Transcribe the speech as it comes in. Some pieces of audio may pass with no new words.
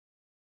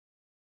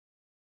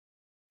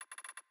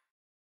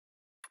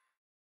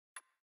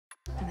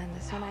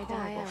This When I die,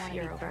 I horrible want to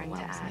fear be burned to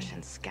overwhelms ash me.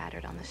 and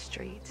scattered on the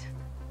street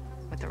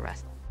with the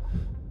rest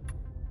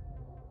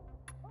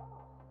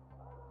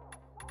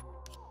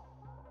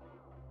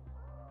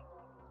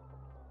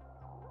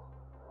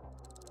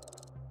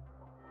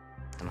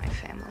of my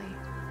family.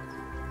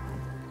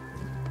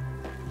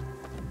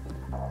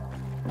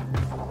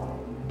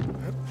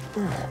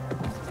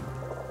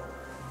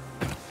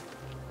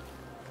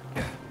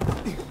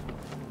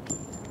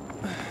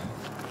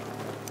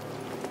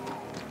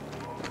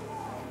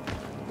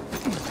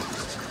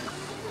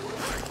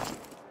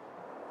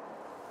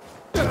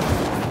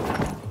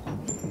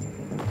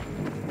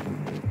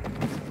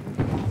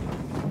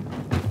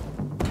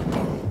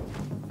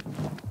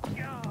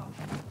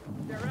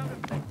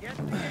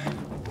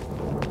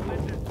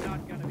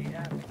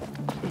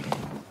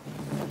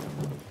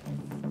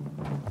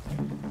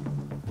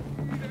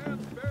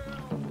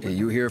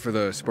 You here for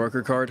the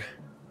Sparker card?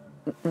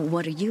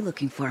 What are you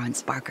looking for on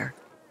Sparker?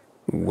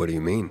 What do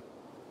you mean?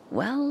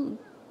 Well,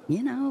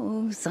 you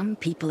know, some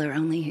people are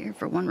only here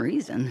for one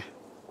reason.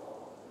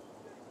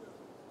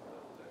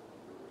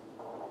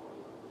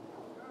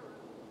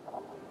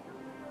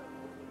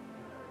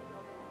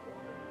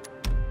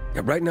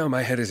 Yeah, right now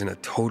my head is in a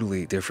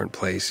totally different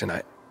place, and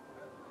I'm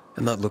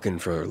not looking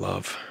for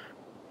love.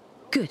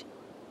 Good.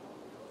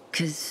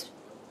 'Cause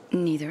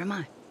neither am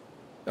I.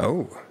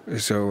 Oh,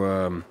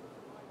 so,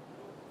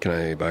 can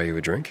I buy you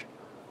a drink?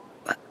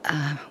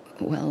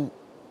 Well,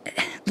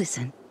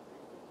 listen.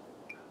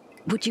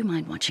 Would you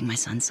mind watching my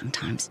son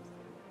sometimes?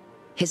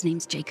 His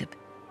name's Jacob.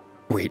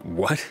 Wait,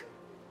 what?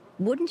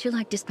 Wouldn't you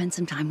like to spend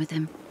some time with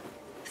him?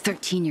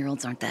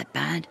 13-year-olds aren't that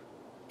bad.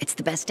 It's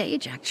the best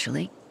age,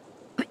 actually.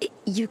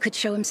 You could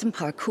show him some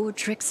parkour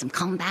tricks, some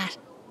combat.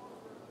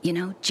 You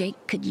know,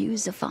 Jake could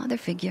use a father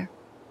figure.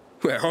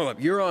 Wait, hold up.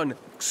 You're on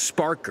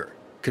Sparker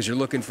because you're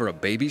looking for a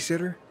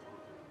babysitter?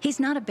 He's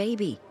not a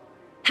baby.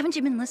 Haven't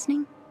you been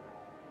listening?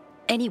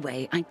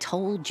 Anyway, I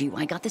told you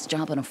I got this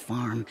job on a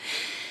farm.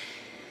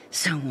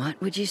 So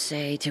what would you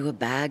say to a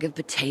bag of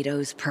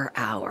potatoes per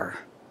hour?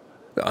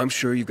 I'm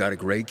sure you got a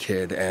great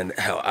kid, and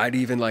hell, I'd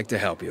even like to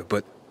help you,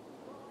 but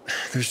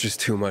there's just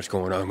too much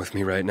going on with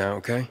me right now,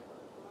 okay?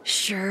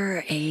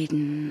 Sure,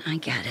 Aiden, I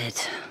get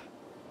it.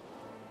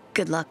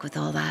 Good luck with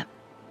all that.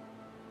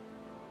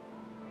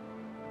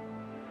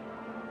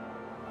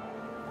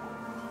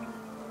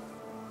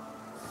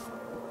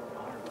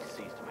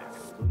 Deceased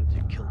American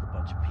lunatic killed a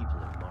bunch of people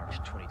in March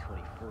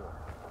 2024.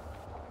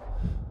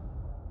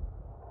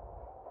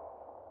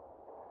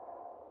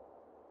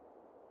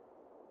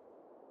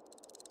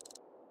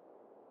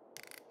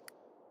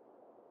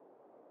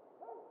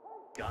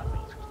 God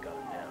knows who's got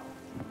him now.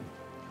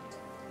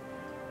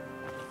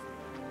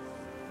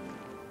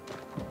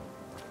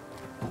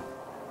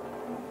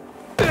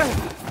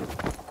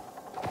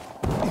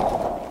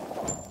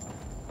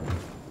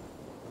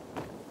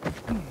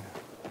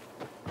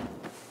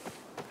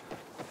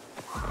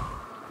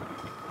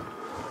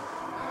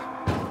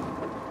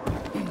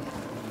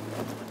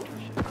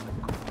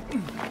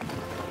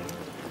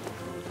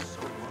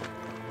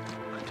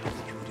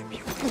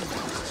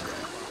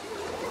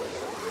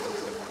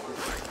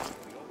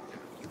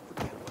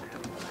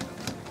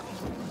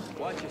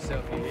 Watch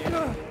yourself, you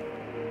idiot.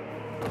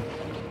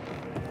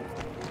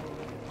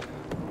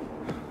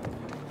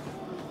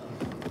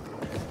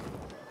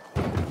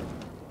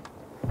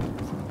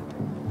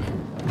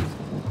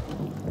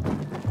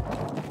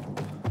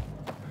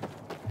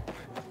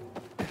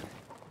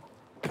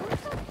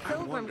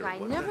 Pilgrim guy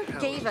never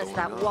gave us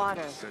that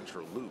water.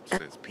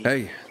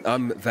 Hey,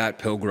 I'm that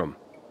pilgrim.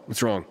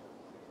 What's wrong?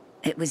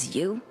 It was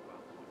you?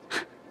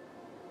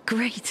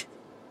 Great.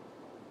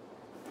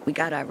 We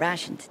got our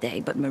ration today,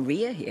 but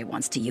Maria here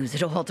wants to use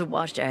it all to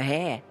wash her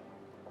hair.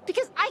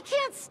 Because I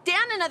can't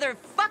stand another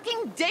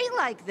fucking day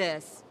like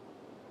this.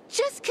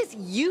 Just 'cause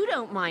you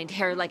don't mind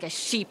hair like a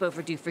sheep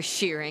overdue for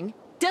shearing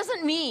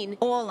doesn't mean...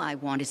 All I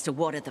want is to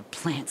water the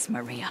plants,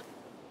 Maria.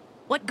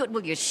 What good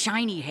will your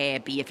shiny hair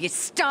be if you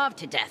starve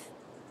to death?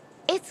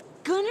 It's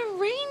gonna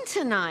rain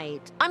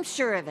tonight. I'm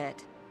sure of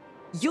it.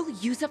 You'll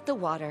use up the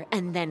water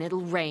and then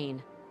it'll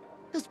rain.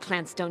 Those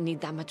plants don't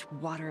need that much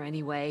water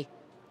anyway.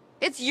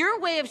 It's your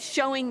way of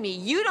showing me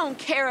you don't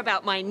care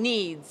about my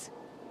needs.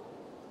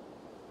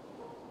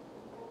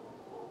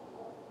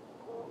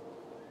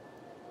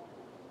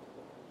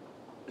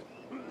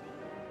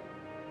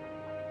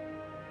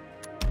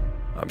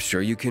 I'm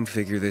sure you can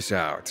figure this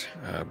out.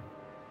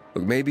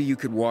 Look, maybe you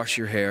could wash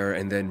your hair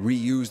and then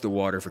reuse the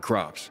water for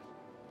crops.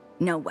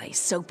 No way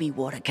soapy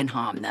water can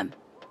harm them.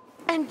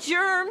 And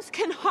germs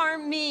can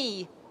harm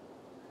me.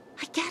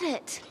 I get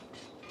it.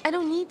 I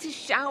don't need to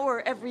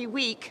shower every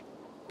week,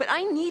 but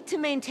I need to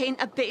maintain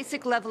a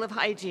basic level of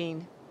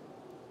hygiene.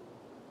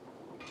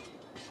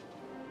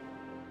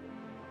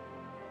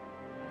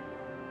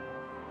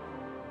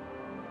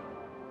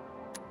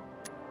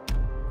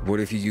 What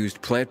if you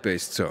used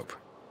plant-based soap?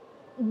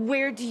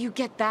 Where do you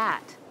get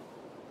that?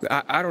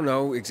 I don't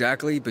know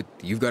exactly, but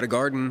you've got a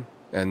garden.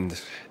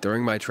 And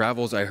during my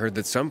travels, I heard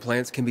that some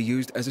plants can be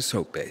used as a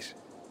soap base.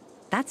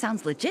 That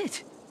sounds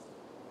legit.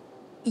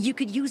 You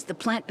could use the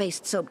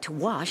plant-based soap to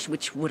wash,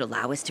 which would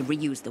allow us to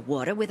reuse the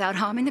water without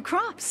harming the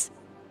crops.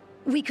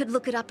 We could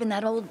look it up in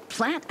that old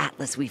plant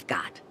atlas we've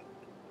got.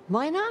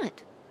 Why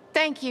not?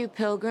 Thank you,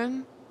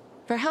 Pilgrim,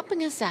 for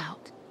helping us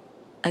out.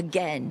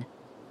 Again.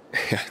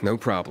 Yeah, no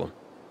problem.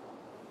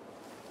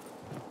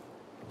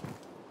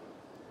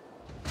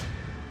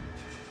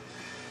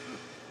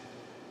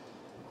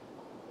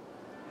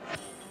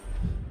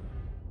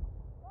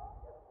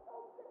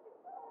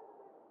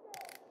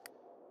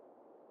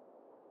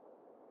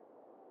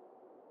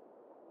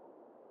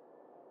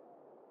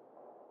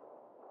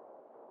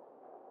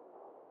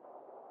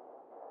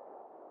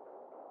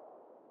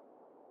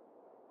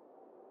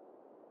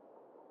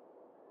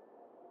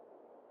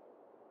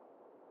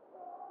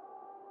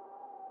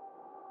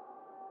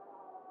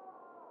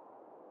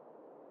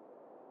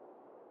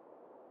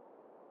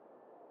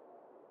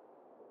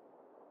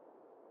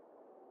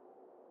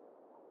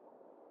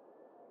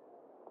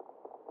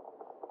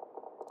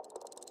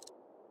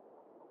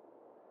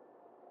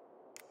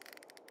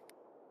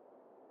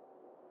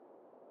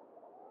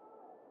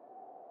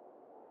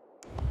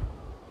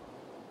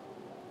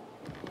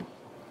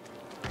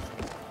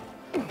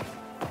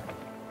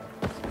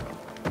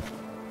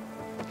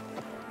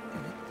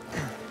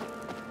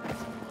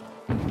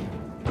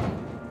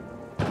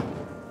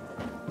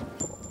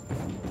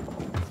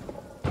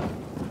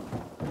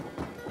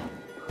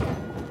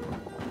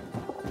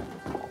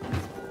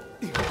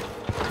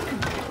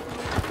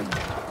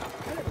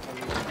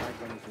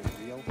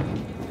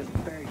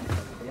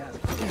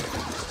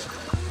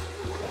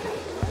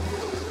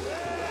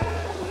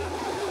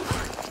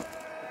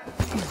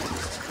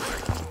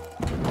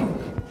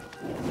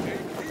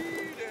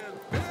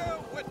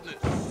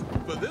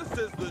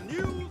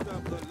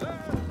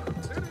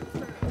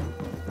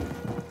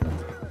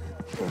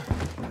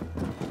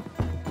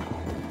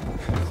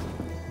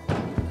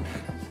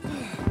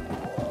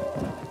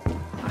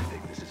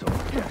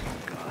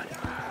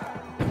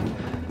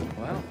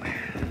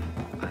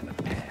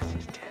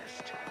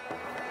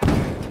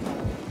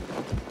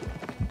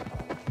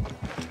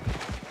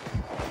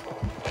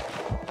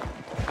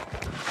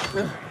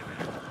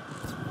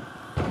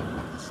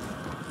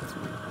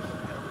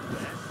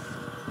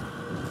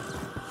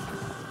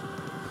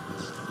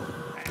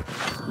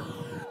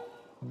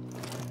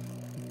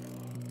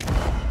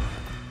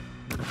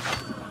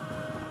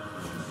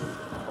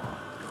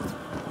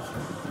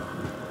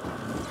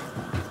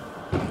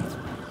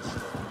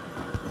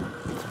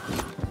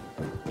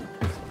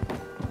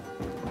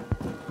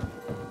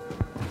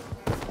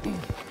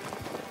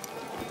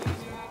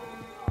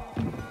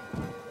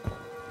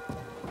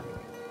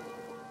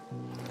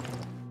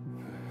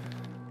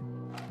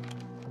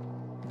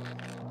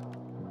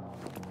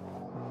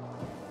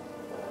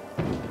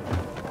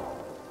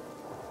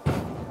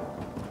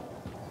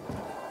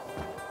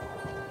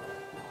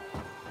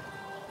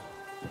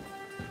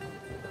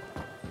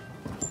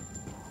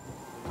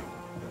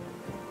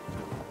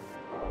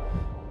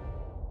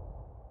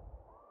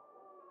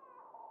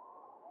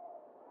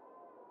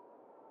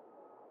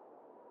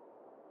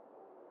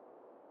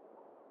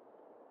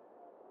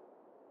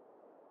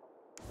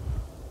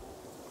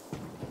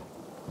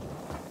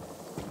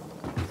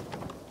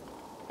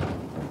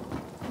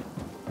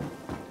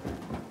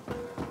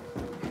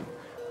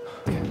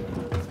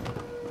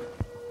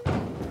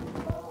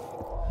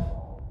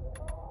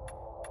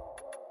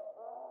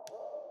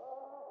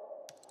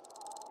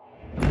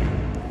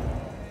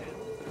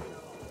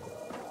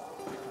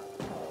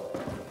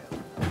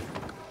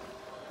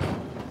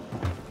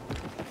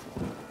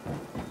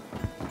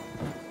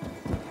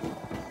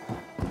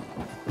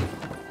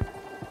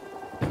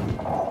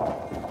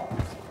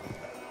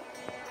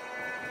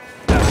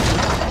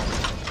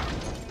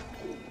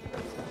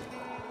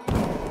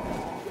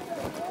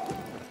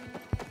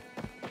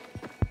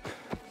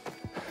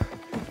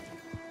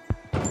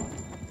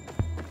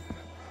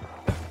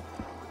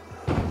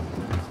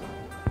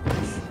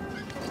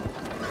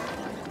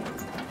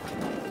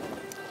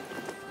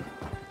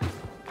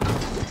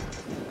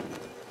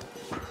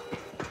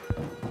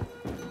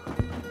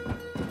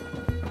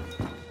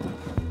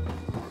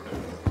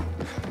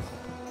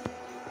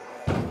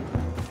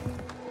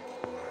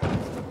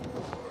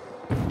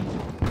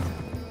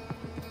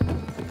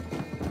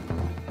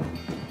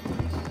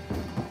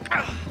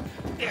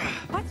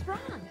 What's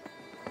wrong?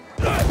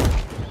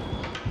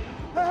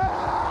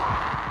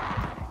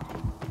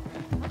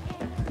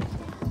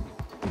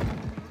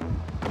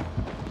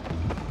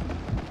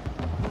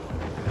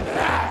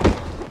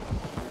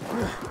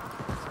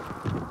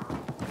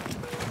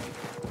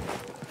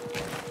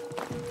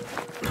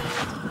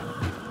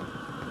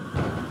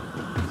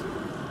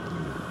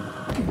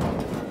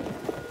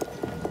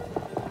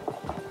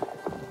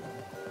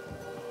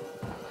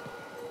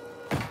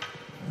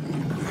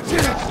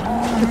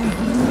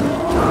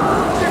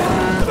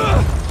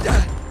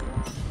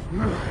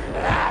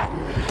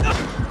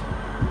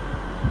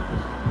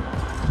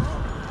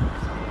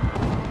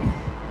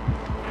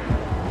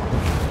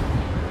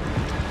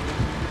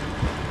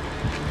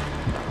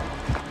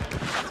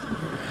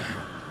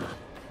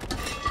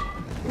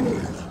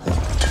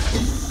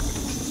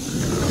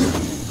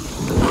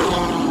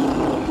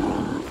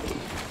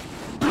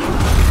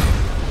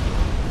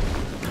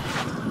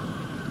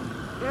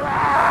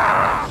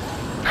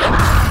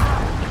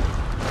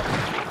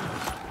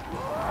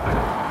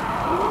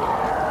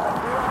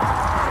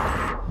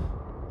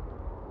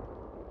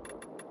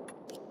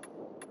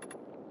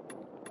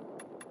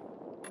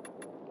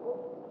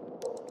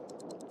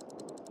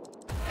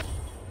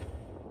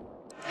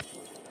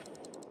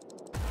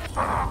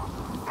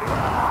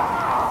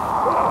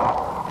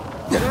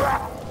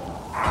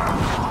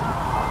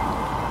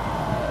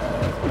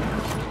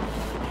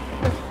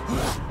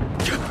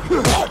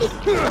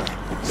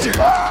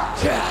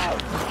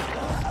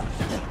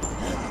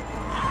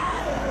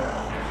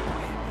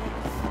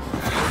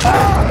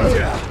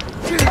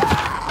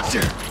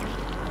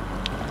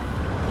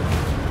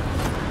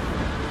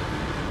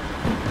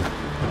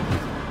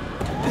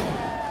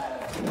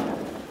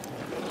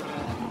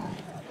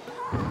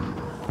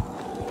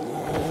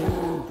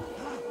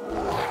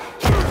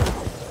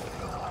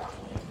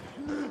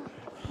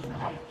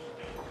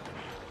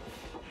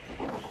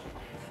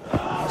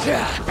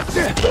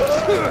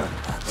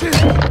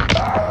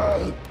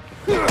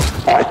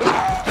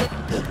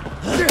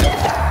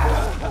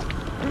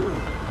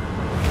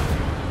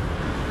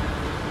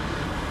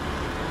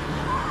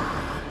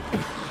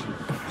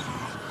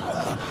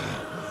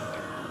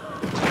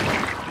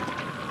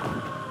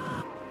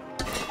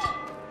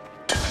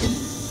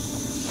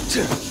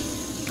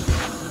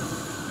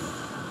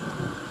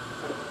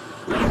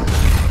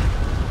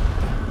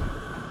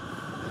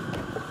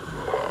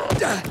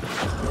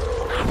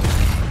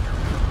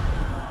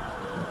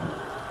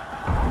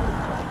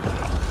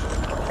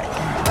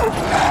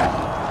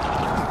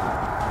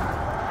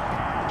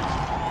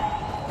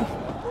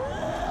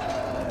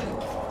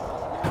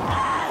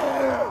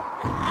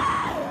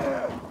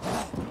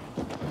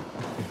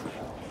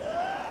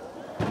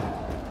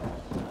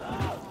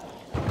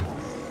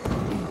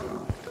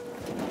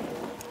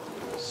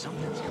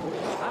 Something's going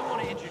on. I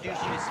want to introduce you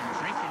to some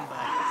drinking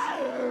buddies.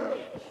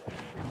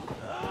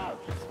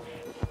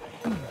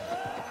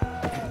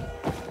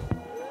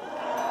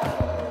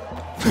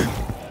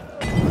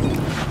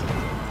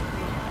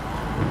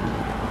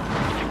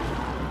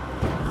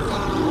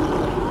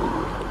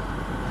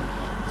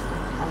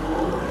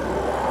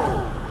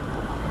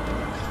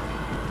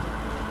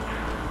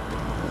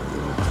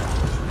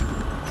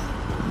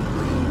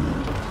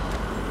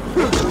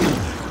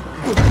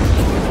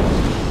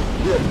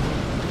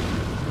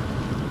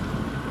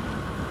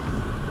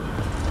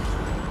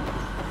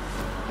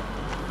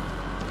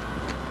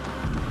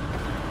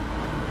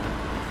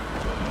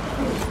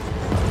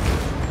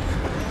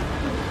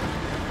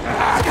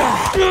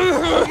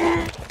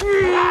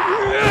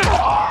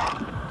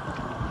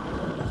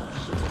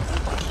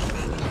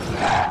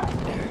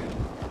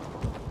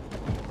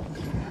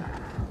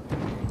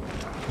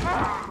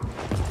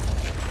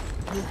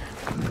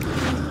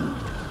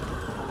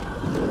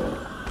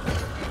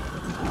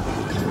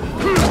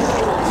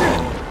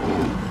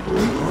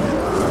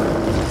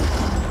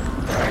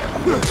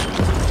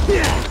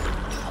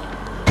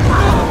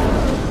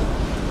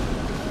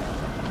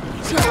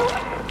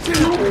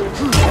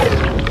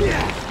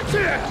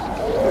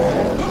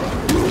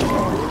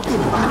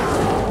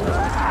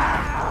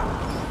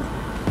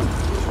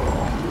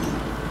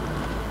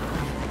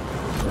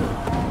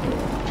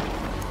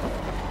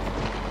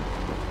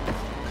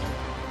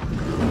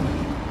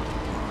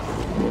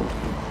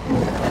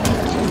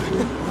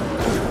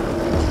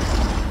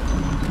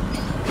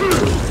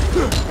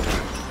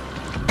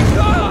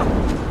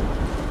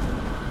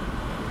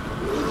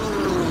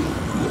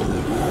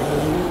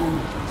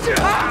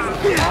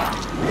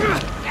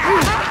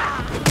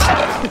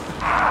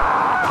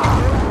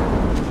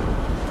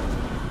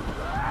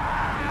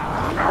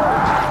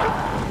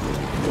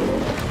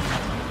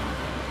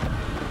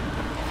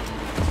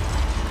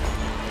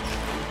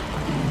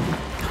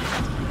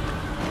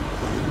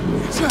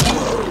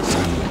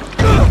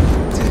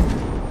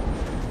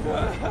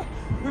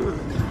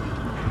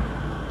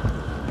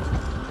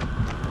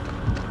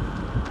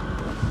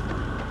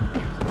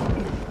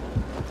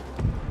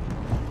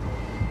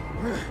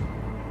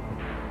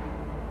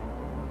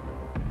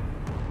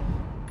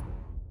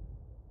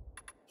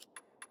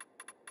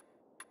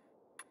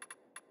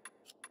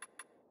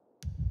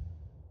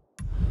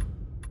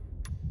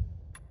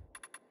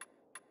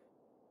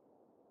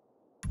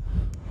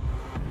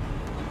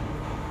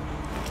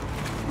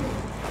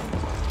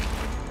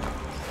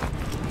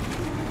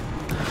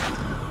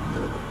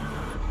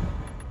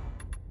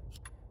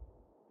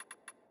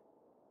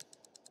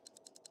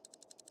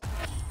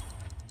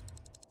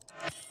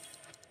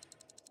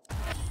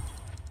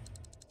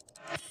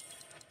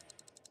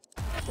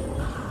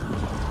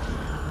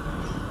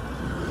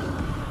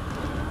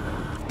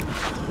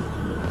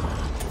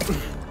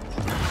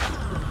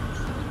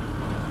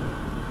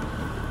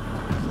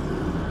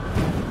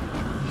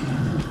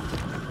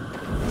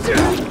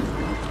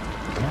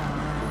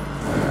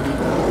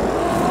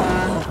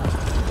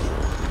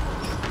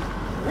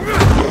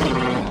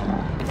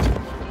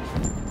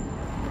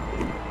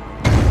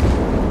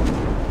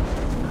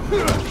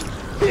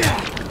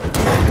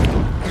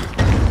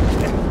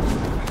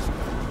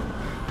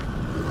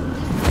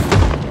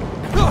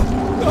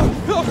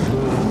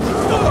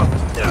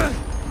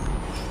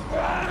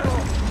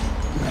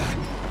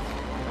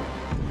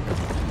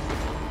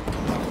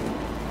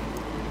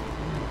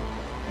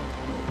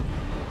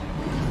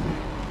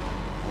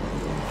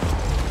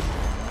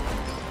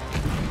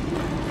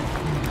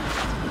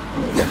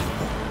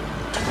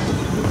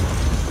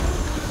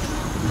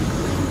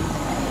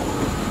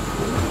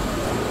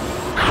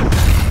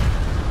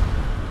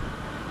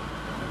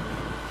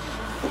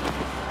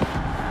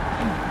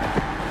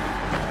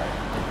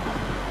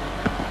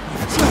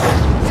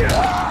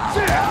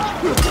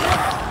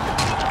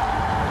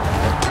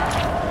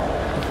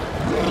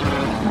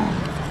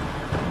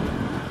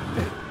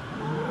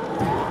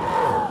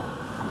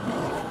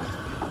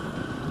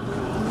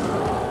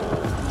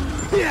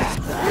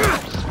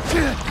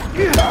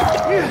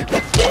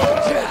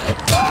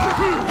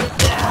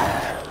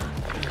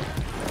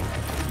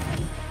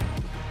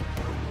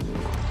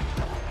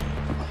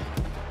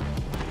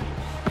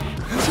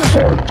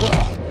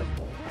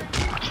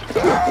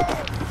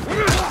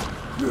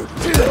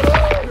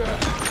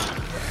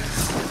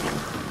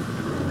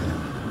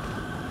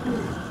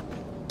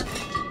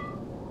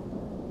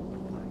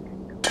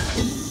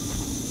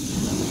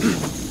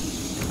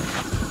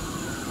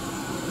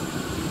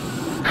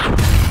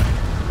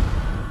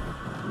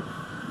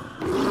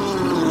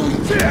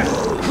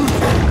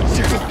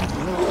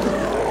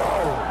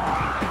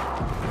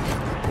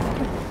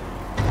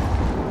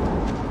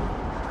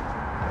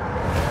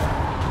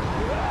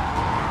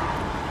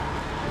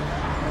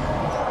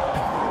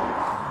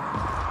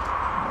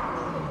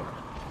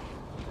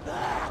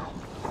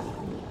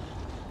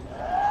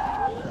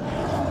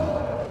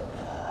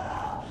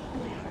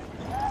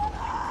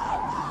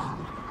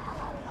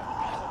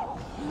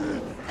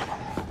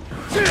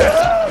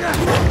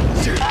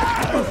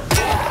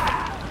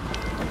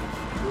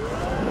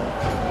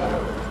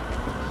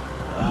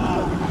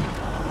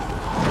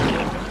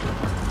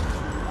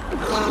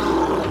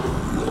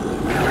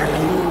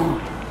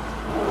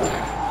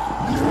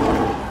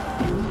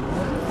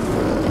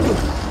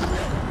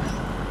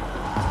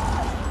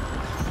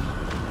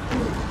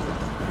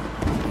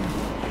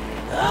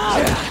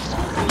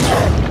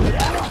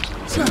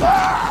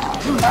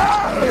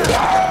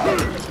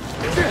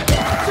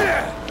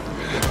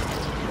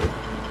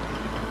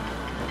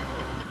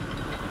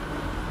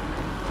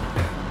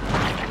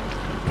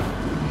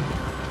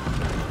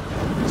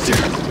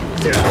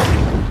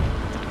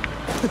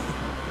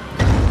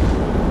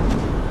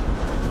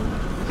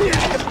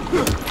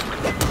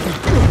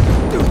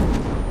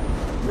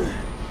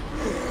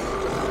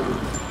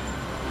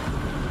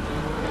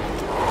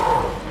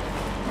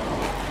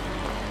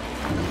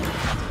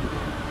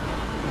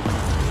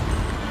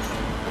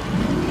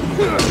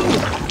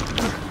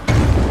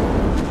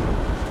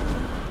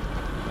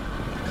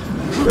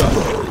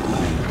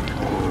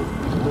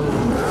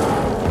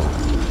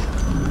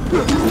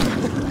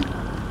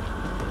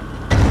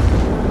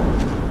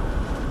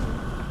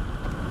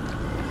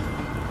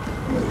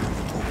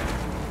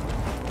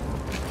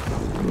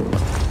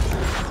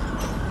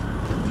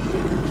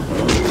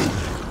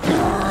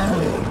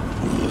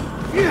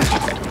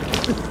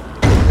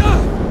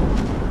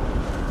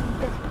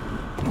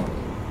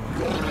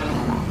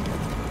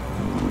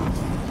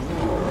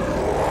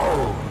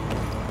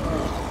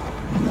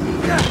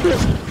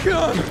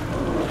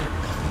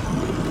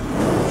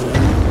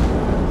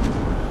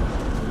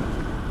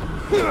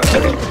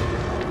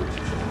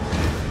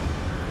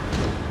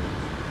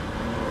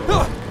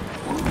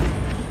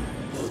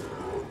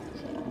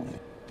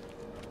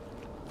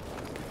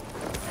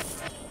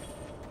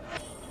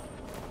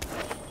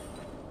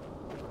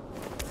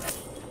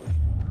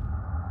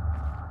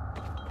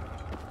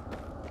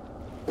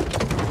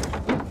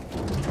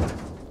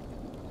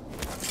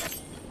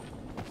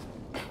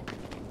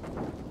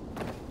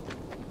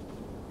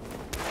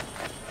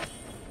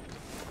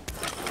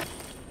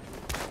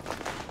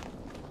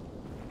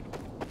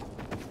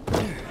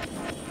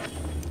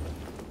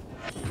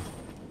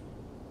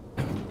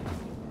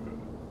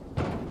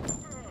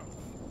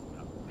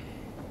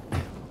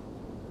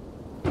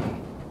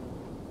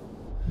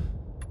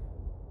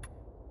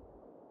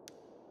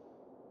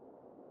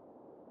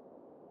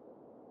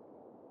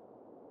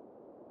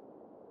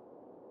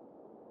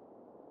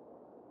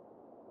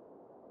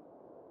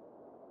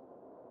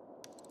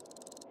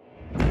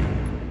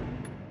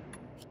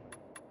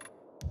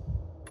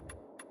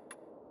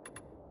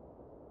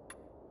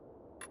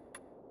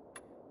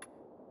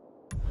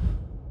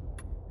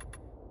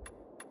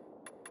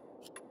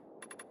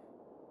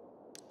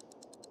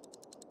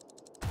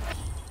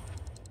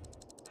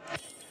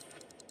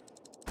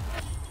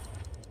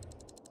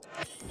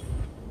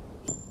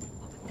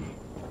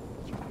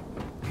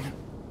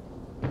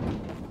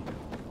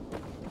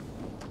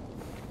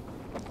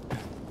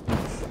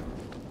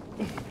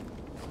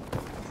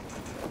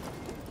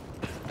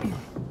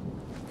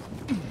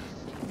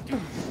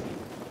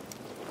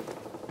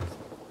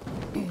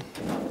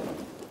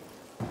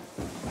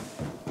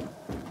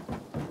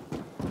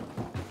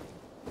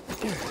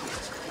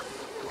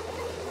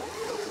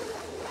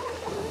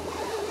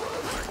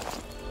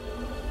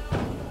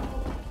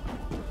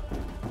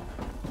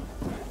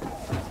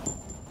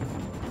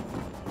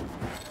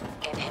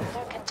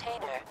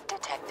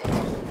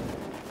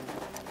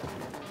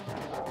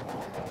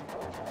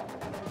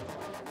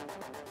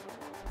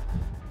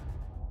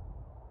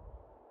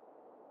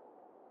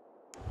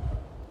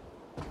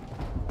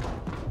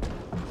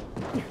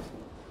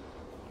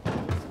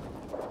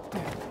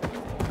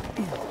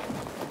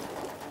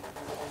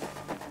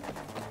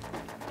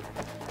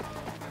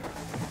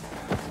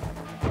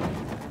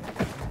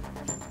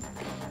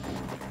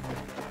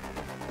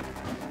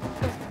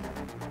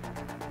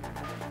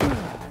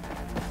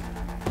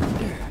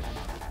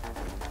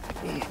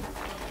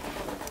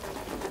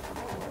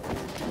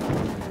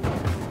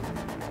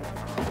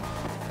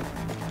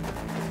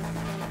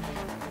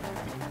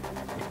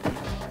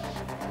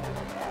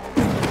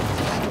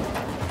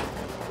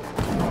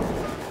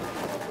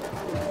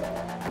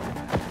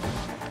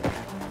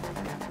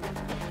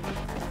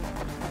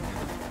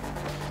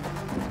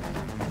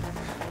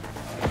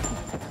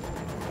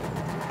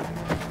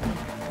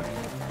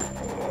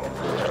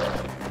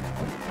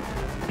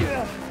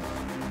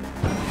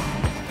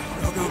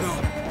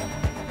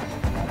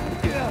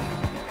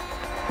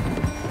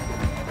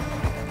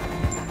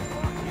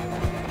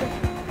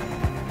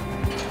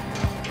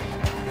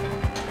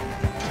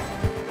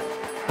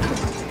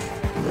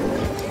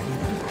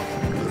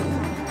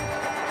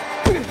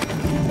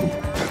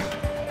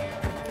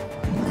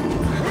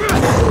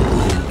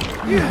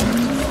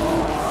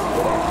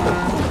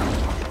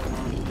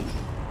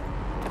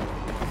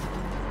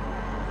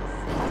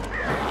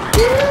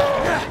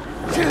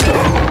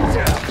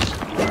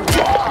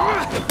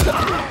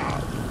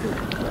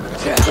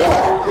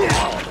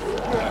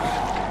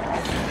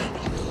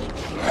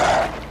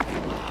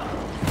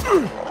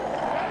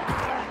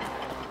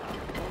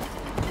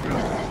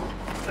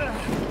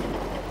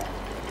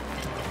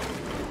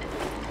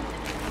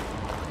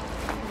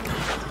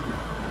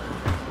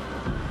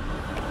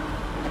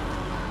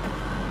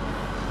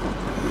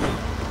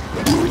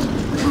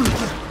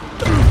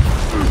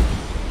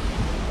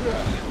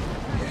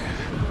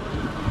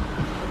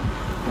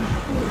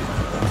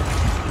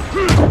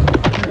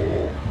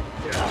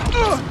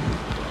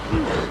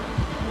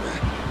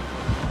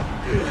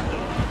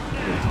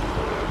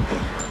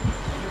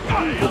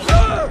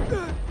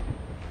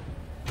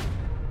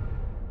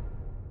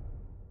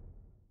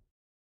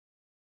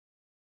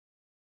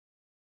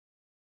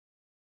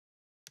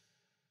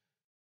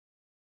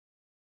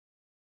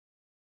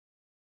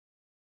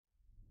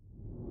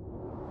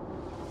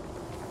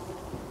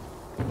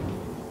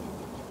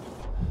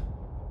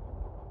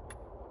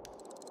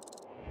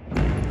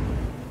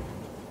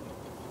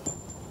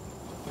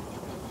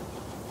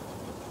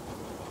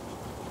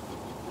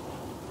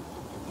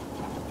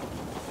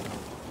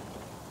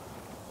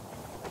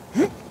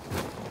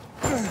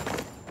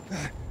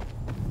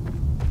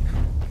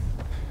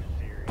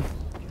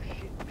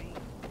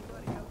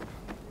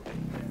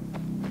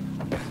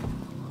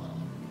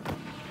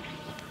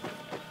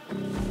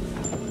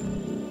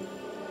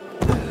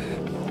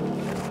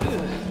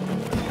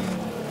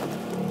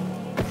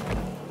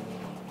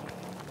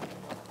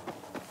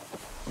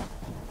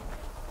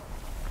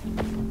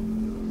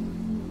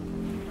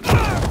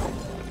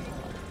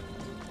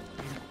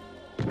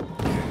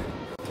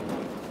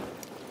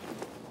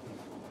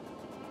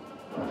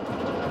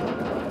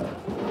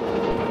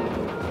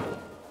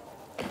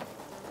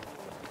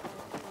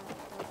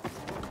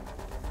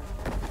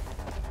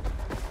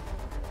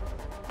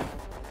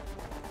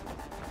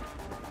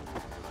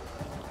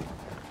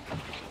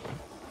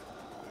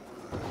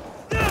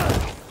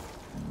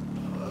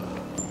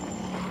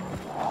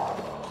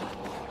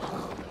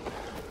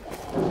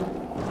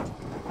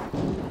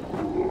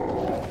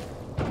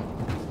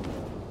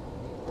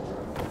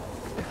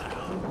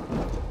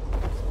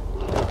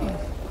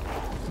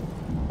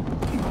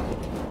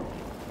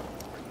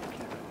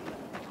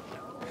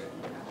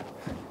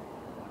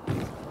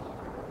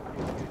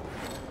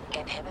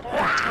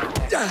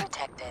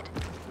 Detected.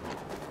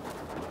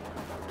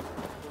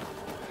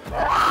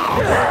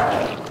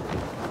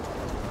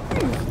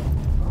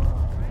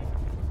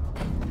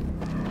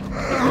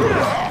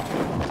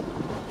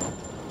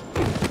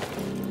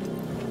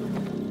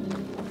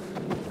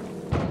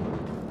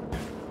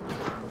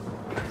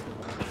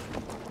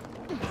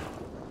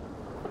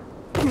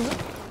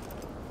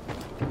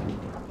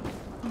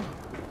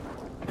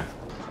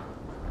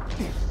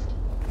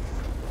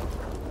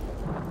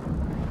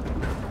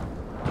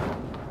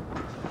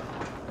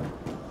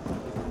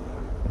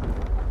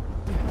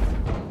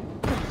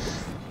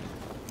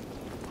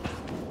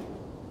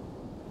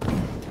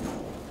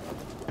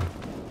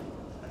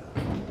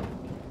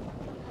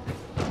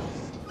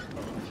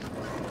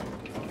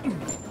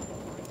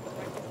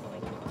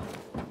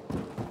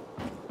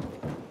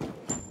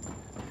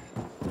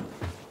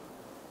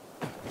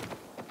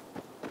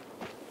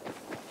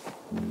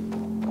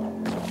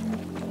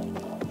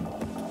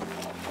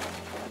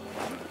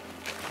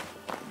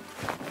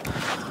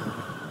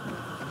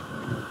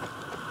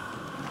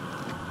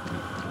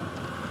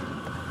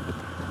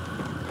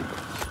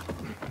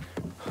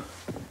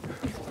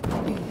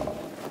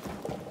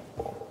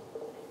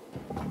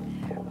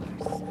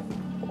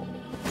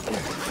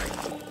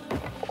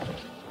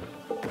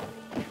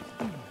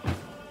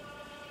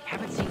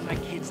 Haven't seen my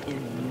kids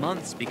in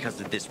months because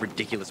of this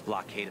ridiculous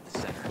blockade at the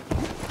center.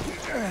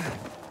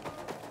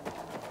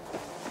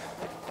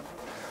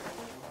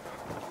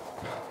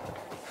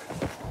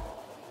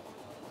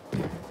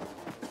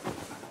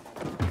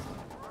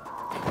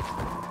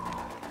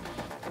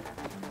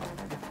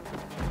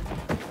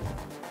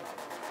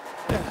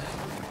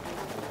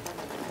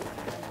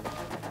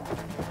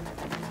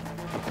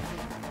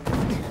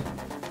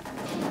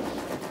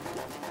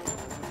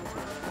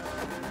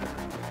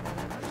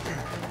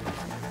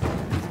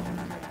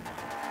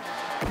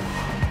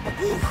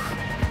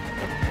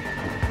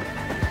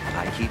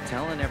 I keep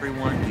telling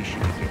everyone we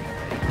should be getting ready.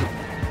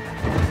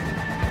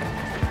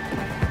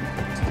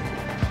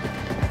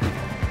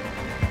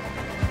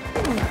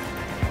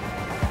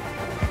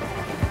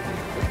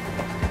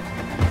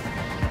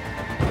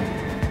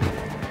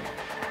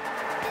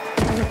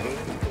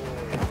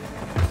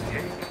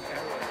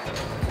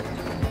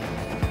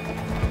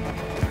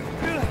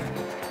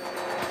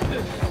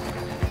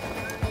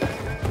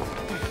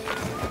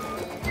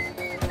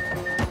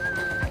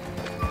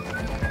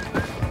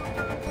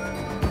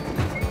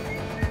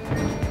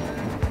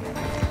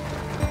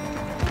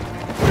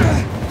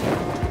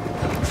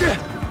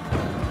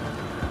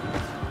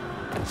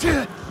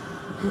 Said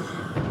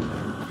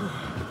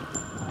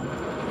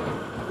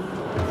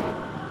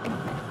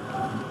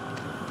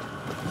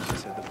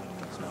the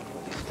woman's not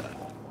fully stunned.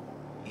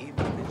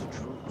 Even if it's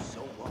true,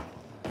 so what?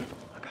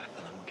 I got a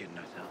feeling we're getting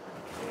ourselves.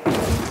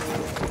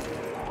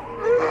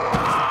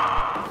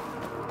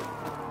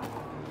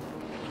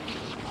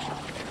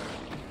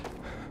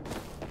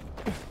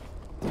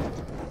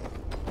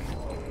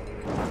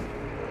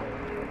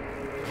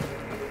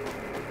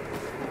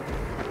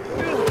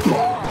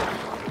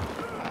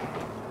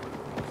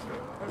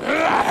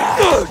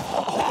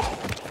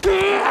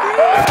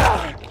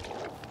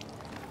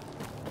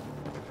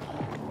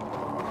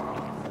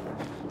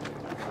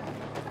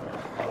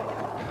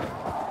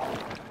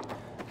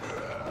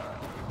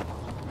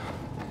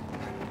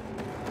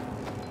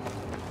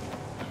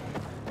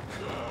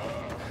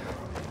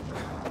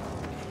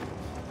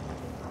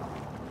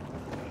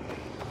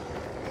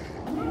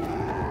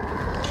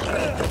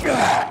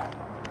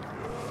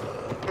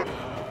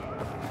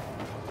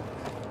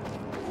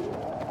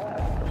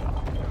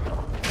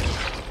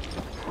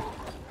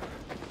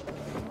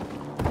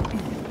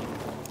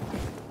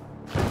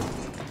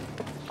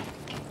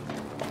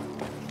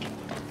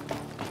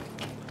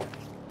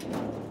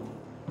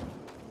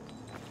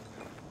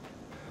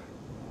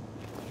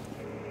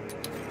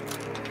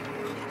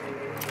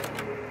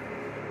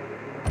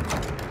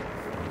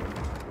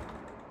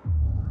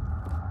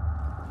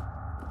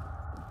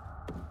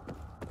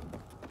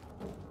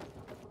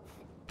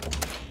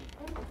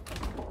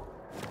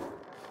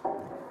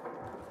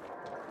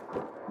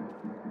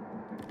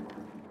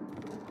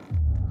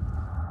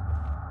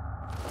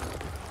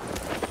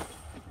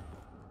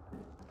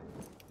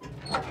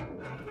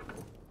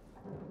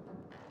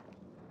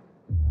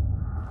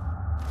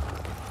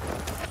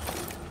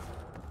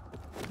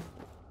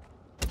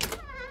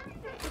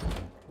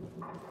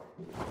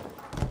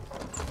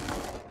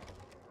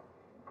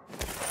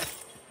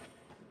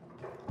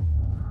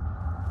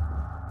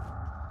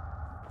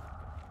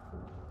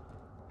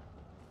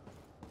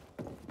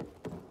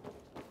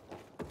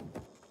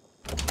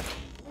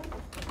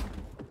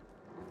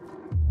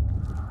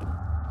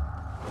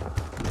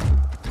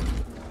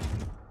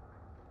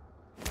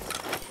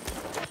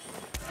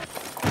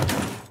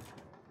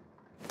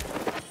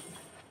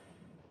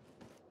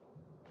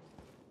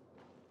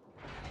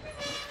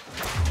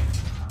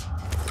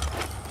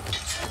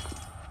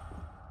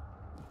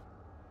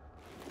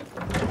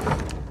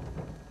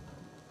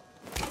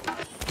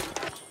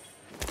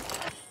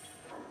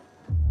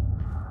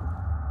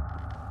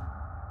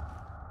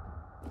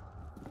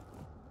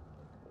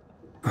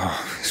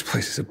 This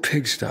place is a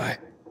pigsty.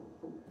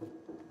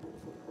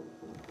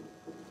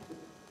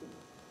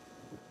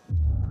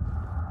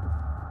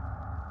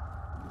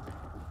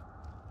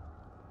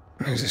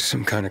 Is this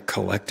some kind of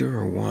collector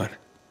or what?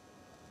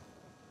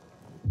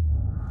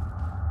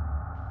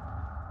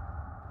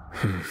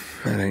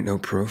 That ain't no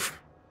proof.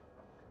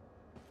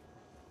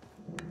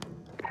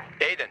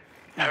 Aiden,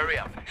 hurry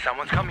up.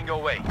 Someone's coming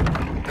your way.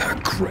 Ah,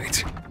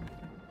 great.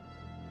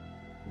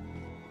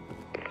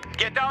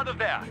 Get out of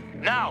there,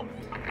 now!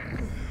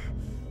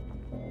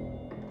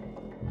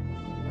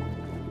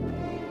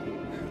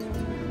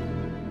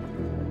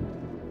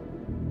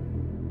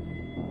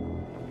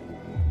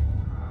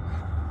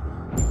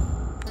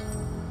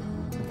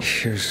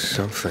 Here's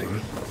something.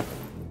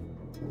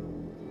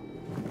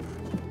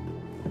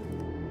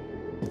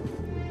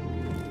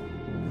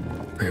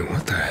 Wait,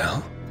 what the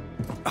hell?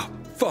 Oh,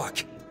 fuck!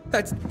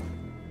 That's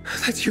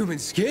human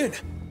skin!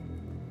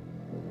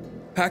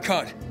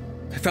 Hakon,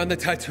 I found the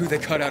tattoo they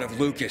cut out of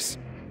Lucas.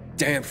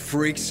 Damn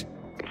freaks.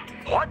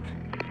 What?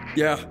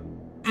 Yeah.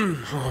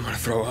 Oh, I'm gonna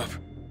throw up.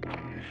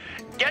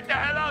 Get the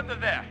hell out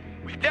of there!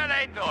 We still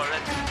ain't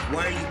already.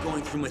 Why are you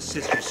going through my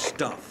sister's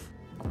stuff?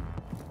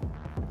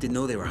 Didn't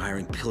know they were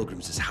hiring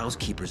pilgrims as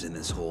housekeepers in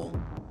this hole.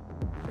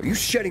 Are you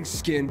shedding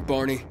skin,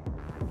 Barney?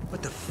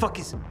 What the fuck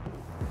is...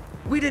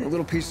 We A didn't...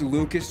 little piece of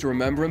Lucas to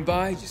remember him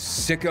by, you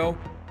sicko?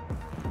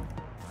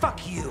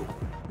 Fuck you.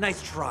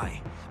 Nice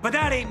try. But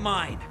that ain't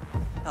mine.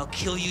 I'll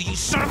kill you, you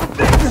son of a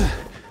bitch!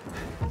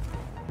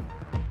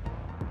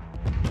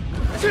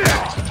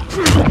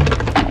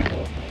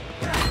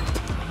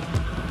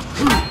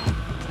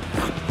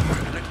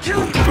 I'm gonna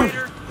kill you,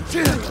 traitor!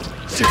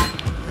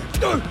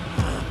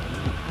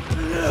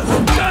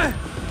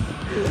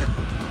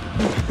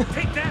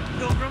 Take that,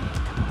 pilgrim!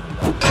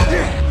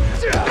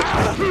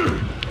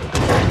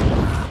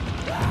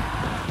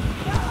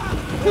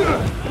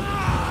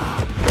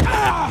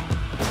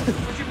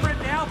 Where's your friend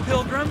now,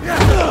 pilgrim?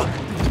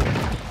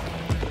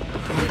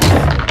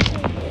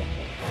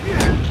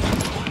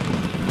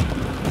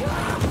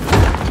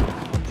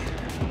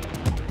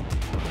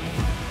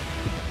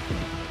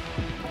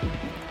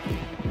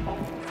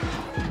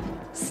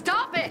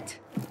 Stop it!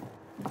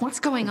 What's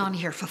going on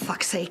here, for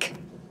fuck's sake?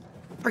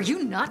 Are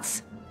you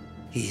nuts?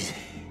 He's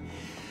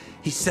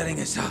setting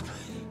us up.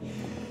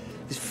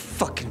 This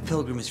fucking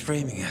pilgrim is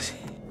framing us.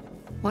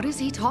 What is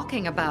he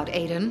talking about,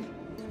 Aiden?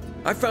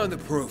 I found the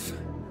proof.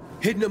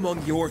 Hidden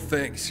among your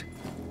things.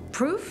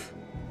 Proof?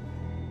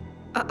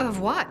 Of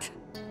what?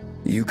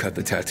 You cut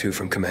the tattoo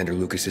from Commander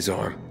Lucas's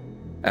arm.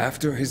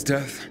 After his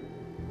death?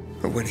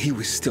 Or when he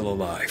was still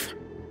alive?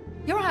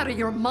 You're out of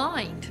your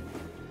mind.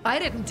 I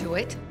didn't do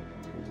it.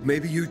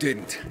 Maybe you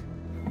didn't.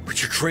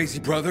 But your crazy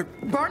brother?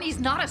 Barney's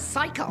not a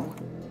psycho.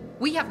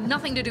 We have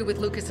nothing to do with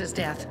Lucas's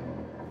death.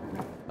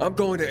 I'm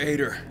going to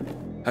Ader.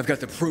 I've got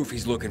the proof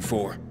he's looking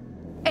for.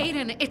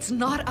 Aiden, it's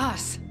not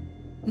us.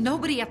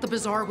 Nobody at the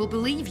bazaar will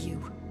believe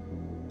you.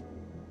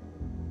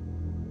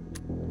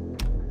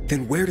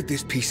 Then where did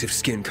this piece of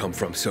skin come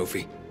from,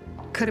 Sophie?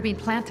 Could have been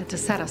planted to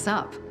set us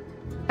up.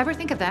 Ever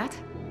think of that?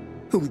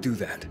 Who would do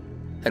that?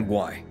 And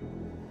why?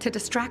 To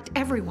distract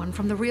everyone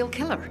from the real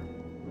killer.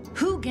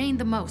 Who gained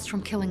the most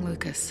from killing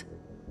Lucas?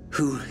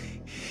 Who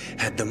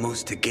had the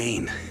most to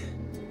gain?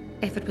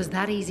 If it was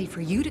that easy for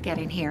you to get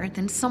in here,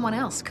 then someone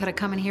else could have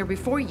come in here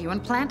before you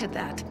and planted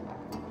that.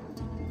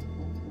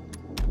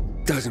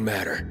 Doesn't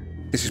matter.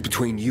 This is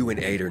between you and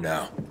Ader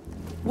now.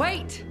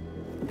 Wait!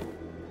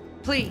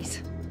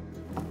 Please.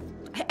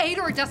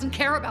 Ader doesn't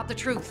care about the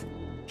truth.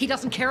 He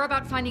doesn't care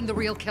about finding the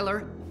real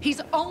killer.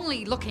 He's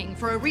only looking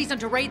for a reason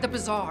to raid the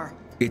bazaar.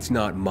 It's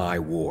not my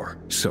war,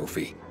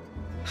 Sophie.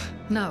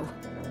 No.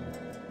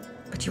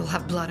 But you'll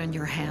have blood on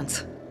your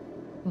hands.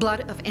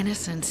 Blood of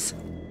innocence.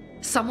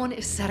 Someone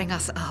is setting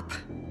us up.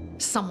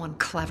 Someone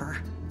clever.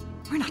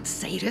 We're not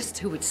sadists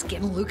who would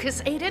skin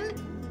Lucas, Aiden.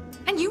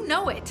 And you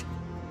know it.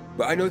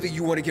 But I know that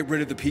you want to get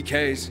rid of the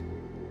PKs.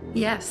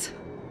 Yes.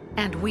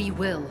 And we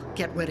will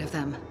get rid of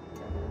them.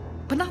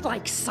 But not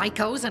like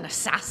psychos and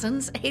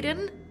assassins,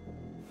 Aiden.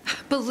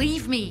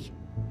 Believe me,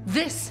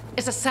 this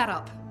is a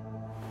setup.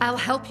 I'll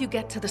help you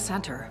get to the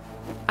center.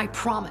 I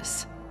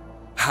promise.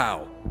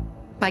 How?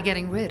 By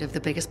getting rid of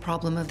the biggest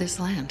problem of this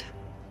land.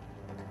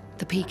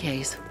 The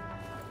PKs.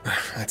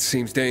 That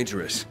seems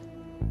dangerous.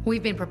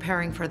 We've been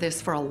preparing for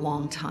this for a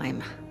long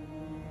time.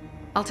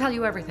 I'll tell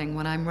you everything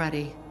when I'm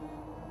ready.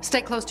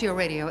 Stay close to your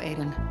radio,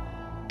 Aiden.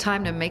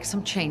 Time to make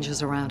some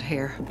changes around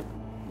here.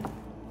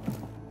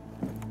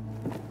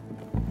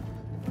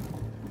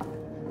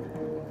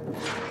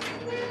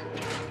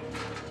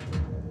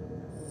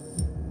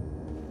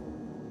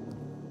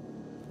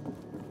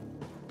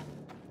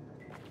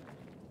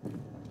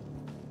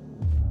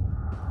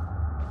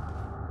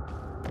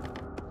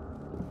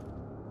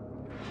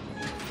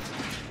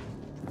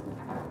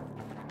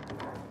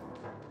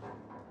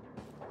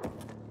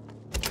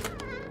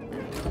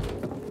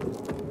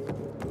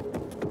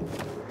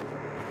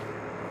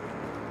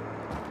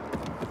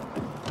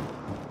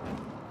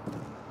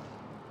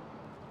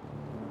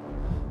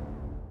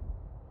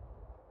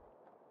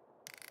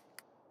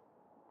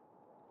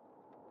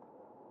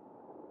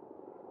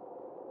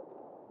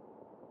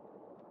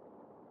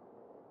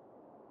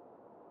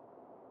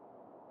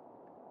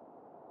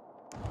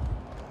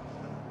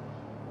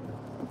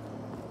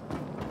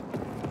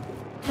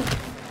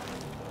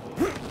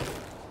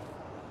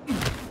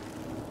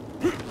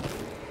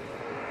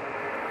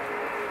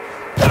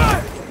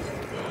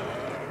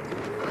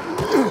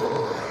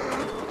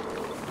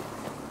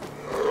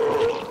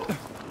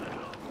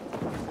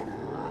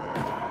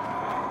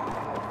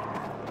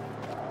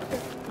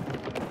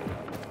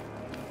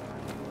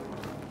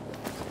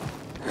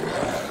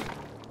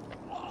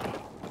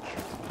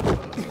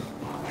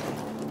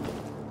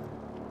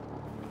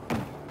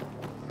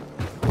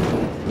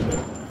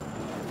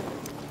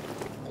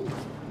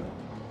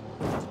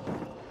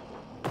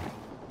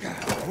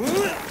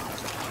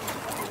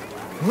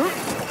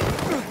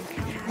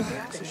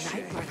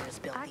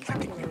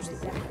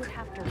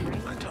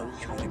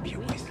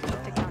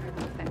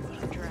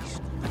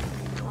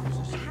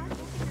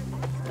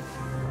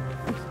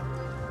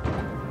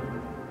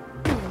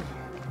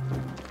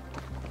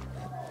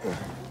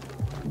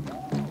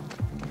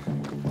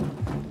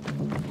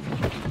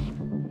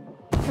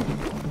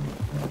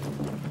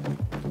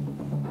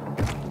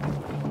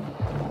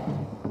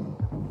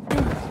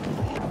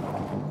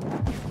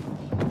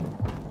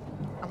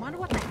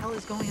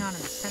 going on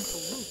in the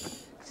central loop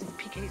since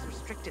PK's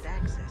restricted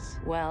access.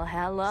 Well, Some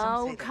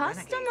hello, say the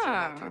renegades are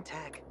about to customer.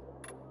 attack.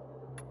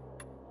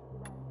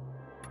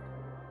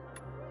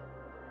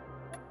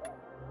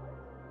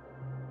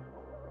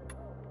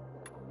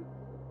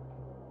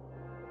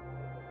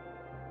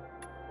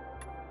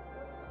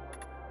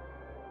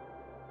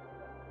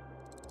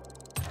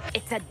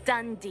 It's a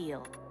done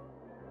deal.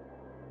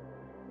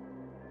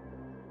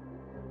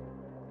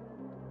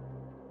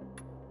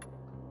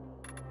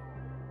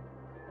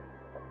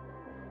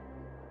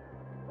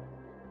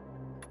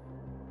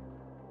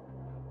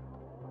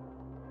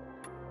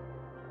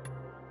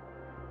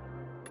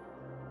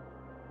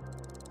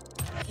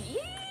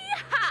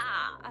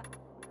 Yeehaw!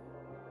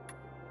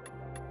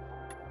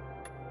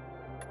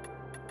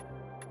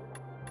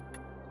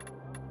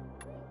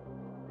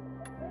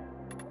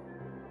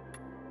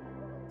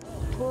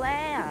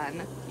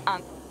 Plan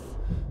on...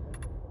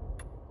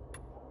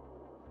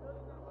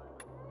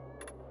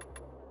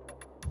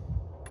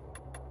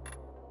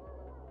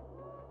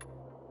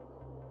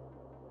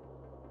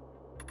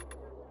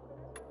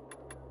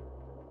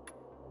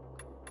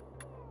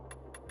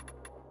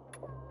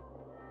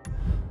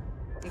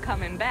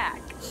 coming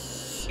back.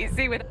 You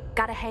see what...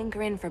 Got a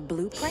hankering for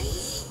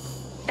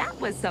blueprints? That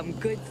was some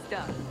good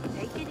stuff.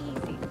 Take it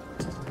easy.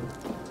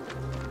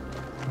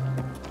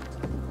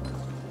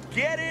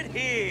 Get it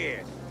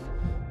here!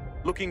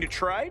 Looking to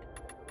trade?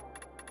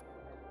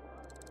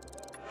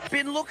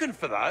 Been looking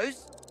for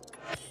those.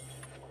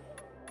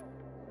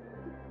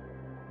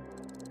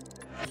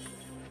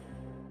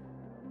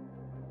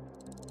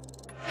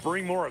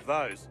 Bring more of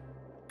those.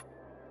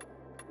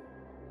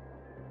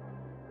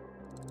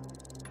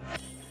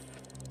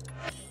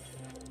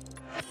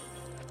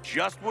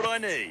 Just what I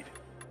need.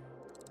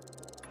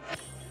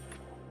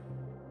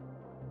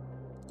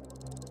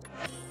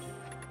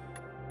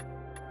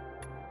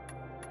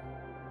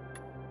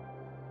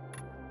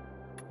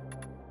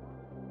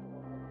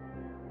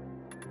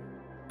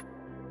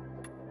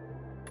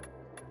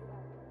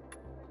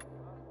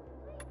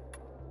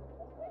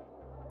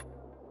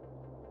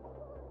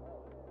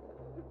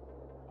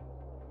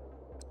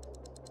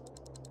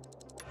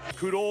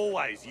 Could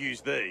always use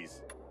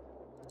these.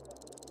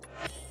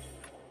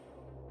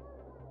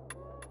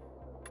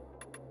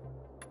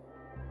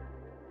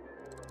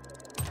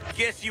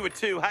 Guess you were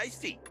too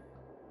hasty.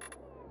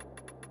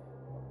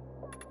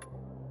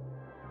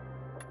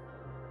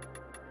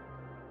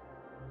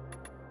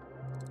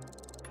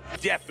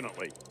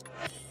 Definitely.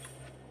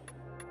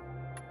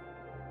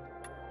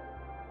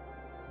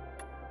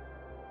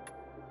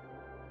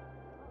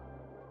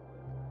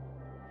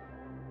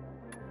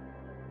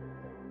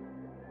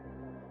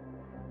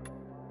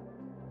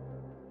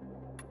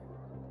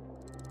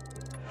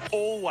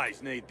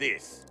 Always need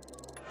this.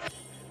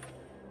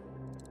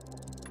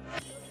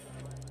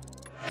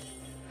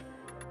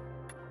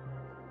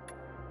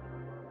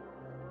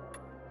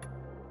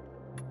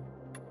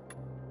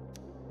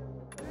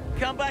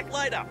 Come back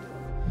later.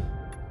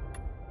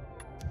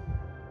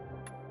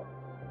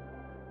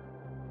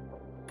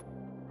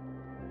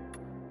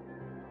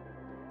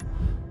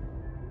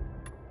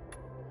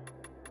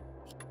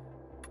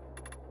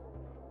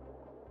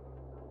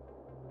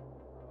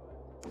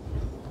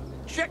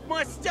 Check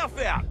my stuff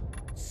out.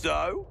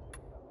 So?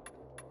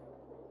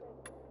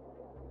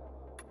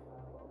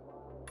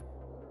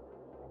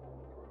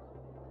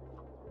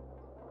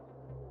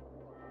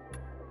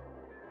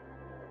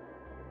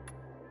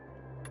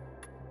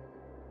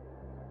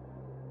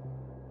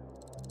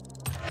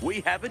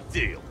 We have a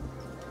deal.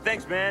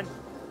 Thanks, man.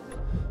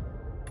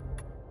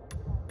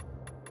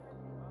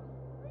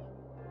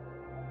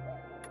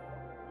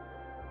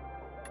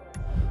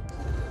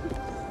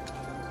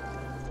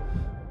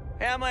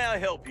 How may I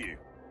help you?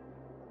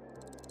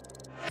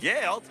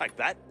 Yeah, I'll take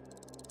that.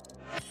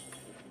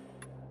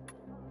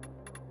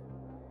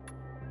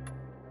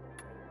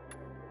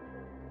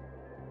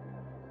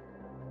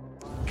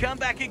 Come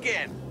back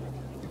again.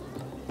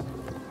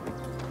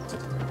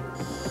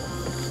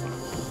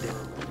 There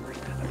are rumors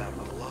about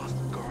a lost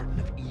Garden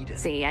of Eden.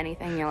 See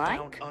anything you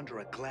Found like? under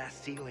a glass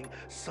ceiling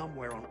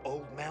somewhere on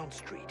Old Mound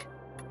Street.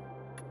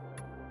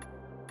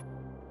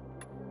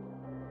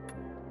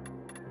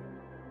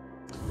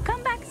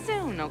 Come back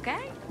soon,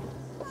 okay?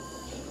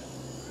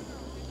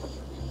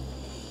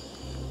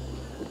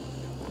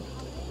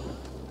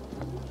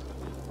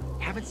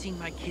 Haven't seen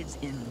my kids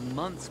in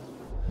months.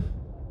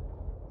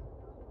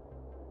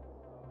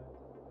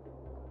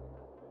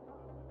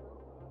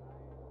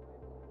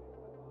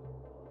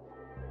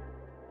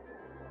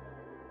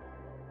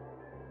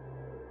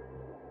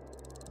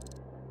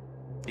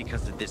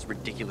 Because of this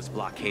ridiculous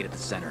blockade at the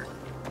center.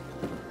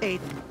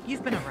 Aiden,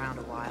 you've been around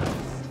a while.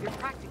 You're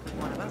practically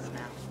one of us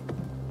now.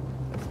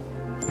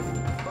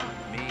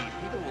 Fuck me,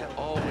 people will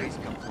always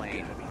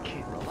complain.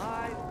 We're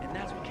alive, and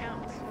that's what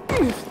counts.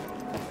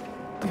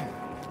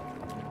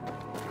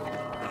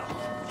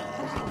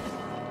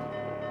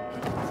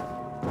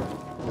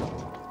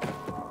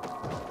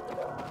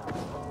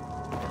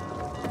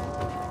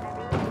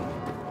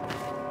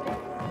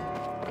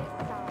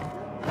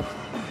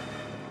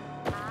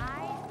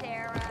 Hi,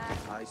 Sarah.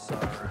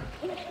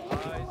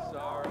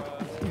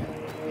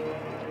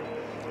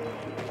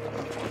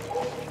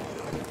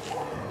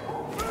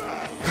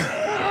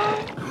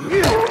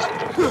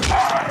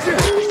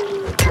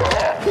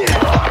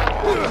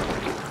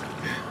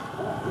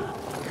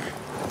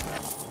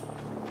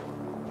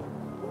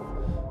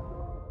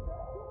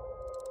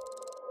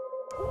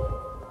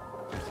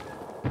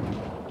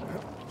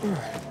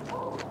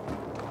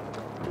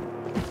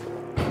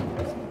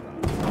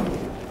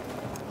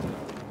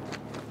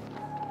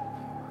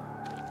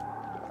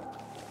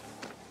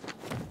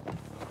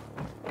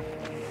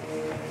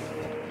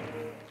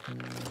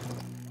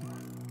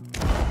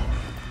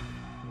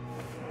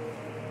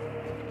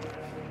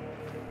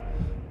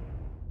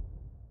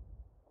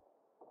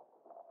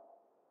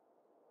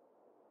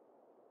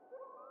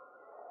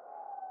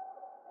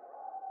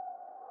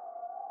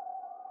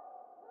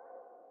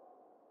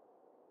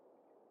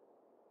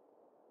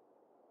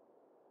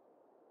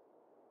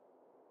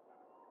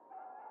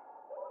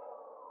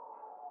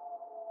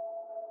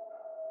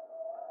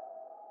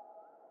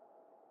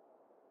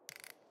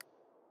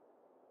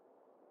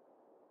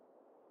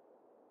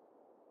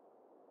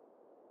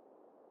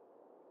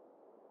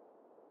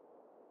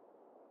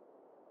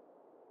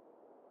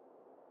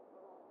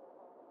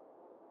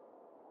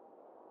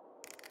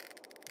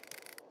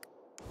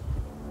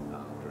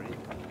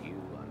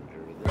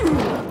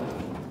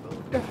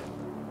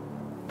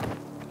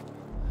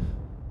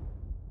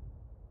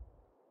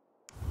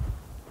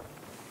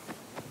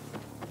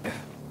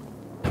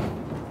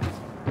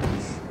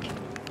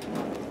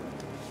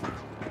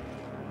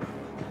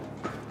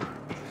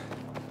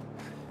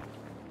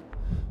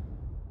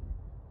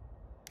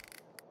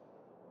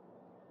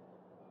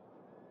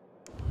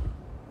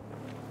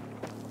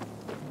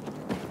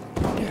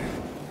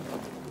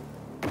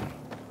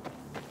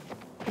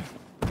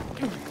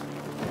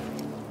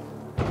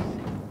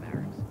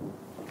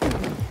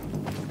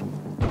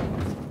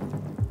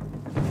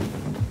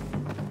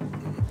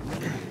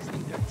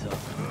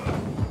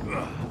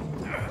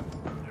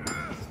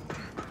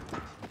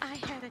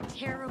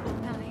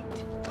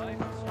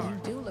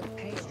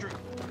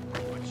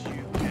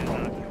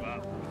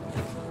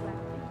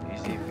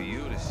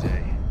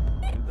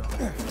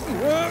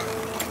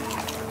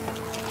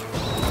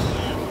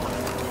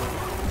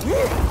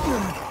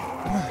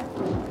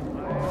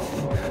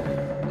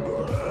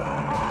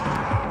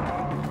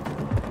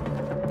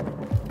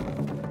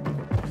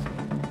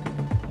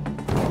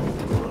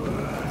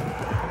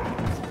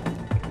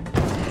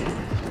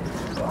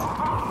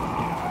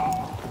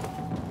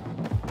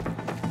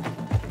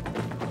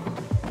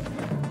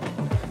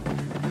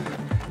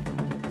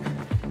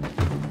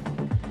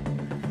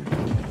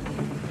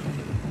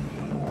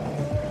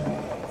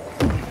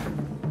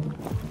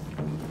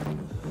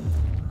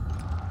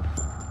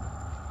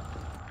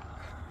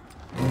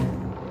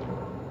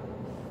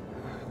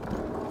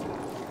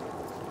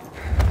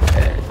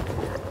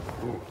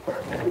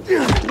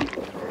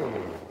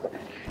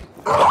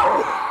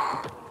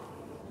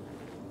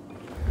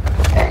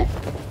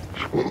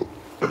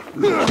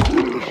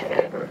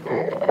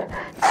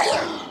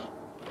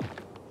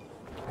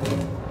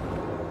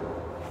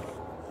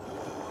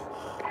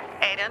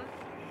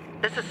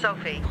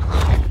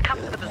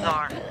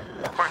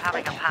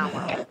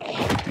 Howell.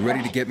 You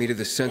ready to get me to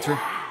the center?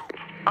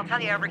 I'll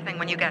tell you everything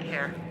when you get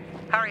here.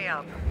 Hurry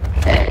up.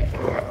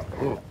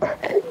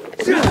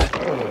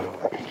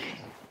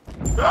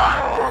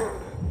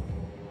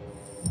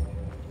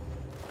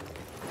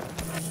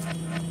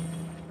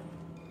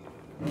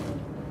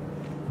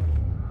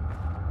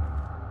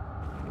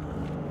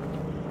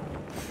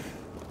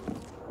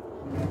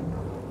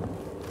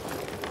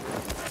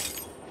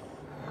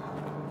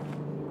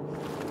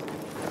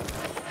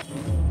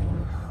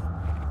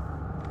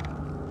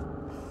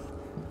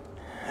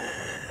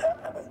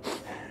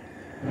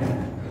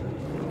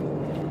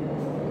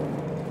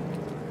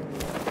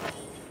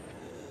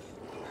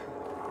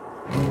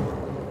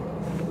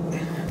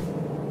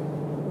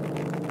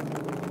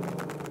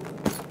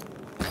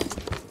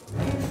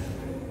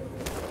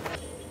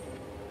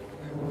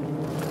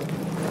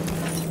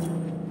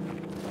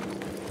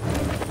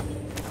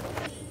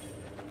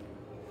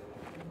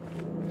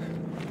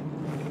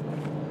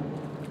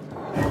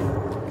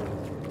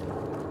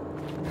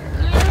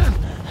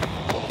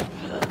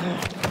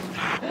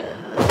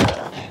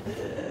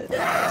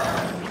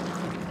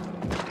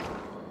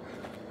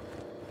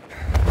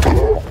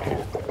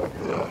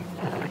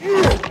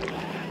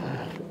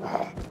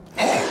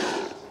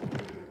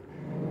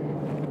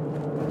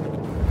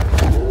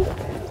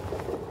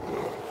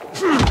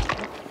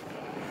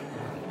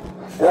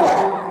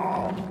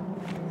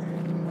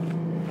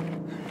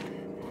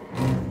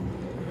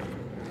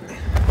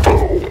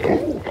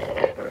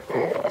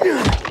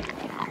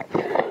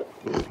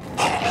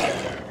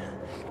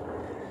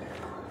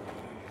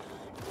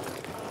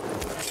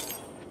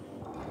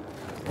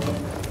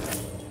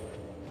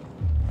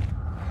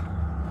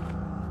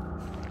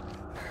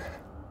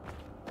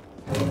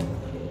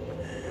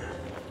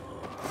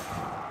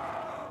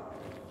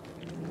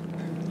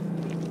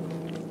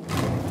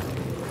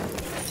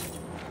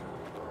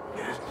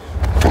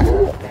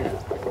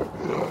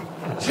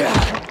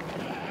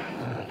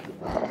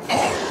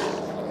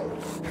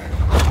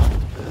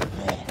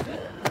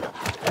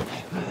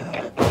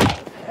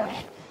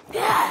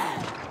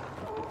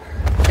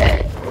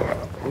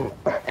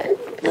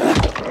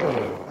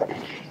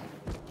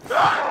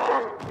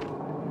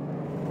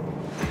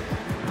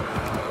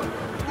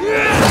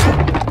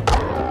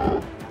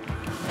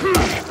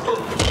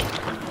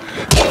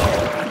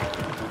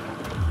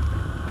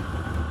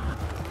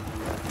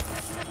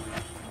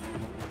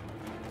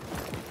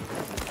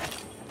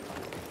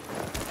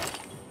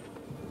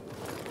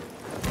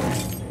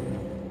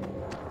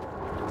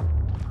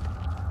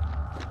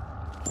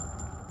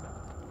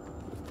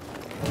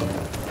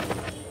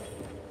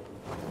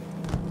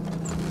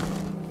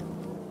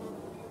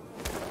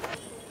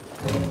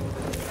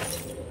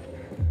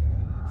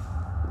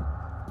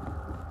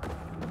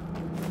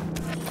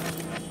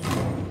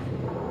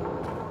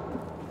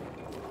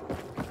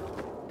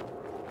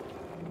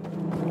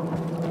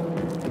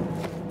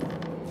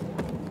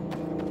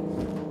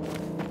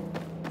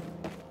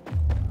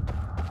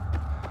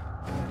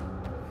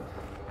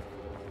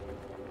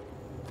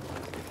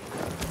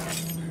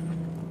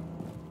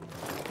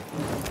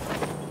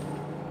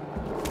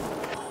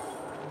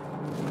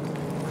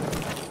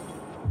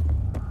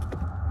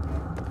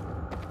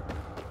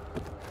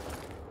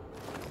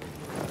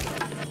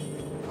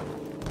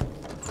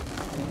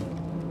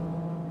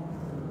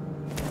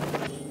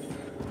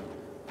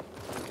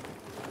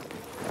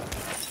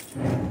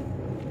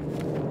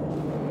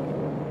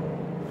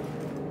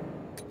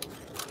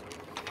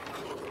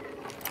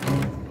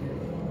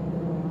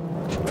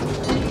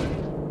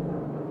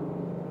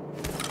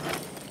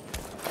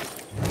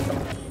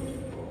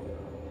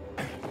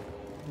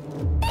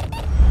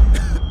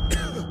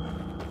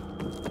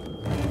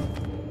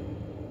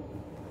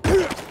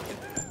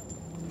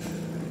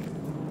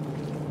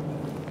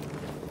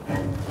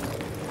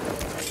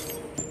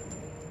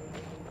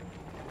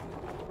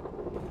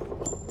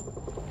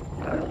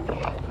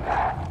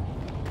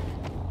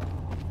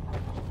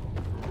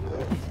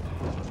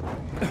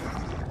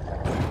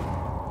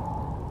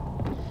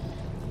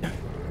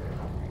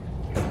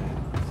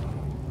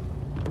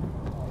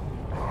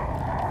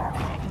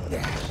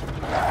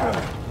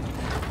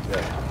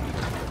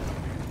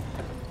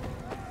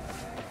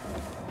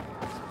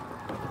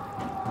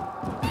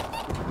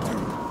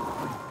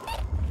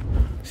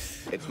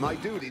 It's my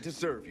duty to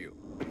serve you.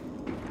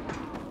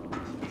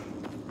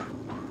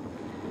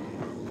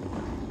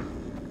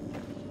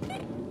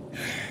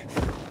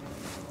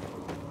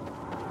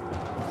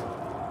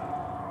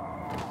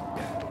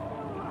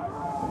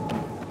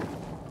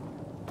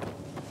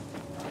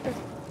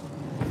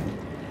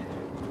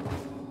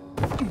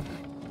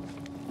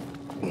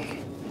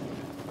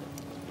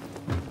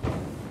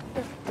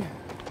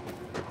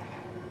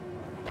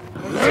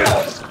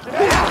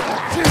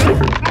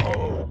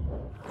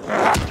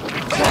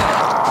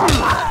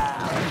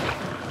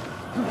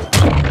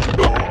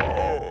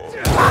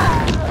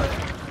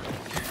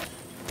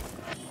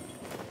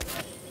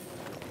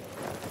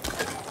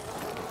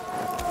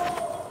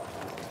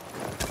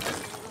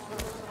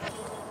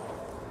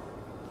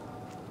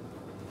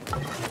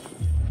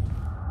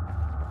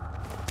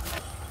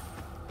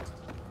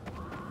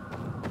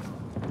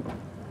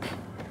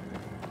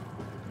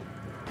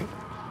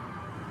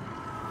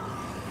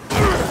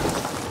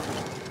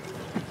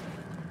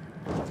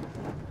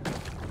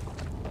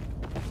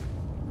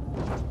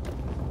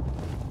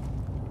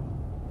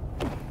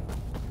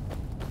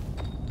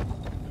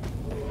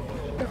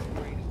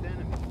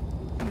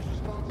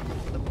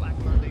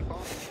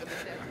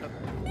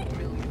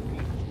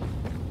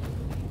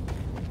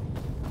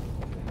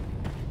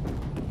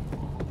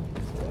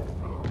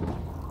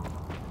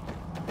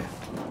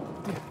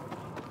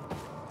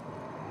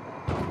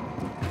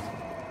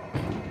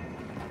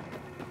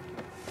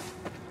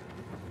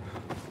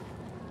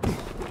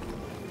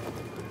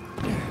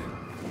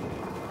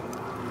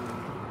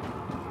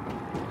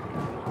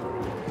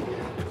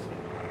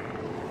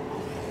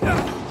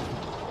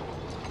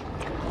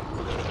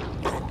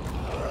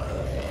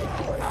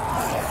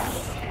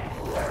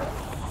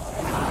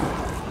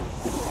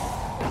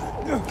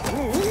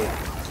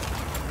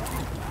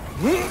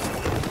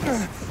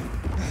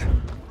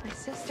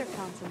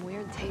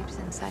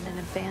 at an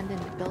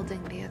abandoned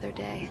building the other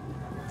day.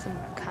 Some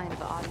kind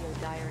of audio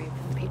diary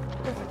from people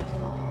over the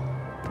fall.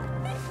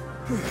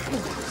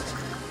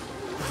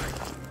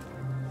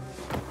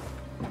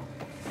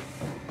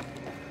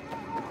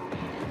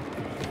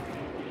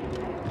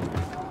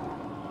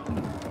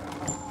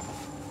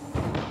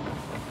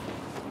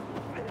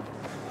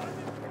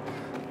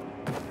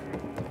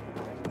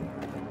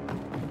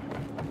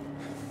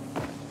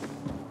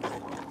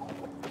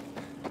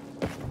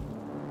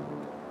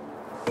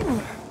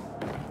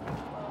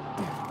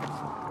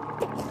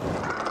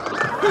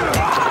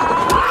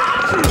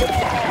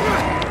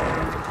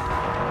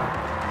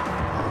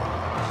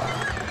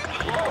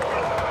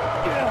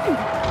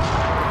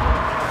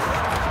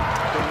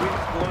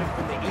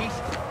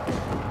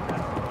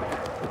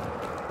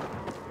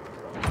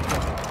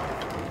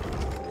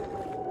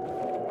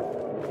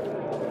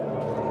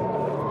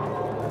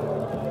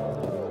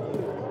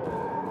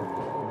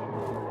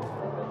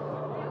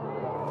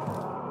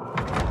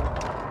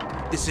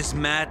 This is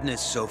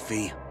madness,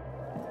 Sophie.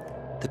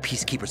 The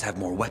Peacekeepers have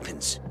more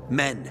weapons.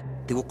 Men.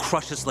 They will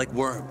crush us like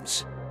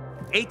worms.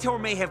 Ator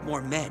may have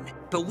more men,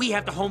 but we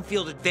have the home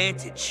field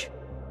advantage.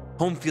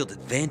 Home field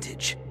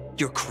advantage?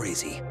 You're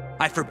crazy.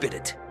 I forbid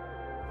it.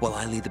 While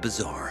I lead the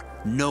Bazaar,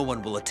 no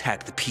one will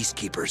attack the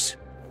Peacekeepers.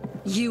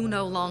 You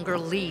no longer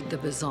lead the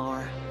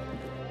Bazaar.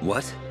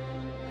 What?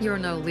 You're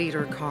no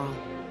leader, Carl.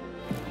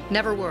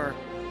 Never were.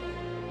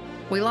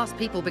 We lost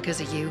people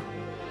because of you.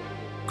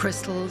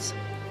 Crystals.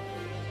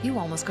 You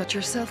almost got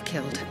yourself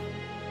killed.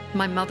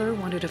 My mother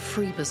wanted a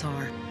free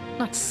Bazaar,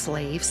 not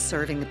slaves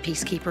serving the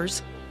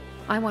Peacekeepers.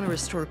 I want to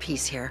restore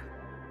peace here.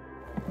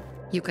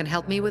 You can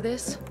help me with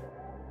this,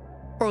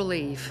 or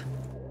leave.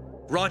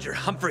 Roger,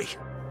 Humphrey,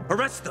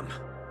 arrest them!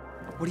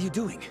 What are you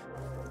doing?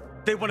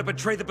 They want to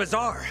betray the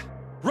Bazaar!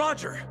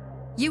 Roger!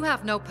 You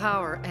have no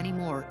power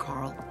anymore,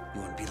 Carl. You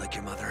want to be like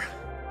your mother?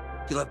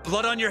 You'll have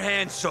blood on your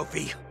hands,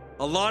 Sophie.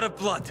 A lot of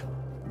blood.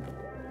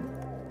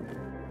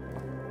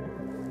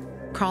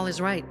 Carl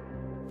is right.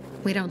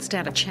 We don't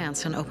stand a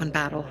chance in open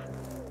battle.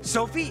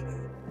 Sophie?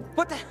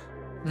 What the?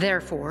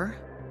 Therefore,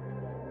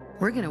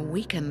 we're gonna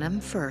weaken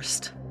them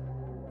first.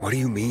 What do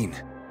you mean?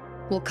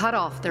 We'll cut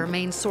off their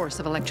main source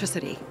of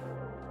electricity.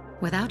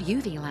 Without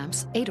UV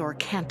lamps, Ator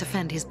can't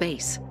defend his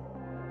base.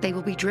 They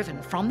will be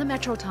driven from the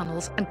metro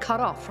tunnels and cut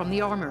off from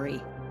the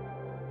armory.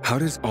 How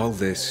does all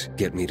this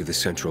get me to the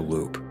central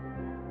loop?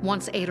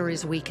 Once Ator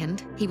is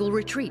weakened, he will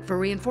retreat for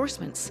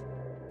reinforcements.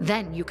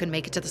 Then you can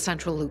make it to the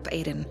central loop,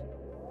 Aiden.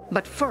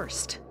 But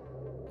first,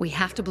 we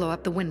have to blow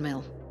up the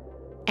windmill.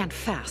 And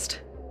fast,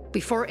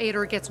 before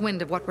Ator gets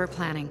wind of what we're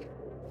planning.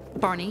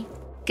 Barney,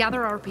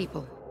 gather our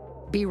people.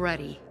 Be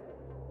ready.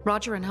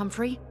 Roger and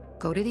Humphrey,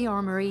 go to the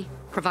armory,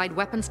 provide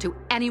weapons to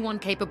anyone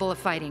capable of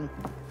fighting.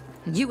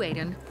 And you,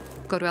 Aiden,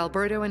 go to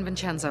Alberto and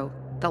Vincenzo.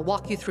 They'll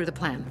walk you through the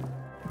plan.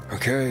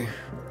 Okay.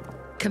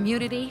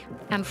 Community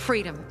and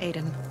freedom,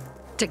 Aiden.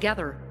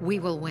 Together, we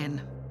will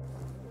win.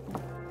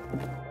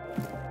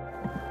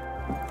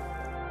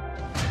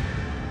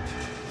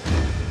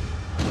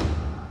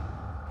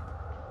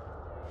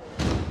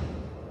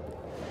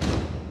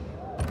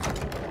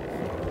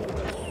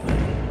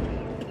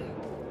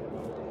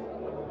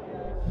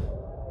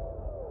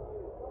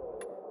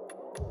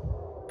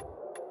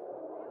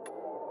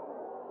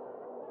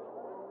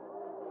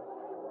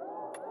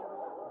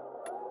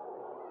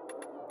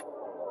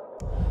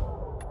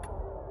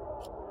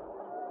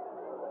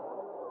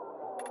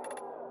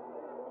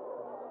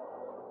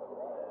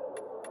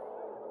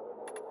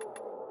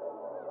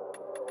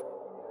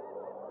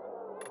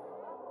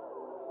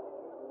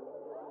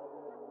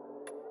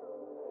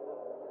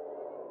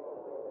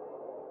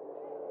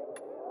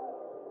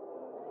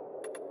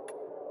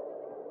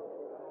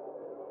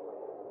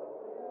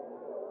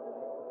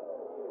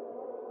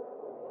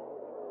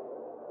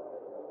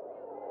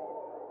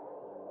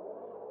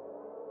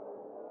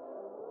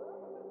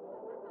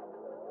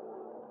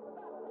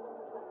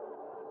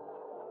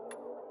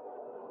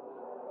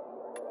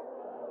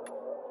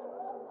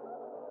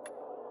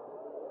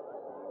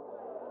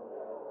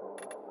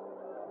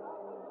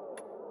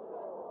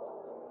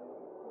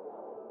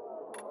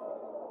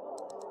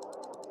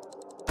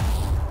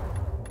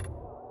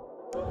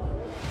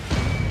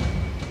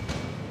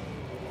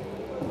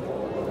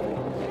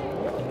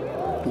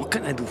 What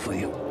can I do for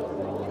you?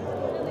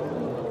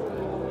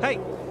 Hey,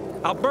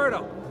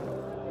 Alberto.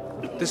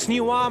 This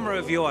new armor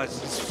of yours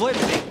is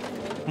flimsy.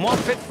 More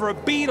fit for a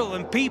beetle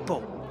than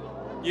people.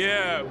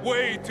 Yeah,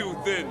 way too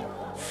thin.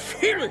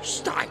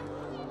 Philistine!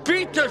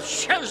 Peter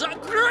has a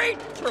great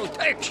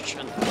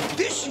protection.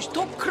 This is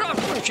top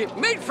craftsmanship,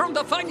 made from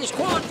the finest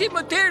quality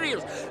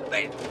materials.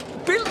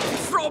 Built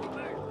from...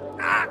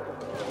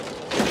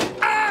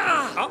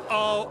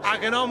 Uh-oh, I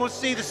can almost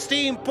see the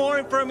steam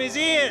pouring from his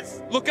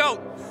ears. Look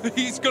out,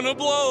 he's gonna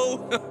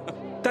blow.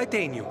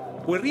 Titanium.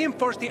 We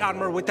reinforce the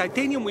armor with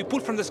titanium we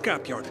pulled from the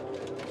scrapyard.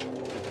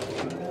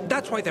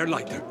 That's why they're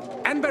lighter.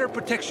 And better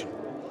protection.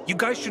 You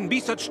guys shouldn't be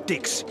such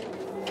dicks.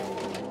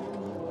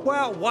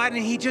 Well, why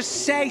didn't he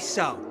just say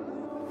so?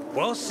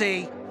 We'll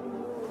see.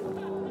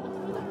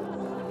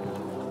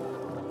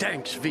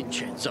 Thanks,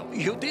 Vincenzo.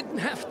 You didn't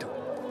have to.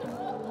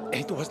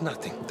 It was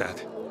nothing, Dad.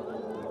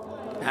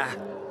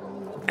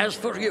 As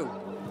for you,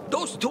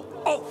 those two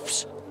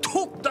oafs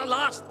took the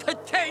last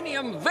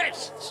titanium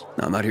vests.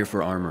 No, I'm not here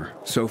for armor.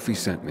 Sophie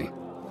sent me.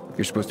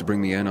 You're supposed to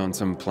bring me in on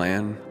some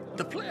plan?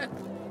 The plan?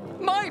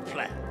 My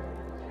plan?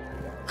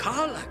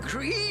 Carl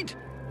agreed?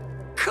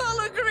 Carl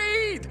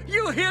agreed!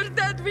 You hear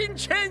that,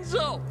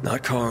 Vincenzo?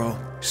 Not Carl.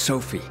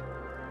 Sophie.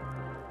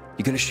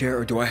 You gonna share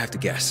or do I have to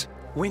guess?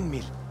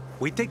 Windmill.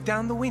 We take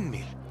down the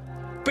windmill.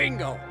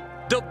 Bingo!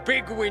 The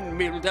big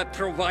windmill that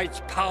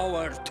provides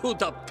power to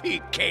the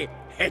PK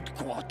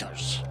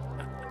headquarters.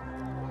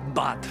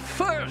 But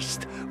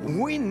first,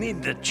 we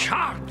need the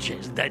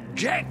charges that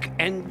Jack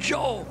and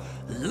Joe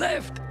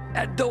left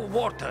at the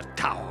water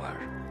tower.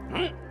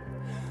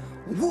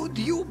 Would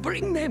you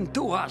bring them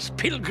to us,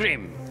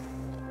 Pilgrim?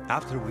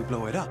 After we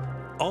blow it up,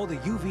 all the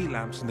UV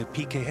lamps in the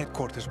PK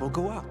headquarters will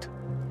go out.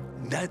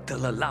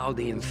 That'll allow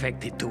the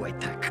infected to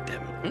attack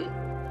them.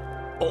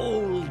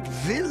 Old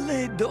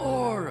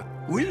Villedor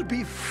will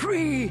be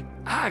free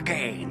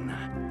again.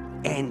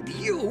 And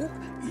you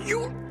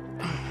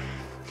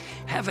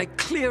have a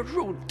clear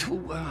route to,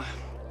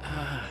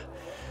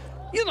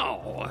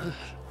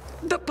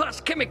 the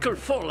past chemical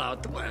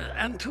fallout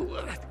and to,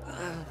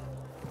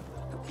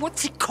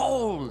 what's it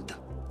called?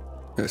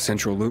 The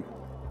Central Loop?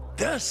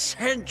 The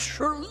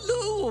Central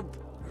Loop!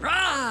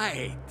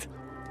 Right!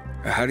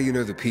 How do you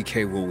know the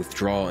PK will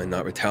withdraw and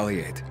not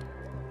retaliate?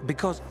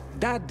 Because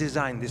Dad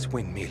designed this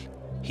windmill.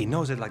 He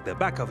knows it like the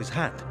back of his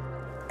hand.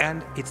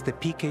 And it's the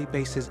PK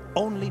base's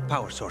only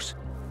power source.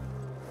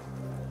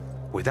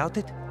 Without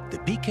it, the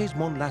PKs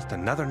won't last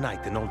another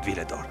night in Old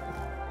Villedor.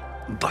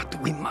 But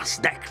we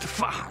must act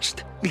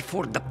fast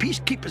before the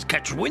peacekeepers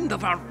catch wind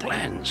of our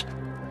plans.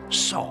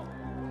 So,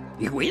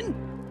 you in?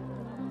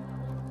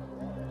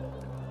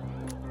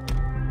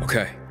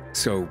 Okay,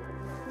 so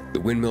the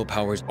windmill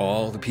powers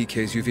all the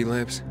PK's UV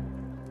lamps?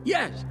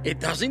 Yes, it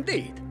does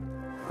indeed.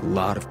 A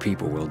lot of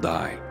people will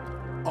die.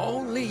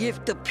 Only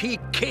if the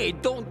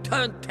PK don't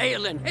turn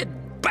tail and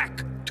head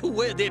back to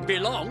where they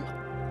belong.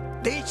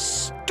 They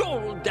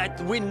stole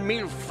that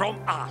windmill from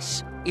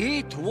us.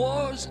 It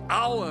was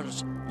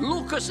ours.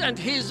 Lucas and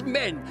his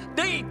men,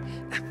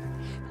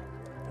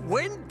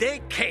 when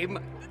they came,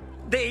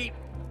 they...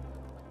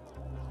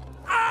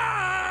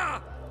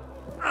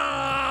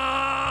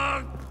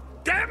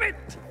 damn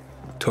it!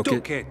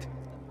 Took it.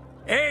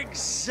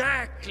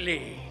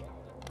 Exactly.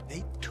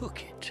 They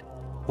took it.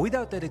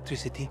 Without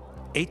electricity,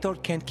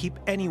 Aitor can't keep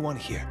anyone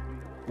here.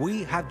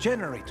 We have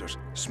generators,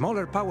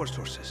 smaller power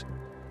sources.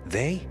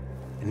 They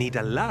need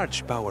a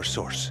large power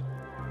source.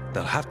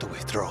 They'll have to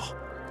withdraw.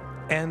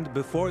 And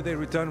before they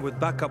return with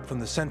backup from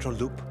the Central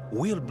Loop,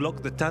 we'll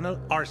block the tunnel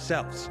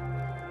ourselves.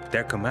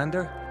 Their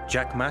commander,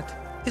 Jack Matt,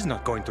 is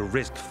not going to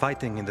risk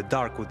fighting in the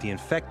dark with the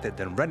infected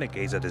and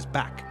renegades at his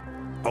back.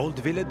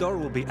 Old Villedor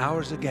will be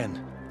ours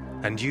again,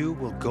 and you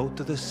will go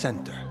to the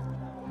center.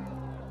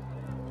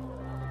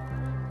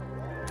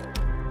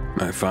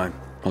 Fine.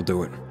 I'll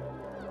do it.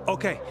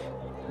 Okay,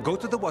 go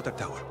to the water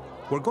tower.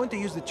 We're going to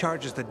use the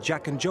charges that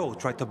Jack and Joe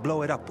tried to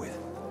blow it up with.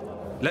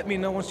 Let me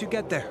know once you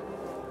get there.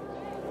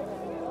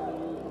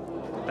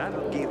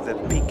 That'll give the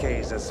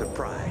PKs a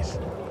surprise.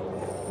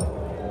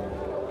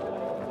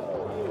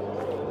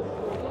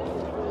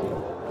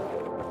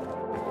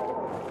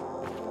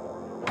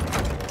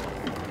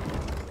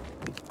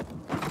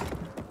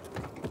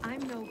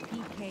 I'm no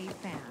PK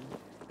fan,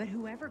 but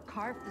whoever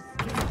carved the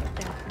skin of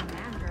their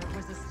commander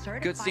was a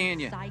certified Good seeing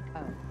you.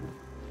 psycho.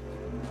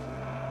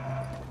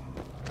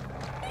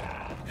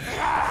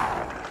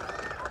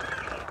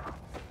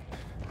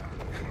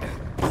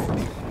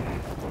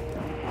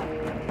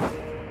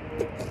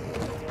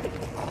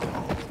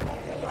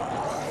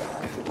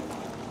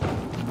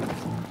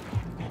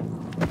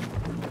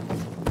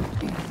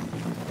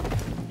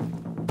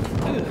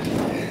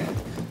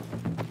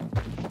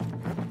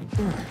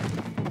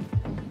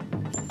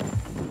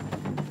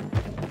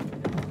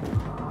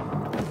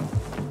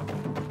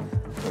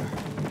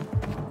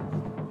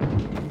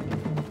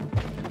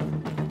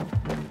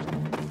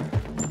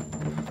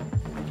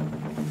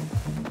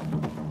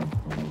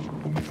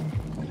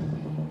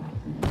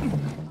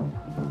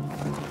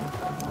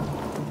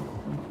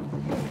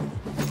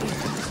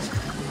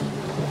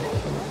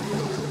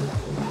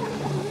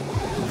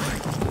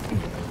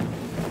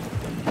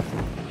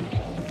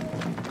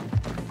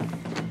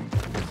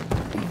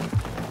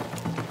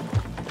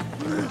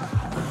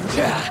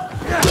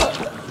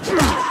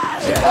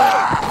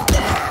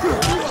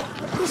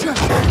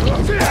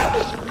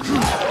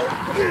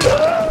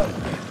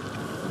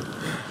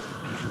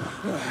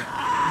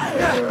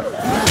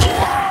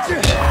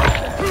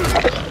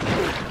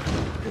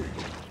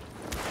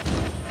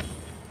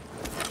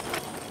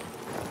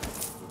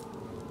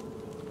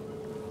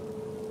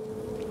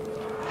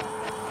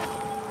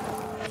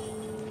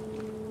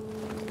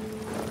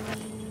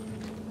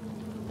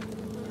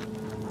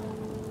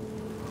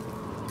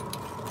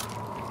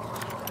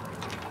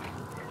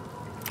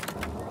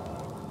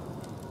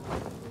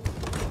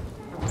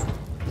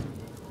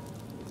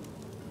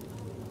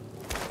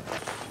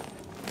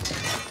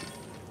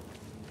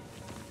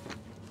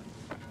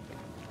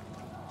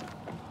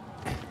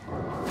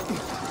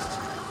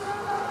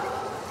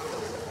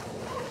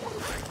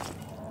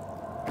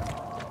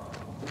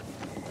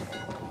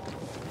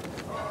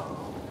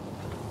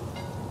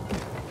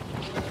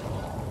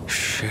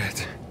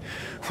 Shit.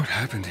 What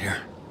happened here?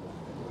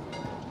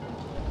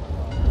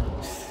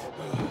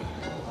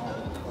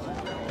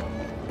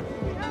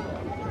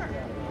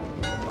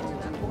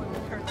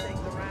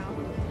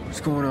 What's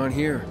going on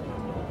here?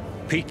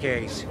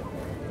 PKs.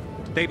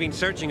 They've been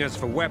searching us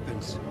for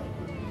weapons.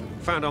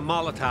 Found our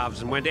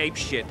Molotovs and went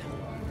apeshit,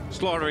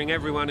 slaughtering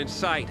everyone in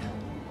sight.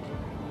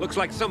 Looks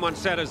like someone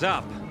set us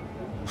up.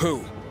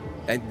 Who?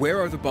 And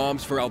where are the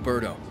bombs for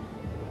Alberto?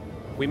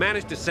 We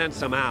managed to send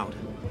some out.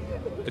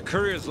 The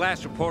couriers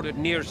last reported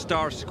near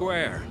Star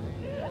Square.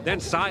 Then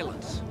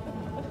silence.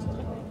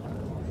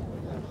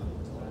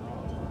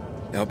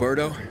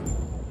 Alberto?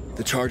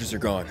 The charges are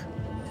gone.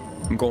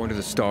 I'm going to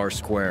the Star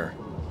Square.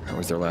 That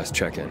was their last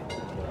check-in.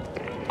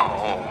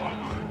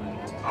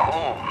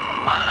 Oh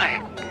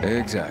my.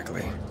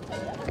 Exactly.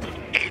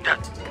 Ada.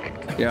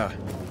 Yeah.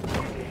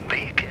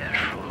 Be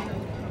careful.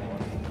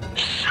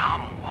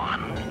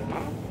 Someone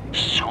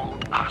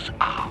sold us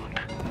out.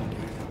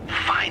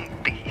 Find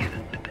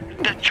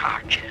the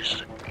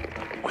charges.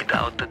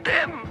 Without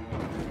them,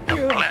 the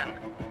plan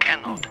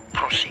cannot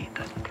proceed.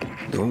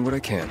 Doing what I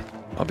can.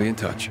 I'll be in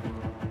touch.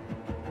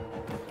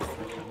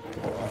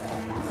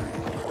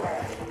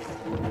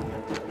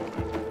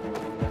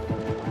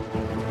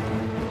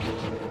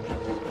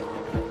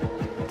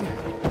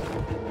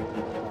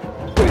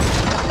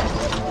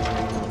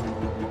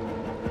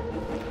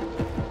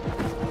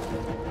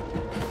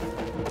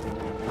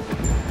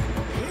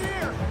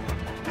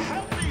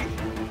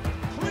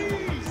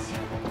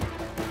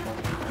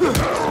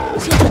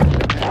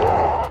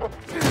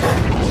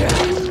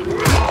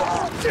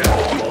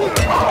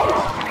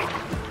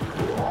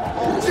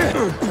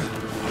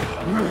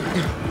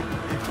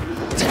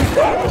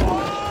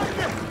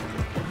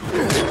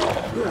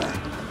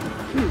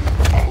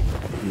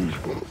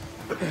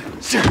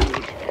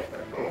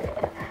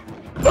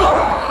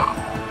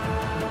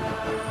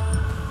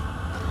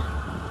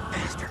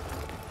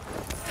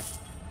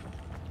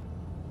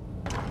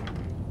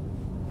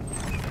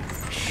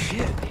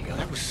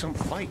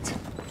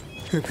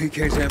 The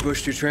PKs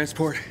ambushed your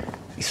transport?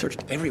 They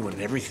searched everyone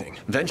and everything.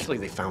 Eventually,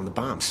 they found the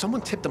bomb. Someone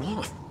tipped them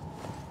off.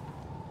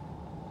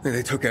 And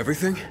they took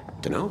everything?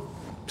 Dunno.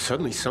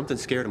 Suddenly, something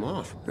scared them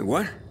off.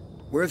 What?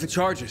 Where are the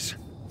charges?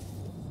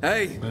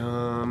 Hey!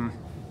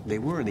 They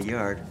were in the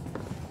yard.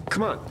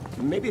 Come on.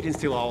 Maybe they didn't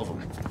steal all of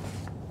them.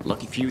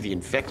 Lucky few, the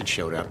infected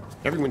showed up.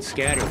 Everyone's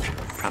scattered,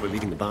 probably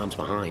leaving the bombs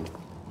behind.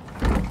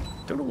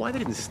 Don't know why they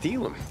didn't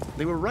steal them.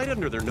 They were right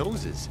under their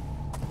noses.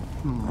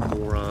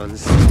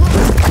 Morons.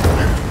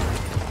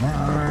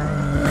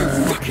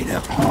 Fucking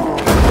hell.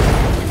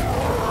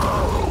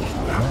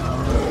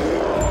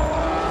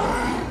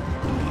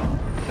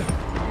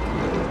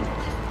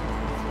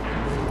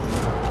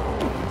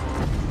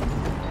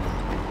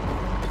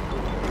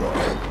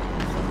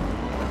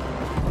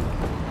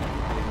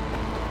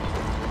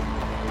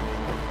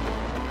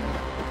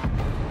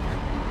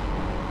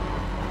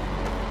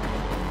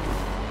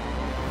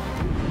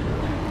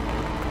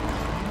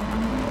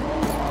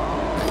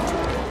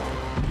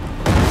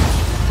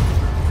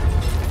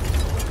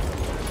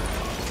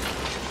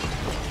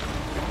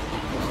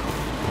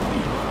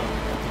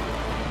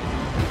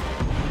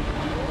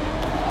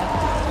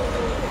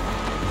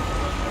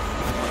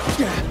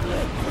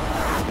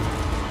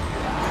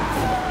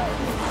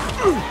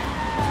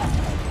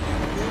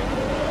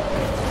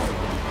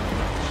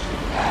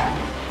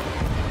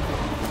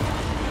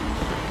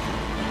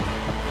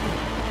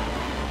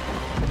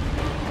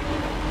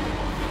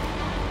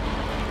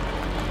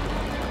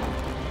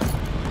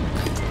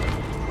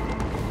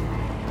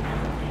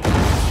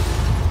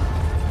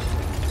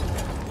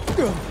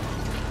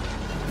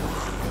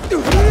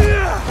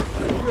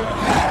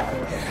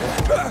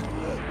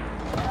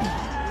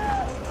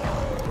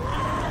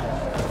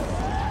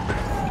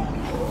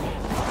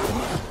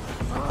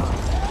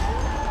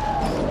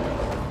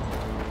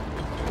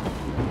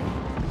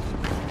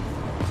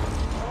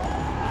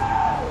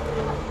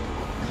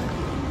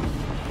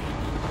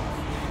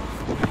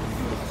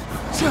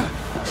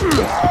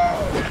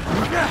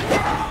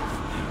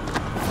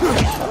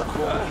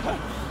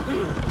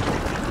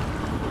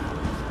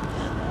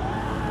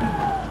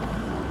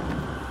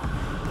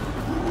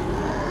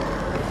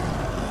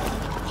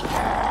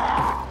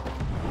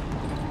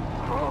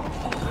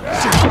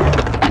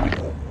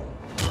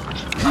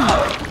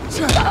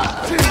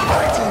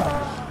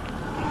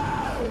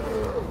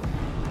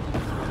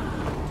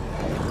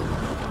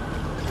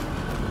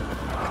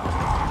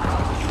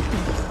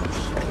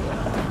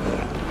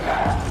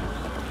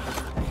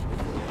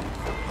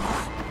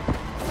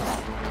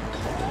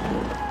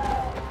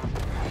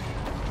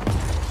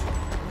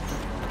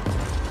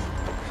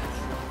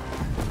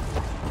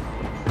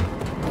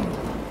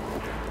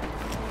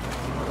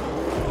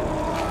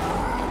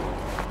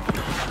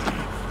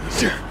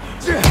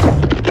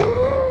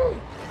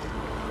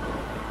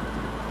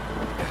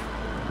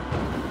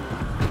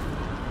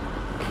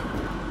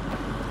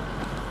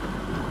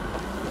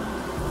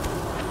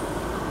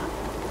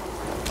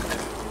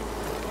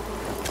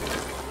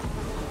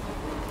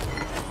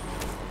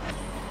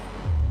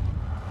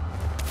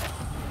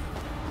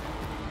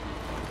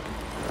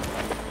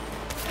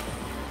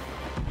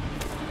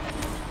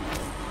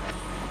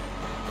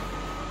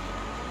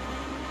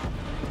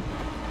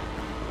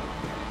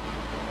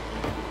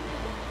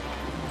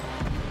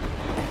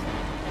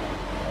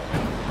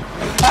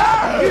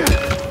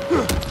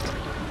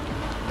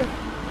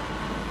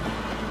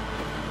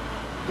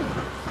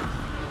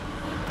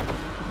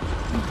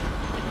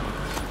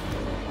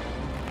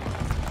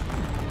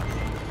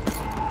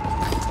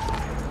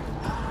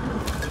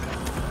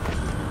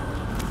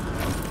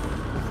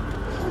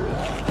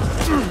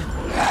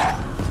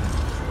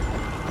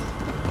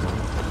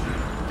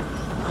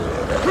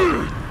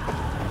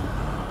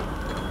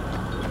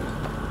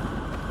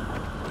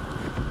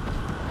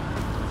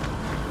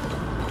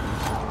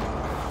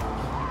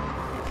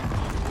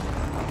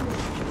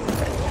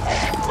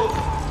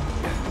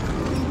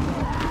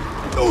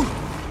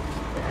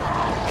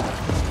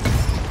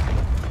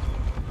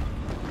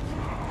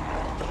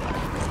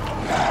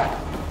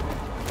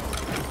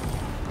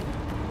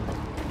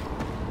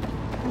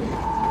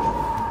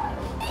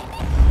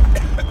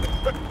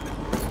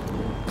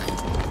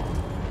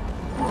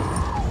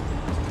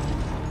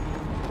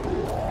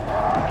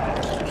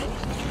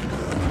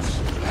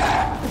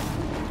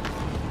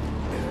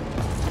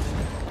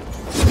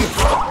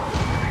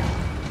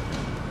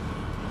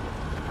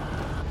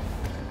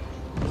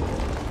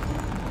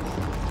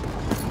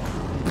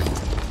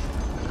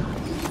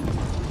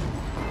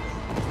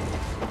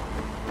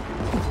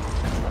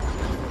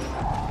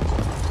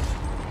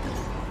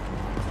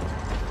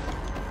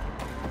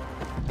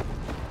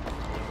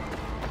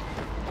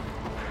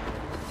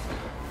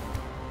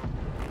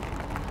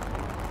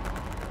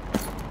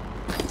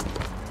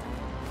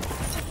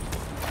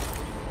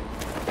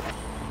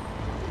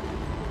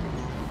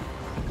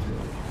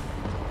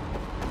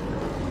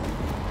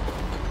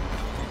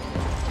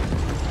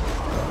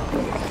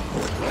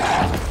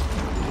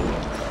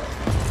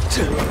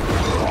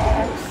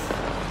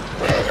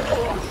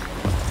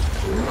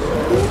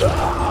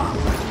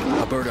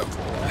 Alberto,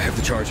 I have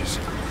the charges.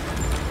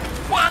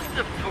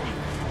 Wonderful!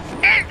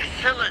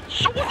 Excellent!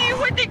 So what are you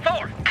waiting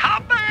for?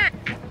 Come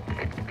back!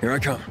 Here I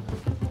come.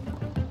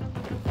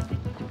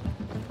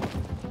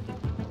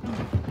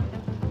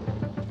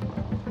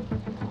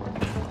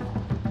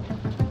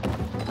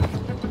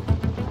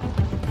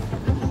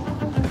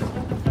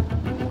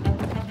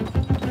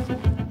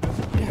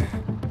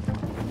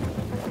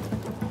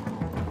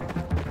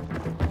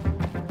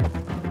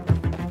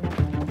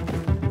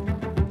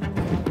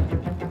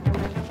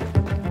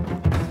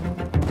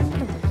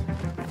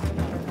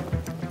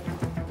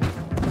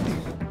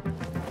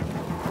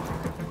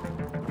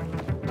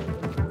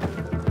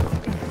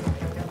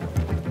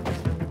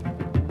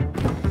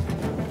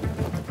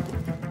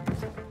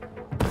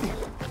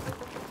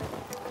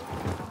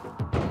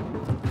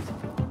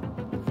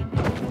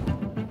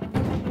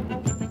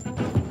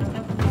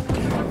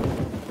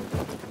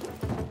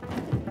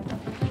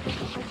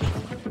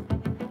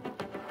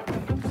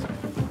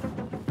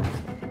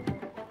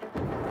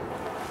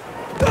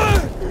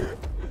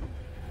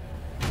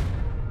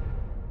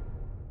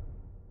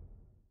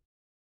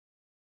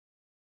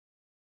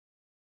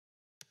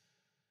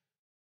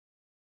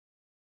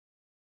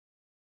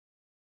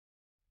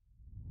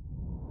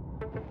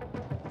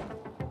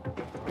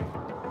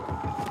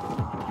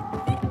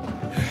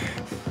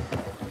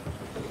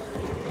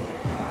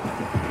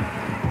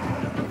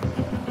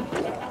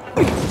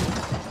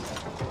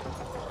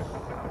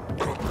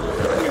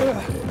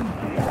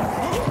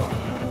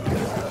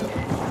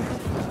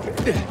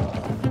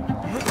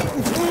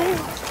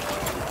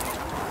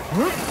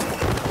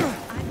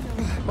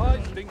 I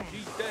think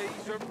these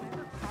days are...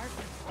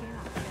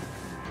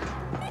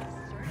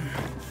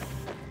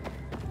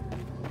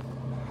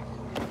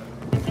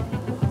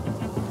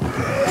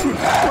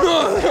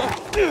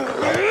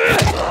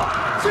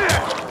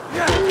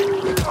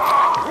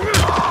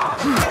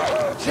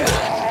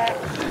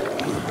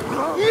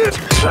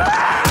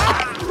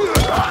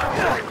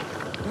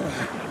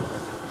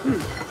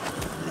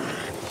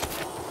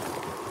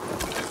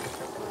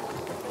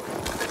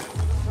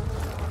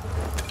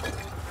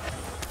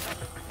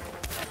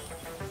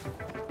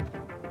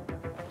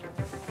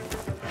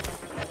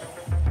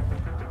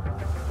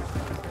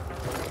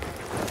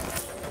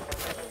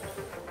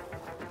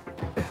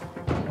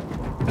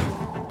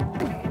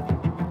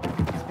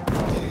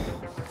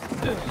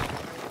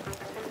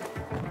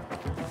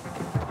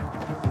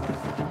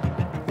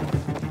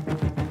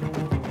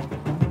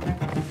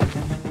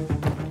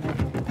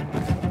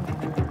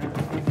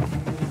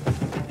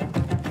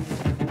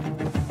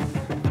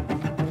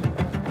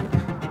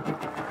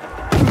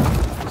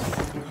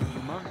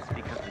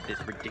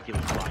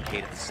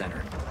 At the center.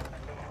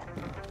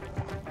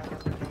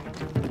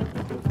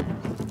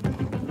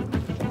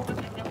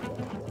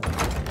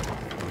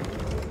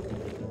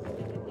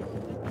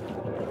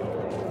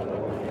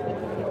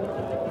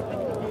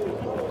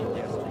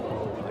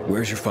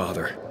 Where's your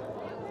father?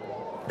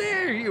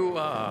 There you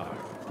are.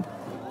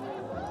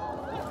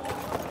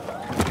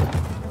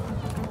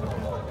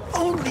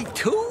 Only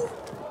two?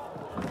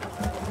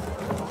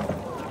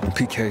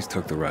 PK's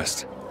took the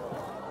rest.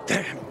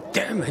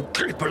 Damn and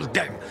triple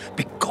damn.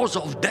 Because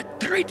of that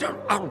traitor,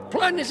 our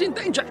plan is in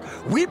danger.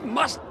 We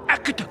must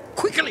act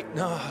quickly.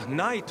 No,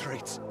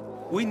 nitrates.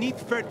 We need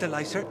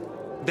fertilizer.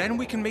 Then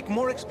we can make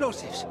more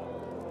explosives.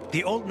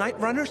 The old Night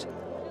Runners,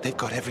 they've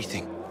got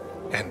everything.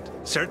 And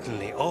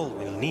certainly all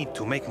we'll need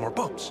to make more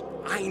bombs.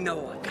 I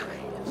know a guy.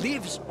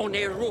 Lives on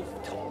a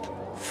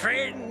rooftop.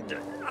 Friend,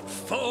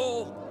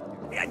 foe,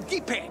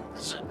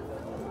 depends.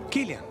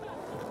 Killian,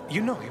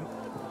 you know him?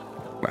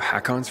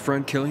 Hakon's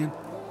friend, Killian?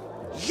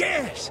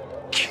 Yes,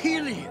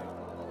 Killian.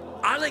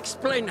 I'll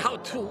explain how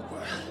to...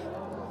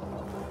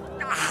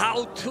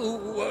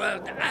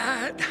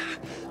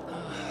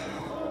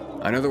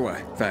 I know the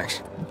way,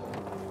 thanks.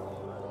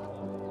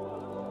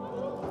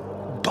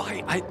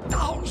 Buy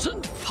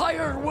 1,000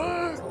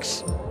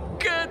 fireworks.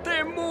 Get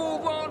a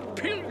move on,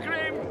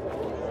 Pilgrim.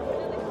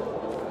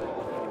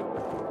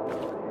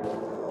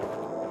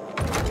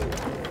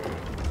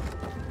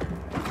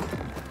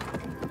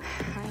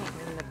 I ain't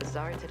in the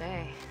bazaar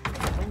today.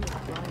 Only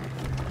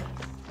fun.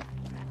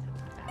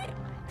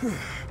 About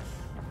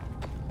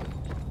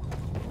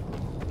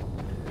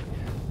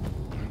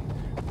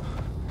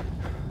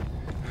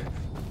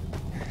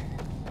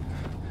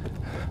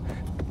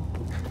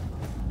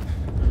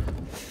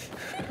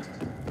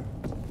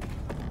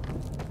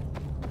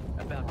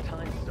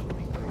time, Sophie.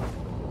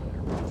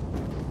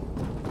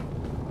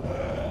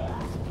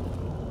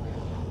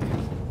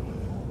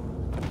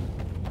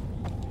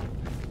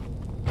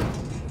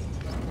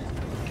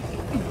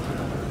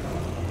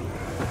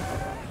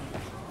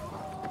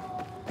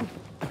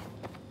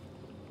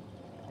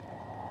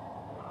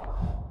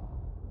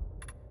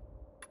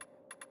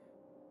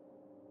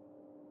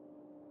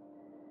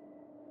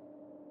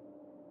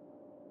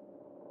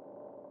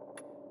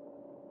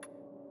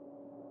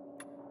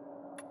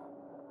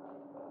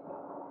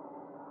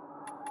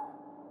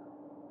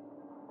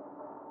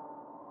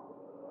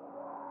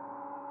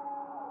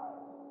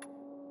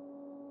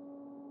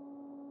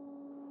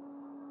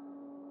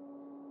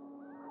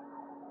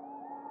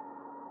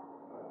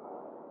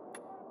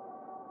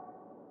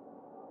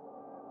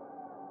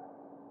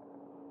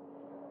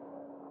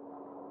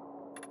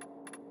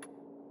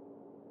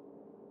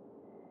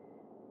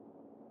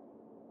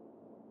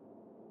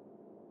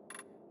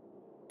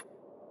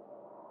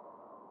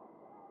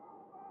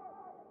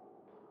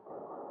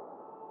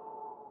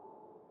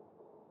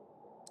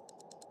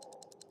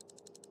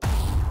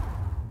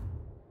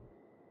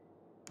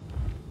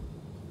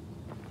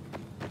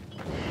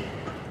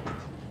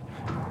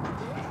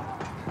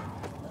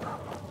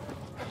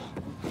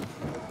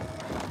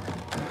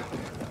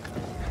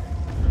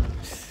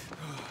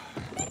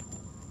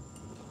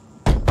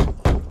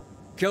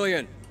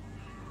 Killian!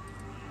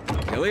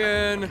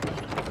 Killian!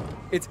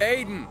 It's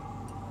Aiden!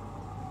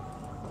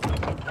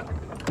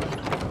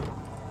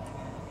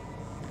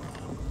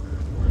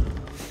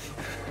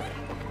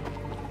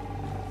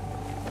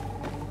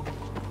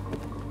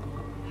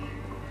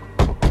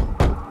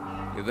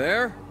 You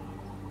there?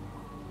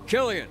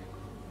 Killian!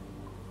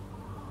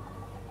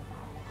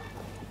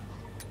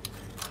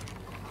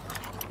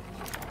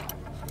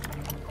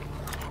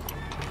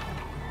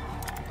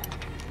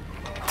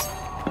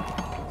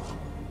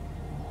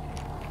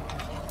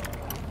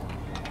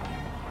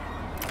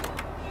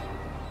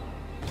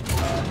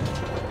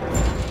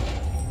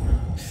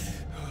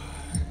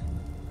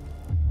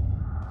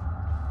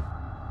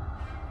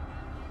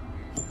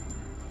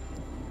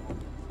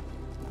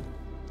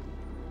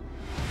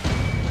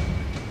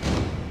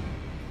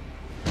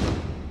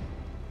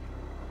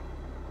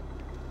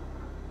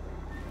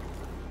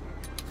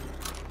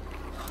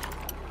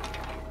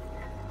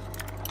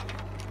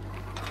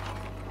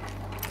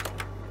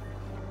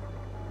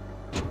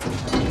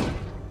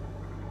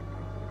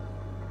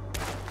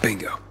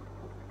 Bingo.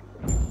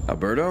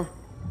 Alberto,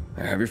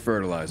 I have your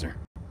fertilizer.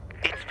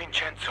 It's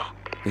Vincenzo.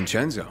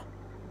 Vincenzo?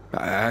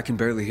 I can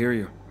barely hear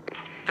you.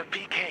 The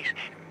PKs.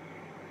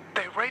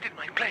 They raided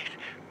my place.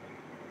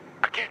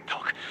 I can't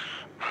talk.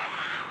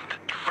 The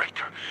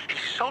traitor. He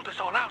sold us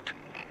all out.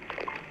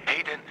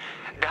 Aiden,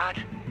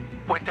 Dad,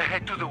 went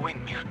ahead to the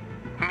windmill.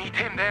 Meet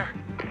him there.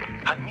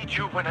 I'll meet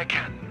you when I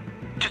can.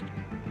 Just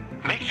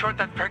make sure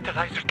that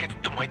fertilizer gets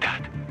to my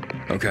dad.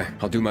 Okay,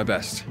 I'll do my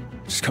best.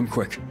 Just come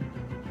quick.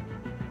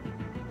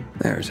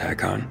 There's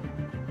Hakon.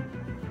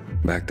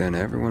 Back then,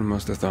 everyone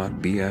must have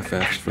thought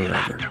BFFs forever.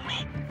 After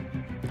me.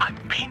 I'm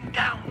pinned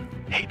down,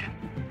 Aiden.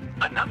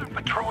 Another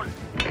patrol.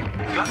 You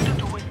have to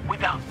do it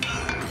without me.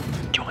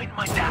 Join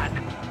my dad.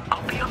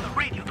 I'll be on the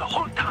radio the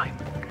whole time.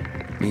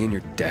 Me and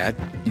your dad?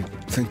 You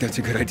think that's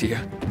a good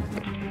idea?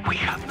 We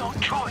have no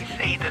choice,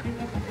 Aiden.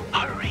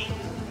 Hurry,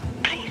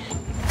 please.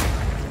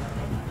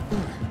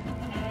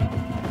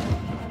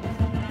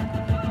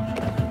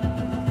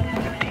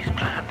 This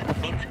plan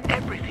means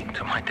everything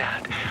to my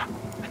dad.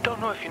 I don't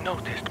know if you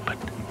noticed, but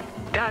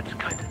Dad's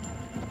kind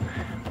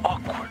of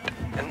awkward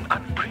and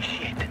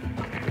unappreciated.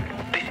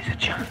 This is a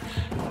chance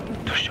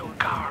to show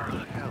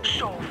Carl,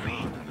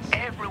 Sophie,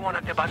 everyone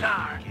at the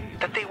bazaar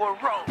that they were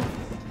wrong.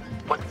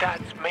 What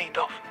Dad's made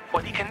of,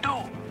 what he can do.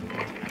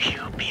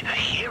 He'll be the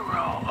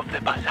hero of the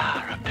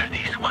bazaar after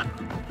this one.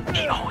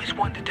 He always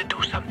wanted to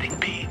do something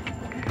big.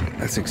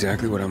 That's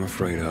exactly what I'm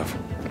afraid of.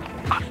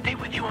 I'll stay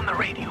with you on the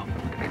radio.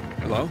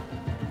 Hello?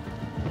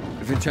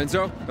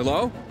 Vincenzo?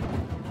 Hello?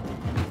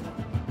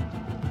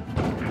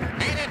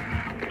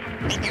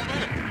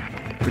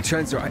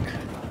 Vincenzo,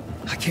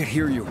 I can't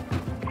hear you.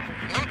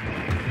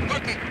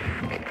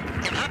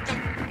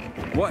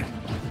 What?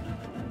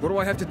 What do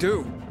I have to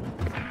do?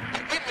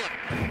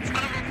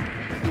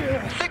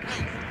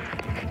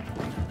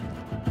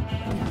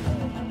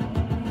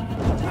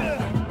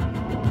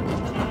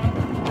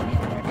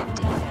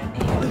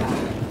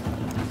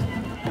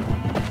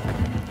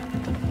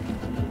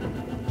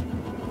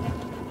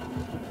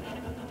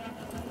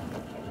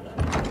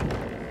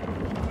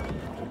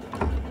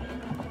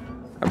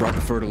 I brought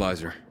the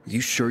fertilizer. You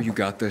sure you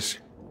got this?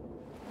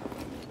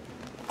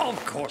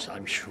 Of course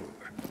I'm sure.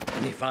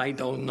 And if I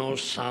don't know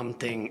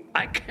something,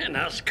 I can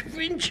ask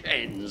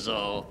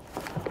Vincenzo.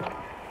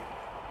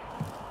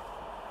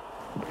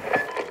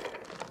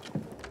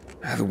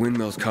 The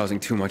windmill's causing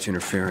too much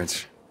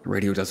interference. The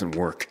radio doesn't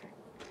work.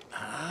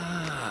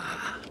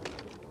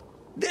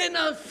 Then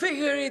I'll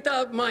figure it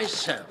out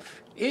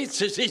myself.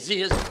 It's as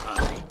easy as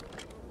pie.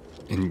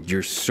 And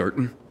you're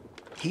certain?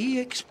 He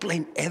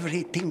explained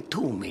everything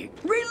to me.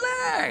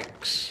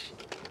 Relax.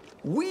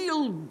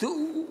 We'll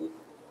do...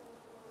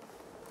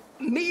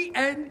 Me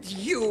and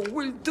you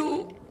will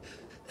do...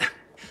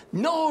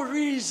 No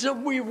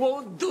reason we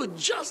won't do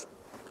just...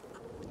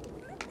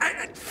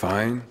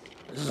 Fine.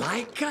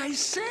 Like I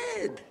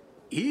said,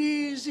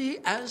 easy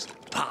as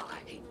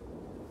pie.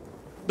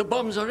 The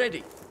bombs are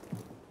ready.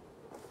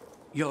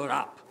 You're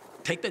up.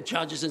 Take the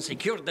charges and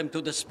secure them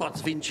to the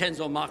spots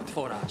Vincenzo marked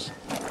for us.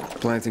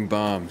 Planting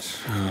bombs.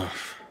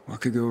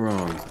 What could go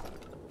wrong?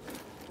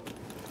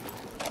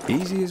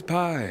 Easy as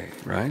pie,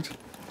 right?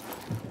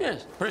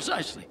 Yes,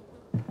 precisely.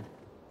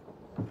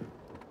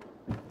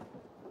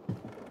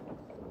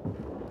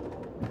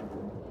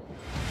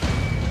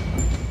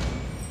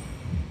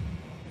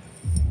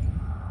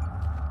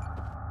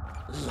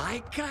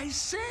 Like I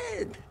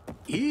said,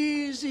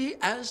 easy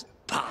as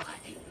pie.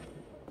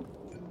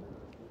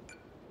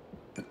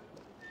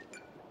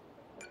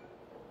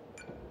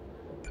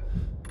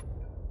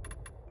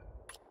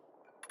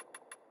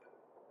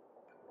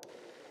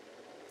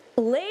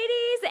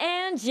 Ladies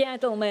and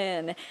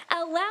gentlemen,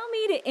 allow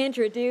me to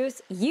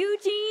introduce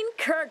Eugene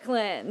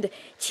Kirkland,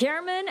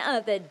 chairman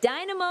of the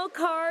Dynamo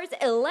Cars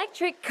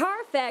Electric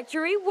Car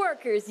Factory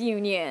Workers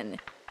Union.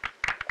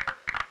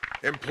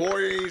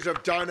 Employees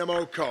of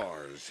Dynamo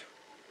Cars.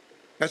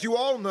 As you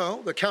all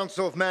know, the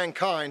Council of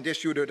Mankind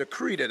issued a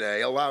decree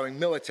today allowing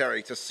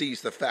military to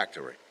seize the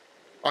factory.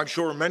 I'm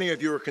sure many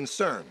of you are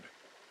concerned.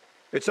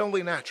 It's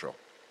only natural.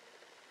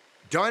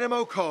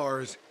 Dynamo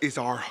Cars is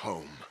our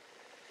home.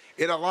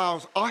 It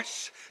allows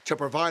us to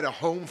provide a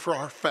home for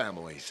our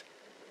families.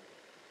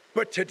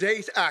 But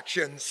today's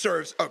action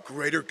serves a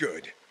greater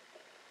good,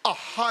 a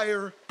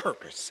higher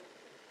purpose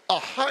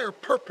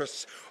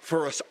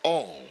for us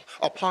all,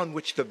 upon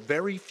which the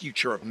very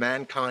future of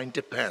mankind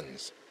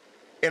depends.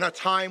 In a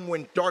time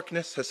when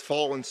darkness has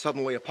fallen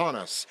suddenly upon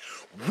us,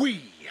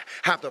 we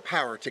have the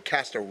power to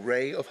cast a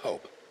ray of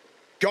hope.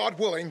 God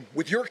willing,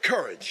 with your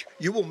courage,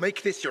 you will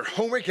make this your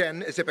home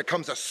again as it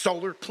becomes a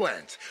solar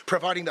plant,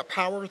 providing the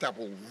power that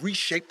will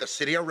reshape the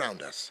city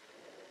around us.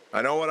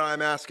 I know what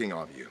I'm asking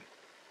of you,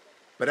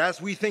 but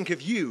as we think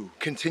of you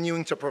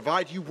continuing to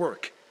provide you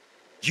work,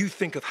 you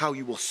think of how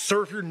you will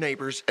serve your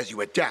neighbors as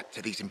you adapt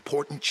to these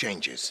important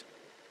changes.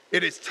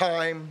 It is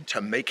time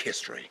to make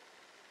history.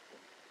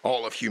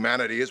 All of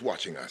humanity is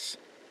watching us.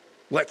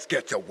 Let's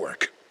get to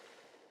work.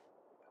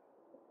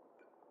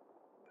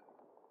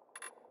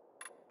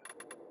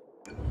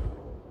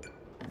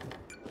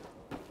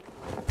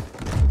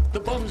 The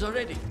bombs are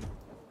ready.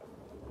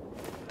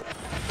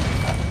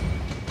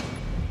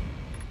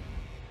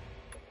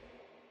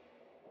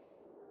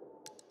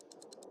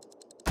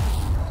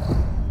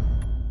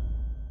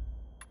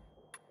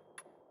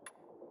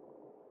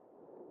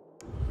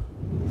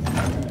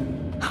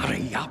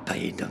 Hurry up,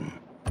 Aiden.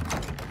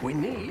 We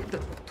need to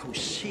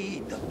see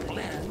the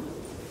plan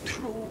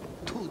through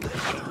to the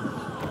end.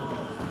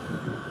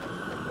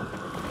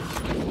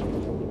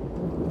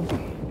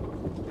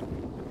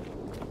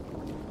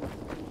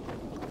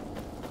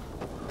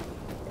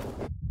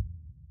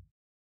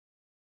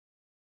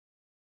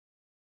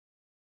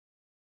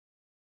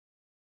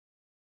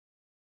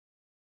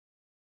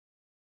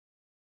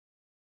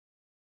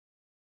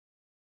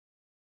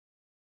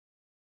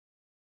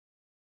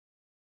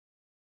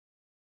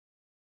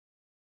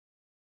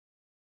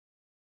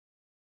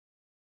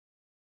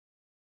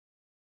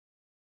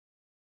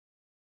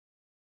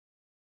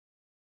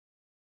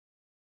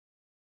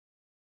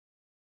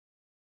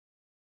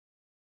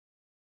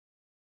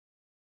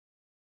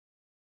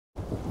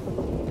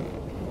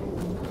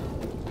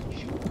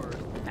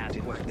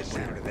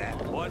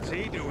 What's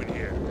he doing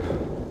here?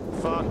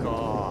 Fuck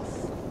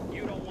off.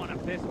 You don't want to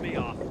piss me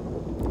off.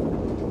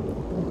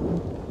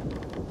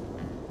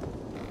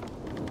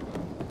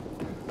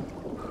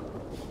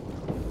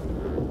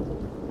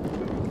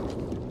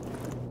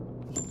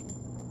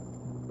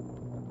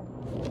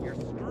 You're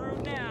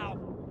screwed now.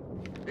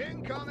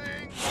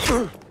 Incoming!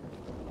 Come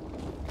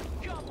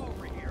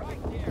over here, I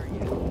dare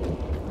you.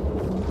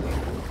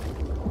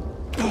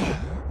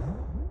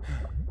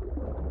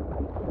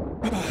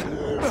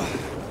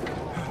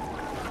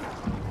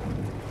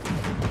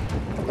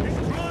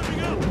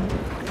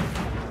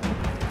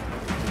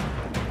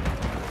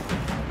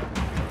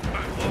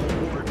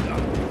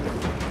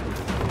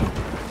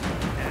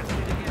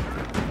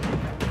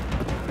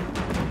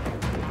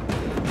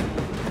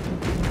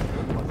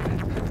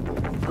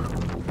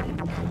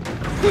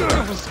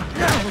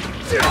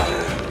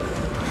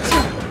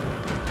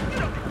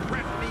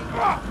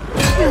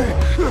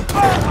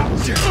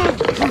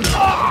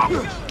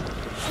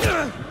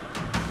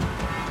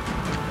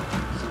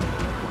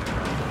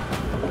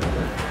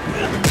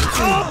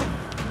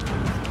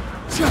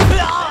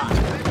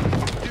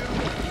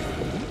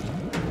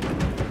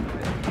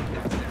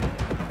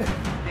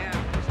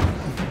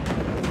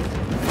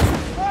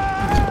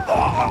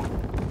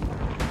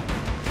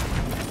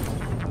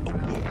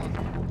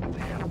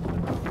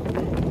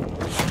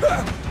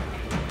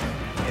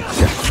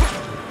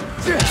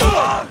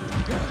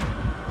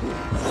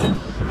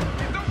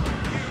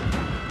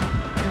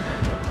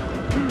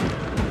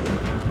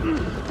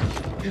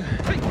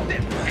 Take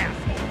this,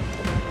 asshole!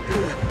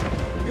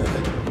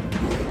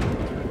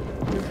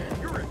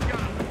 You're a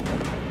god!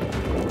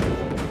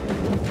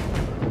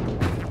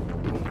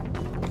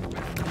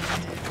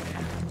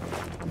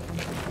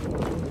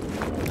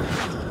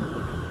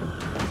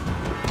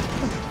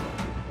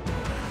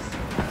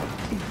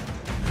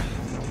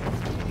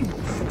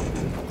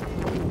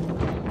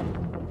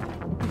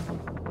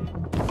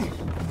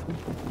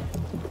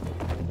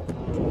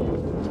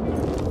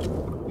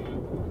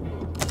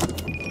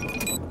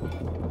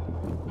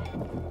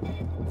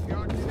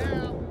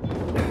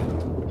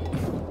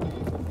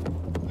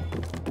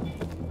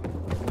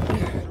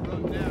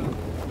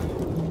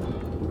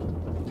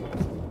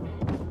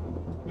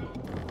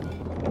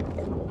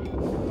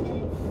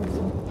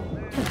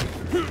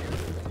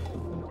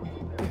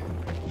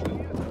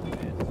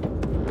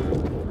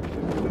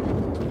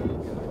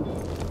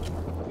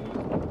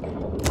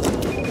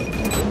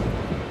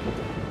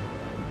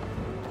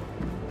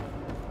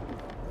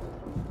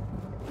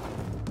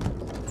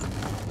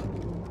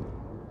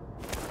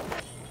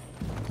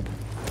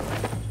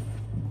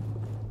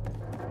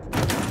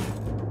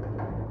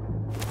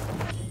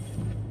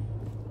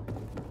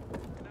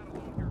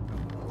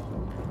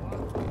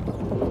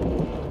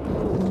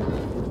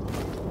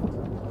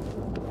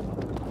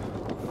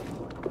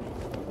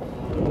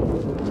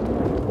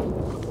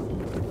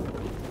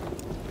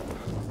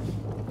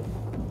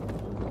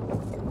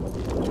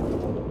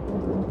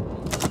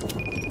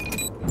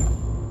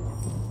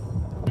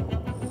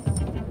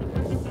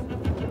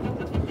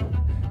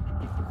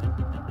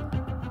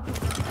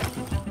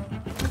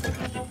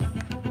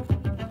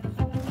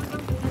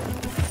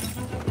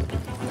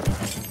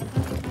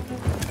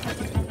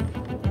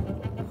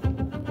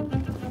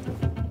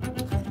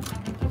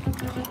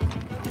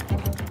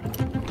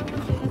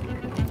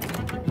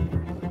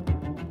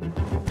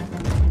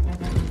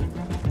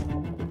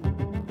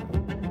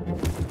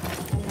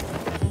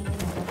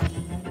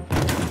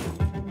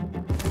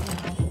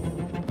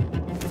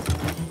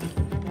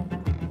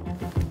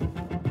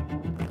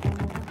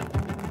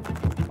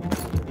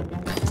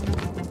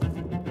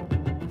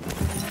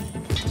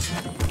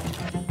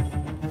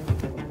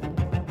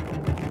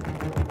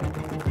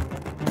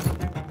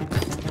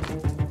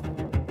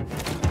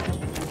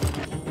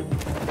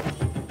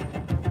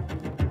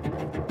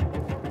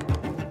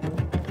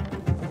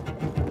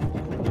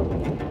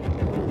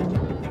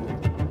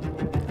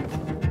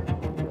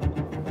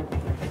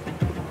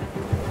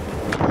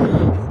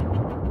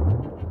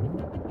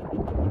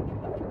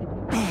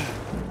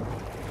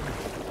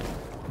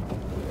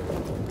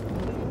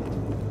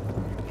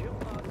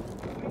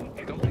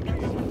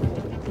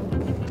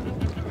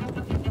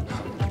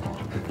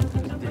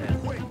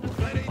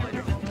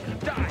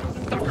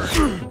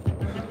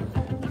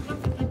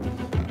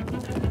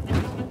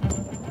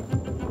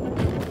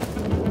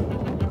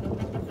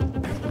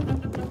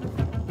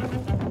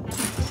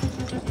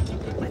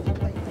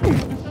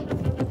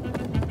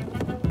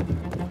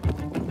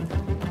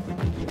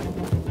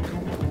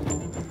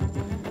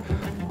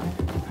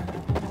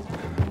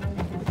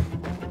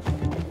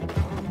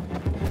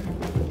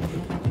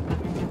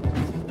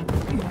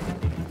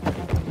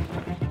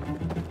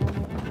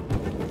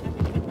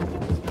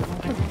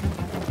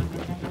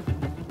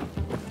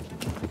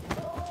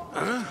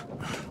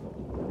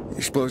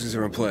 Explosives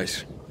are in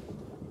place.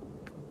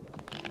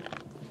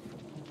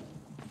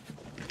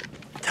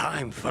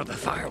 Time for the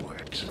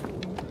fireworks.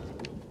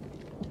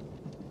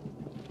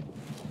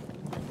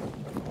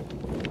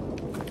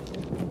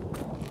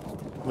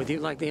 Would you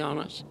like the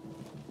honors?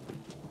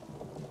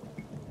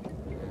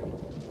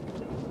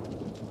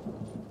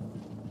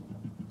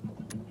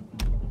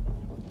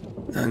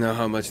 I know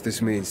how much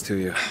this means to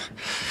you.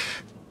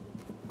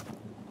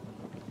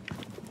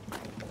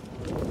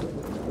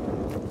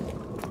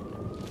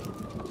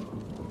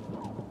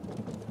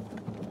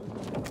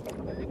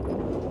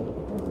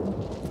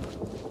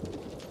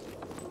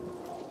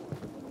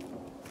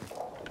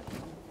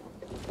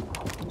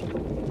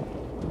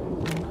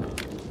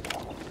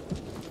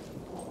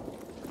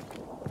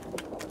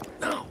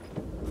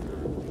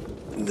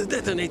 The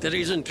detonator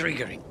isn't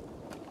triggering.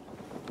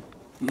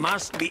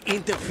 Must be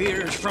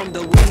interference from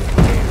the wind.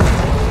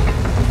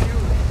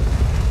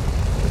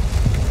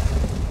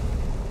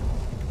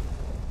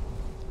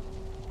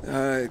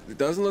 It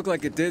doesn't look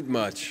like it did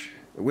much.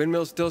 The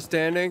windmill's still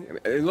standing.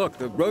 Hey, look,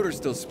 the rotor's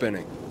still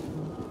spinning.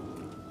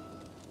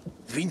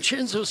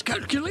 Vincenzo's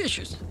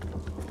calculations.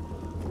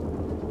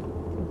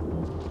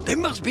 They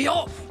must be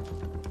off.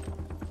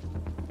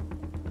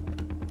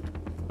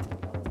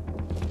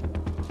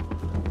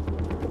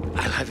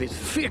 I'll have it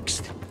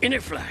fixed in a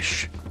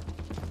flash.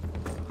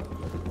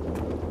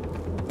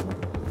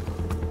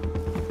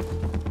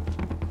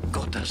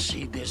 Gotta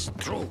see this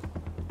through.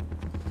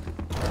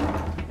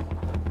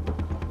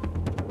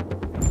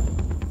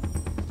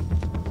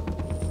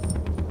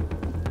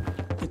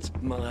 It's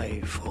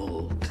my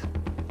fault.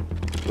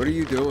 What are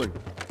you doing?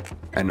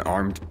 An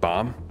armed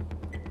bomb?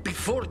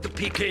 Before the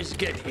PKs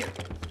get here.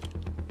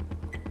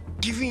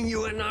 Giving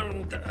you an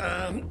armed,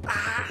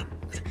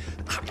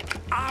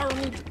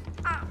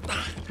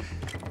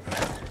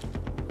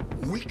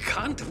 We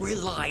can't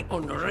rely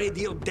on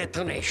radio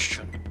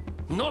detonation.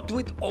 Not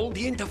with all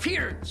the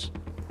interference.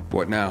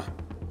 What now?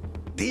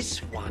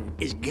 This one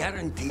is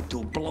guaranteed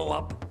to blow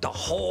up the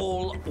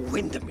whole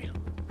windmill.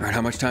 All right,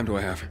 how much time do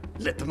I have?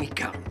 Let me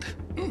count.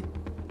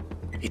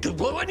 It'll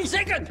blow any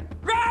second!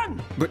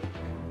 Run! But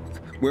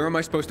where am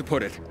I supposed to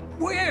put it?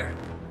 Where?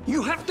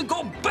 You have to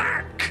go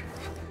back!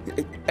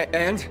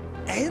 And?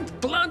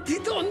 And plant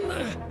it on...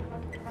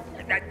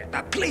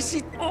 place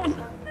it on...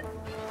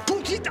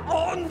 Put it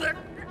on the...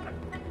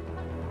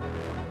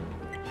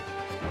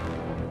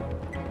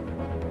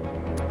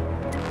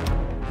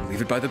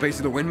 Leave it by the base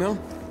of the windmill?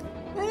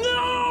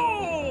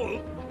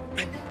 No!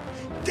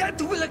 That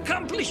will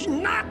accomplish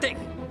nothing!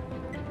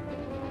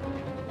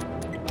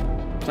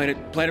 Plant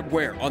it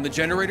where? On the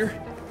generator?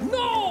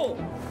 No!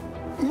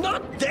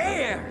 Not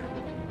there!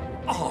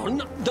 On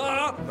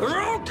the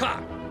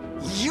rota!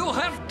 You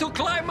have to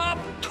climb up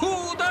to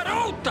the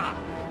rota!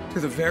 To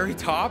the very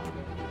top?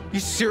 You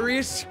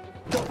serious?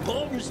 The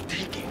bomb's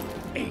ticking,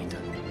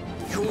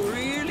 Aiden. You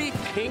really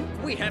think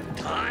we have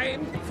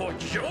time for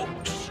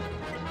jokes?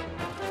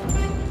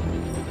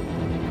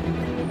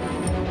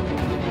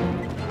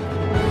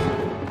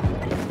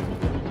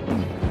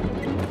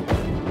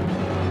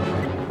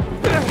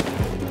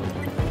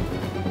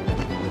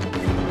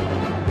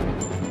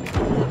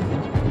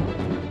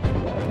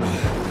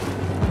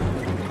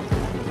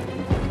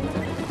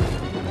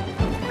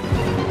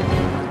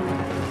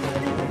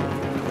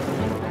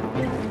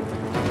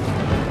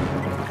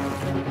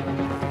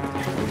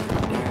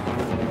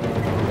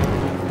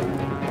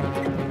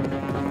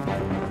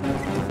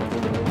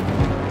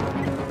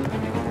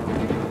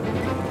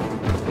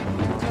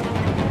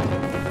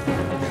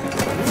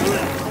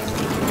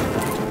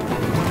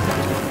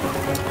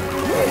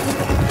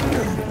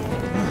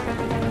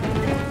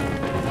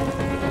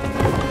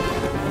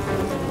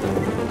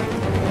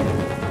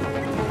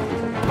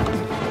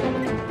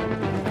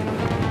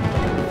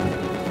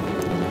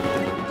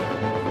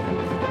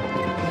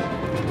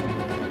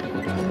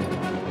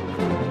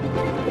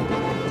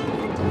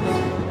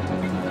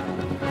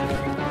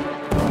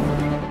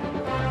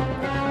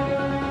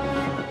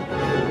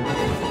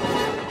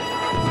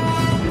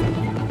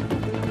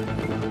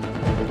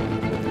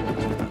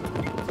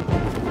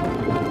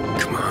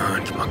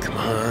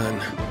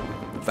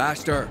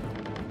 Faster.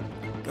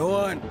 Go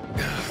on.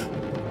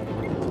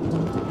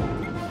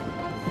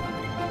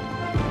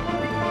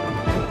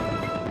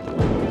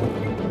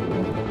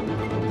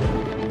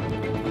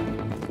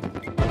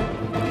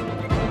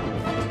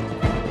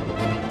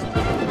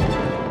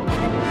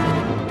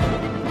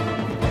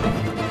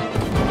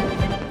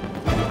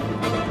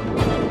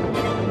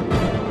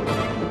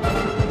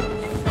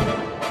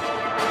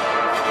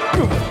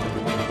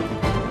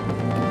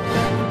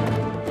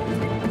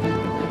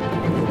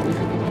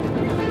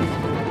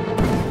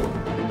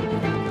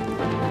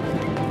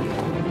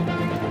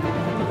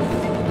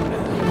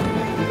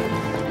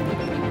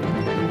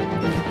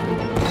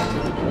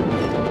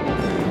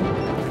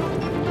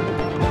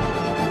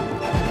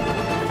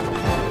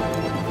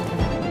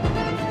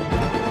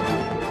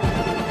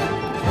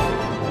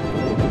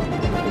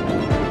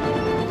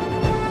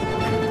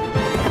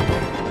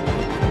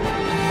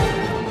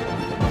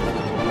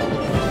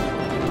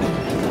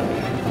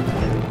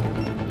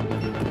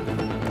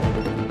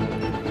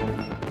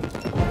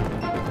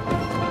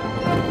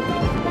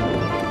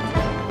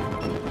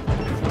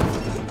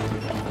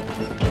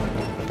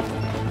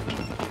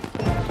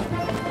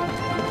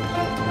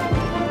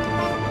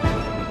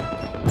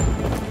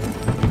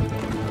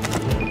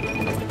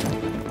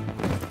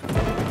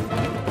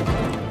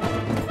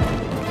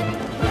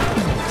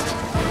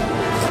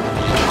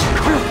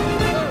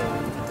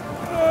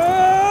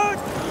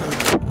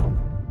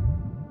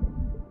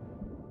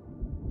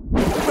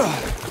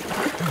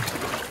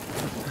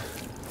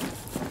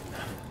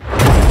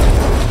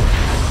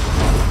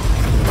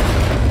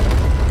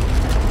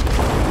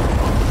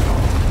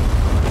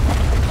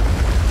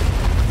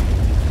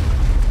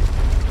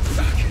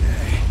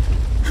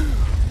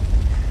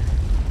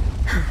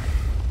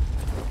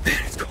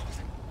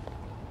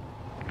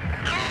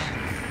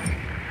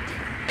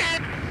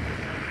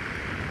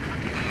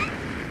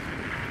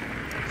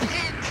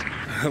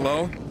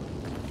 Hello?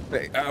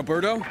 Hey,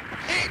 Alberto?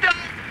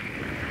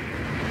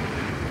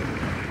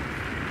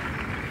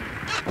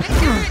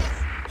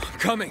 I'm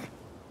coming.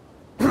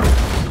 You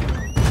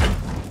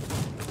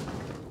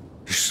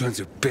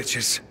sons of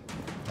bitches.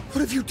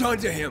 What have you done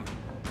to him?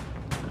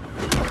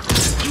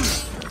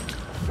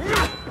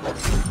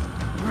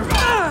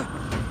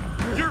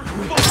 You're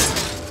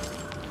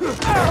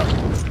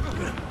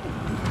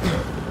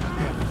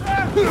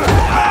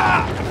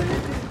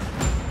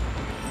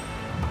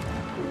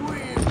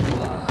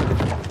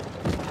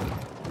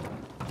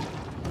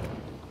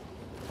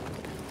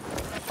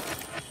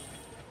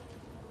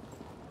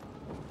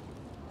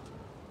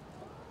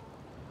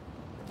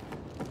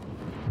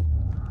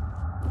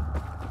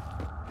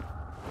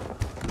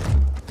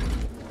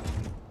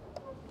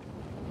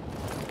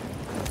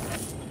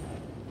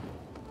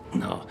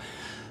No,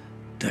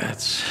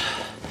 that's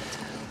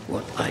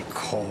what I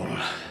call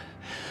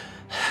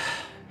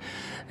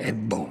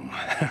and boom.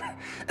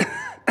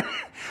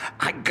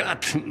 I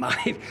got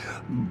my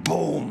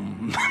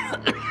boom.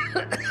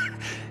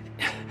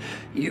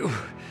 You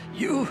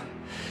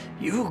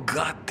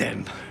got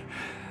them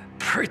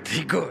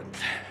pretty good,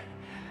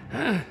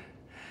 huh?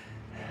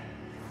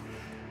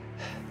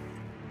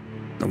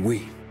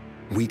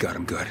 We got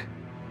him good.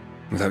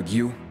 Without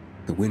you,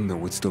 the windmill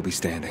would still be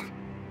standing.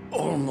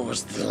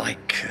 Almost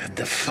like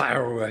the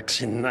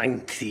fireworks in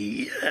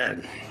 90...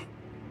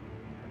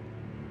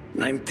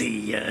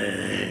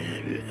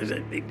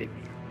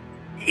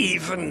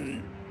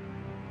 even...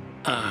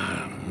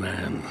 Ah,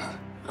 man,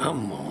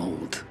 I'm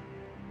old.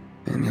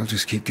 And you'll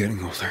just keep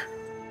getting older.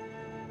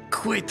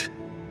 Quit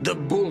the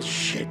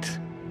bullshit,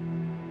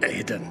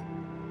 Aiden.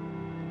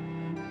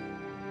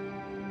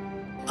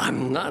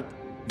 I'm not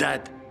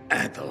that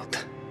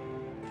adult.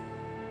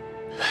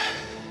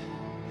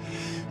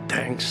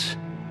 Thanks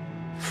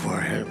for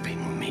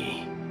helping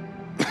me.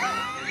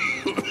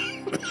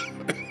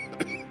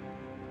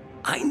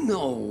 I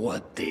know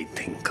what they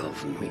think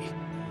of me.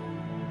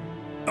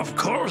 Of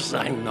course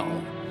I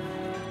know.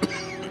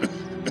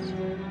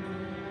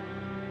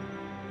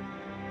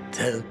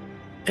 Tell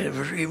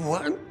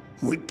everyone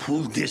we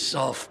pulled this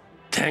off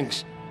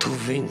thanks to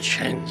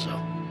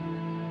Vincenzo.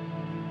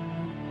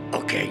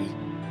 Okay?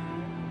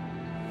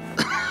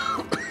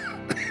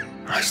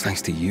 That's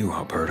thanks to you,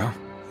 Alberto.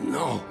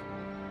 No.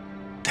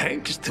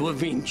 Thanks to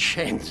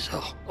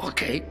Vincenzo,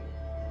 okay?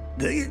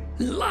 They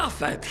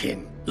laugh at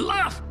him.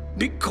 Laugh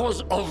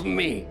because of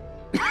me.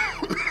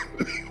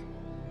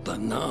 But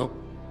now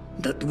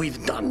that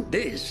we've done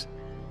this,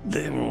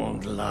 they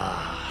won't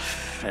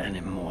laugh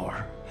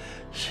anymore.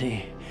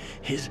 See,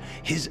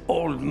 his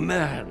old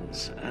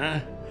man's, huh?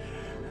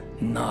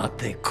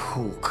 Not a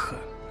cook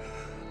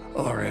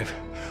or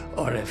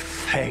a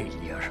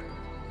failure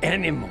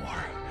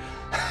anymore.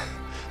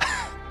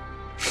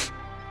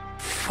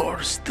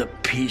 Force the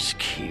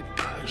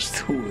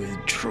peacekeepers to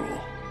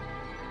withdraw.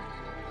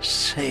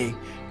 Say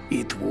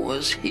it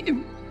was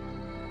him.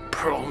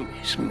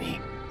 Promise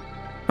me.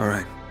 All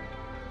right.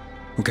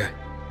 Okay.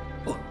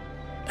 Oh,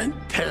 and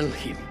tell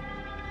him.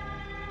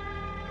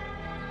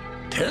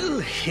 Tell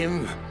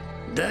him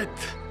that...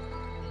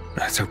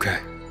 That's okay.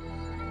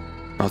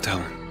 I'll tell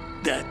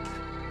him. That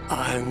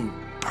I'm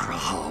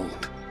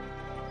proud.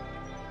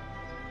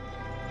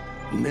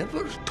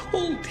 Never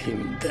told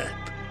him that.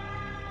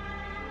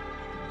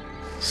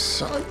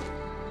 Son,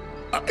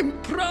 I'm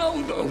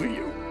proud of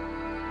you.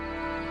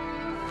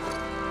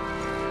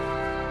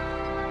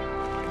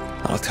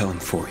 I'll tell him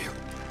for you.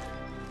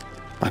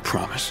 I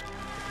promise.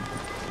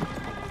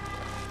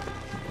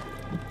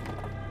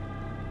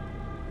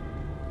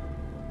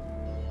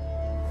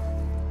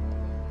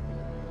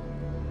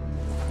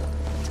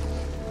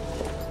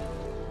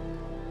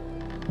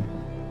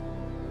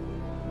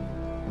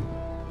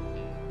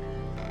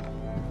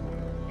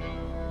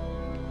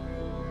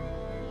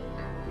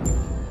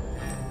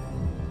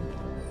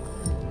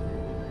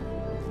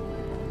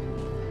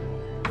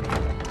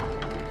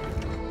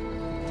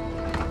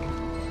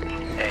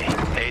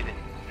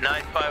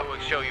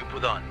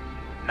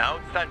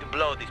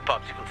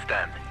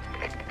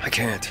 I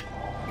can't.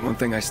 One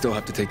thing I still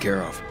have to take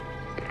care of.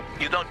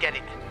 You don't get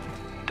it.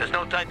 There's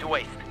no time to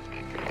waste.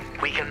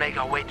 We can make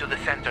our way to the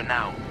center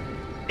now.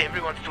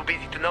 Everyone's too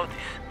busy to notice.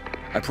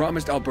 I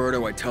promised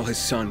Alberto I'd tell his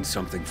son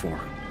something for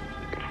him.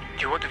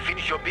 Do you want to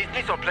finish your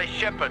business or play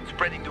shepherd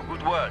spreading the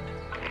good word?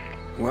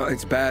 Well,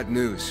 it's bad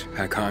news,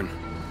 Hakon.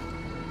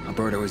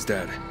 Alberto is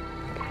dead.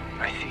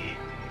 I see.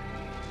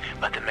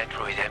 But the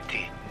metro is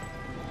empty.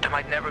 There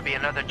might never be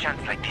another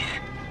chance like this.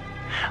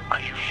 Are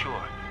you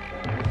sure?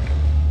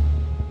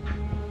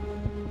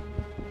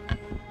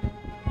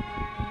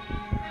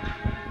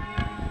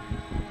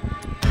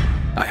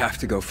 I have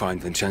to go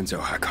find Vincenzo,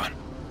 Hakon.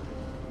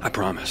 I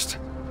promised.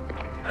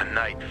 A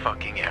night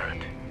fucking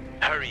errand.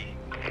 Hurry.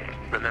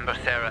 Remember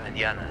Sarah and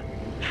Yana.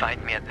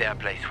 Find me at their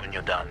place when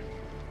you're done.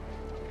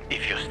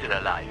 If you're still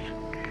alive.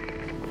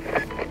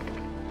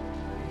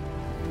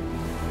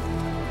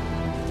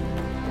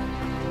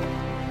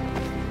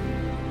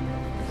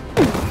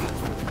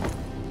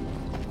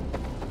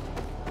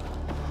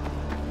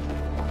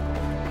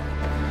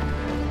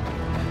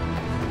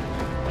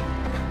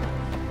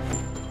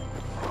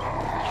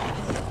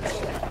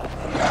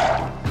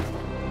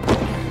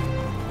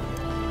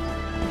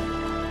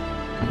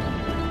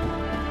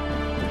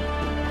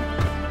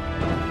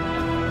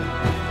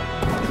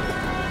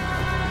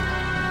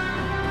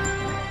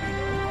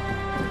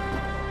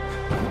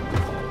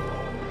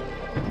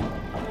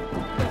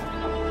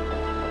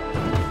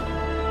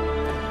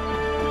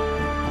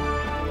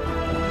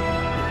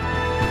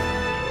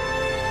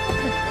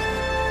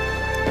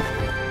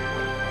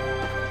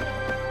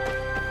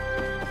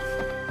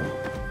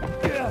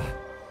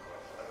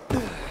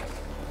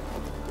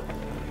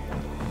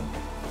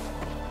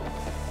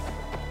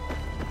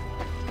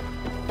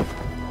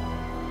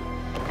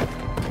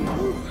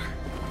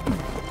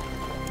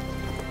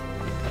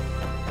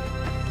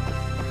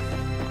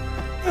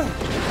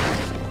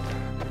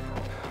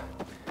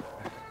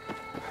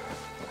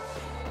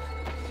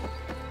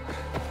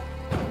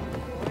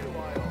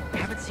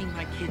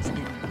 kids in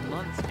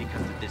months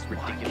because of this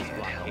ridiculous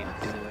blockade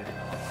of Seward.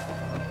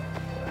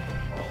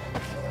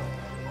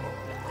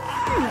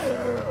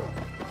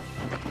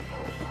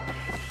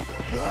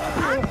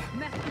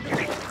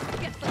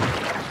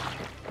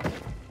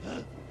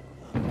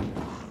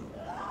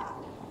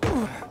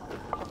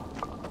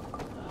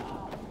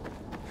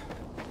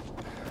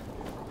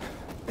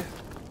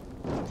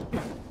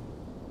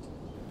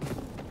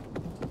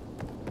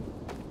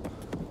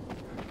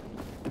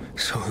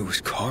 So it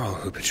was Carl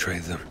who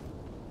betrayed them.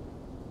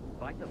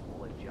 Bite the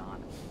bullet,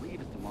 John.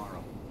 Leave us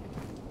tomorrow.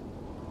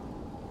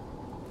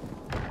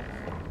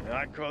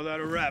 I'd call that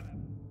a wrap.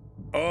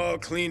 All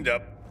cleaned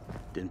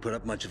up. Didn't put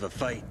up much of a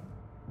fight.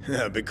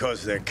 Yeah,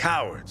 because they're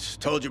cowards.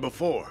 Told you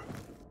before.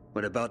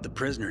 What about the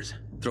prisoners?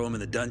 Throw them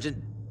in the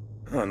dungeon?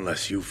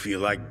 Unless you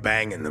feel like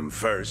banging them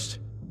first.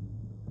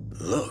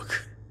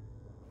 Look.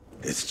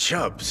 It's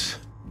Chubbs.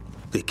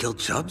 They killed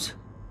Chubbs?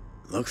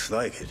 Looks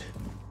like it.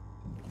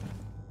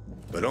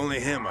 But only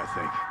him, I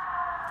think.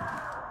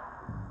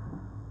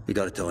 We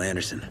gotta tell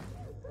Anderson.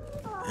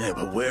 Yeah,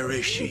 but where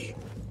is she?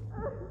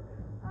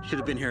 Should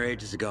have been here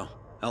ages ago.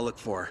 I'll look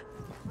for her.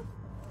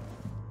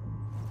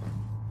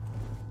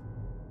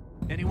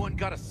 Anyone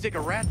got a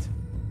cigarette?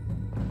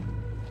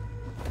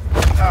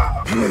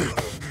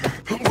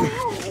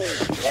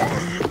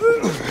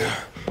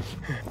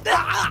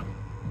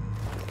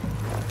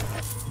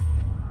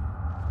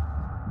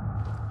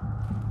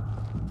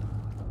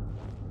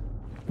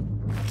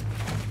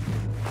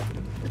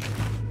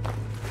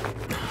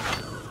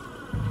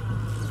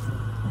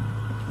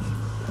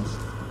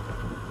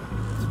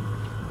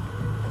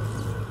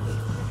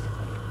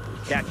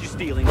 Catch you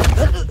stealing.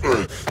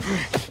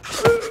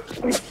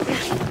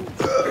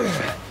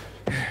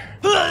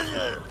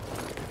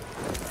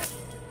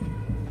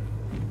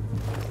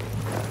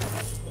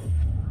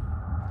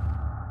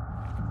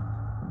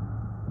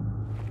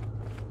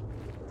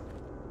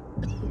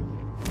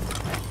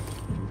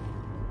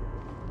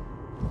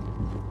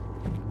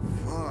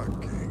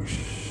 Fucking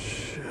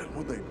shit,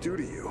 what'd they do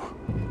to you?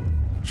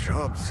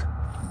 Chubbs,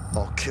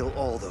 I'll kill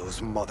all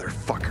those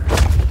motherfuckers.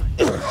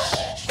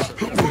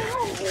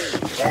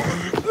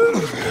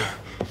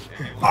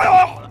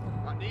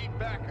 I need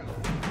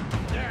backup.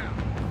 Down.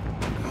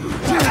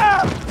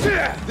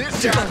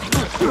 This down.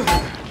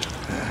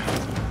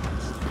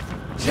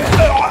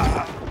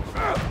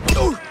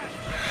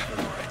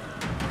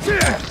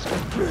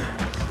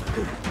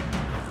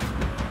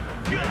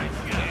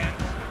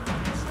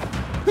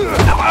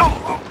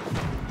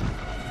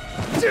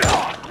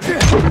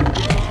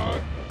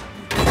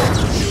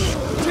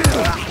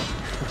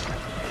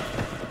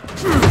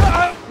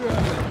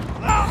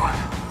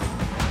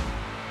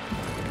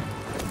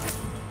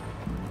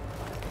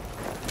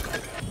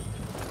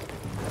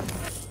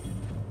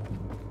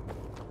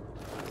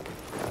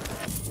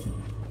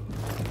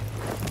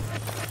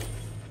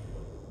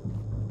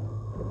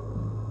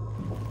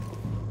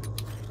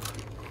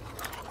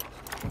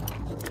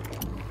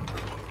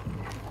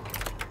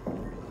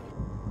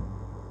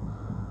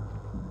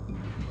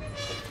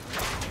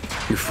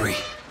 You're free.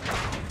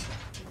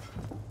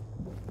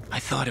 I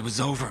thought it was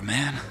over,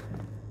 man.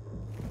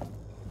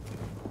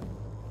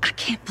 I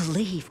can't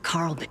believe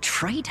Carl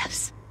betrayed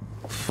us.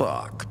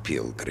 Fuck,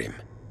 Pilgrim.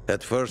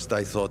 At first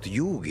I thought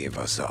you gave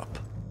us up.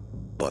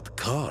 But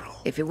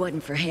Carl... If it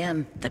wasn't for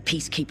him, the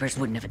Peacekeepers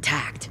wouldn't have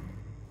attacked.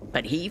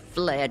 But he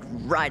fled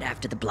right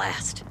after the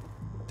blast.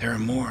 There are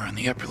more on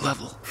the upper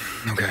level.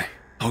 Okay,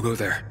 I'll go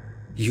there.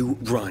 You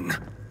run.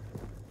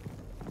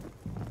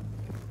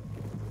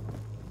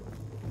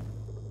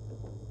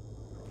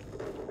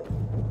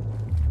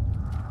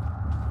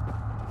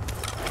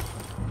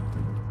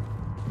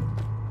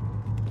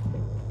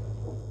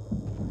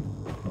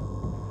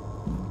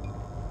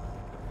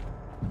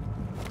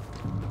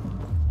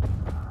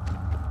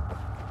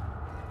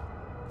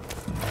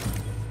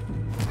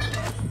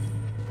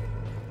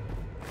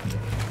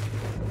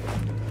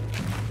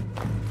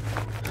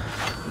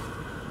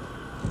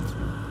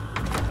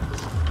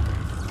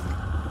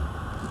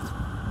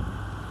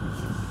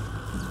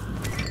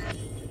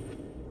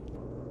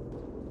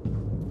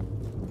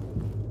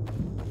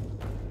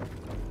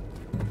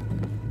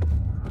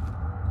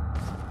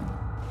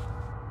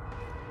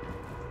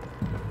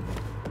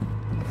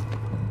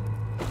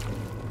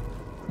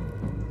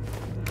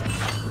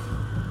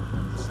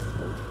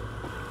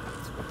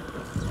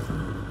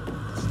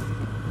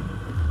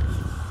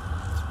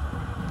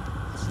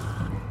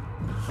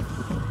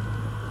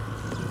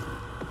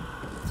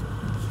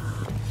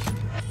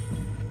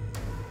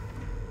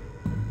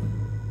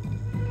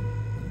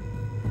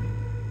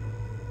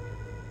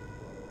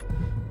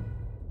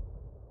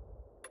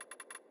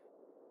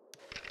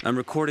 I'm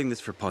recording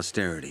this for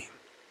posterity,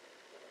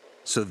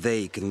 so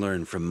they can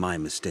learn from my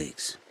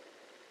mistakes.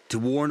 To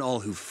warn all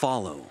who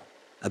follow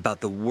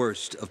about the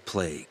worst of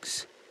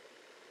plagues.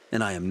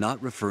 And I am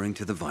not referring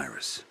to the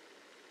virus.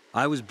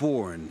 I was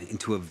born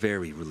into a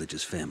very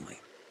religious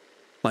family.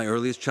 My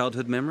earliest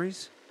childhood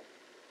memories?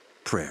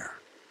 Prayer.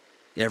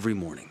 Every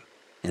morning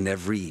and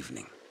every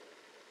evening.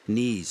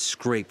 Knees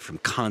scraped from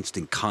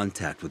constant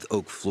contact with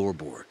oak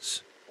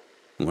floorboards.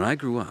 When I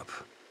grew up,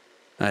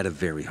 I had a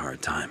very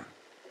hard time.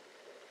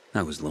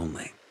 I was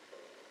lonely.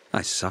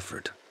 I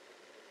suffered.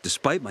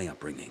 Despite my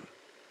upbringing,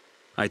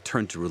 I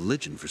turned to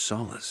religion for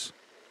solace.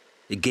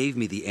 It gave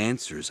me the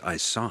answers I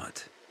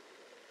sought.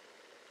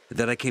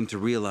 That I came to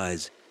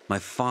realize my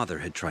father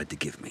had tried to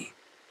give me.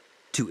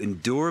 To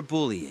endure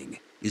bullying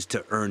is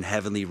to earn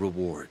heavenly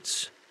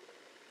rewards.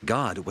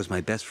 God was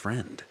my best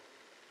friend,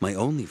 my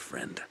only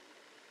friend.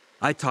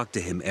 I talked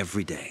to him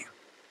every day,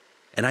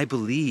 and I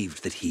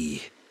believed that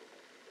he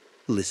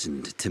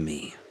listened to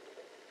me,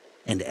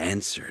 and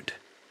answered,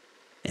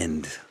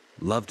 and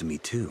loved me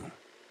too.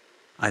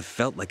 I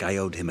felt like I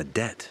owed him a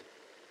debt.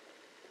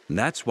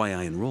 That's why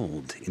I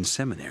enrolled in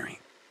seminary.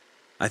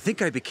 I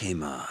think I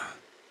became a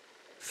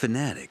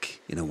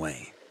fanatic, in a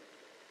way.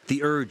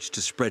 The urge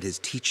to spread his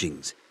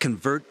teachings,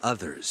 convert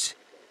others.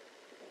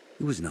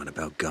 It was not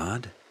about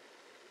God.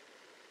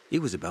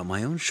 It was about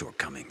my own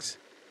shortcomings.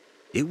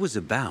 It was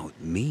about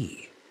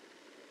me.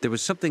 There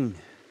was something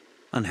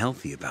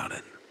unhealthy about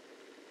it.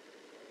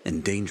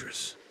 And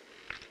dangerous.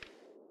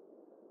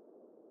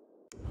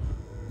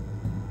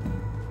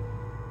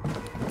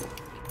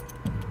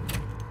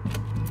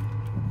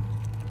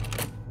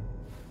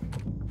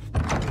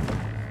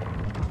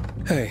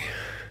 Hey.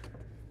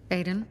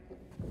 Aiden?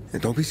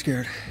 Don't be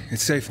scared.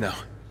 It's safe now.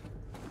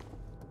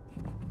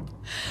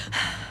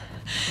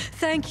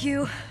 Thank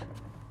you.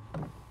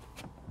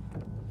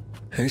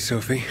 Hey,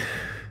 Sophie.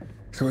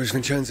 So where's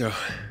Vincenzo?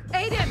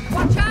 Aiden,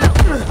 watch out!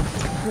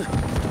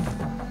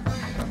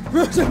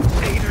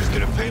 Ader's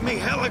gonna pay me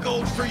hella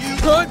gold for you.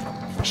 What?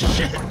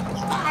 Shit.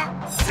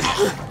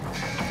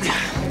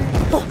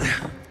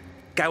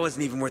 Guy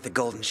wasn't even worth a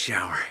golden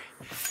shower.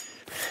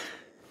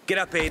 Get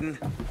up, Aiden.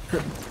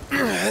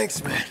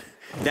 Thanks, man.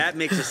 That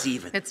makes us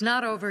even. It's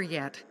not over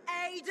yet.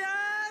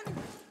 Aiden!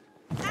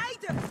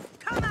 Aiden!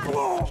 Come out,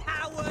 you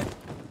coward!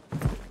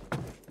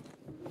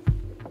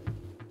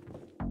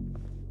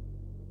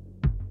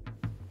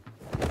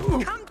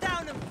 Come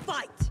down and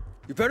fight!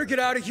 You better get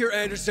out of here,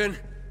 Anderson.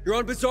 You're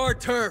on Bazaar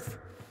turf.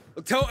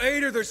 Look, tell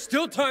Ader there's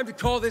still time to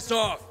call this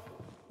off.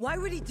 Why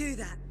would he do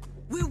that?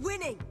 We're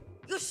winning!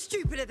 You're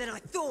stupider than I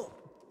thought!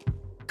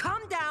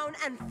 Calm down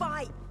and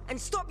fight, and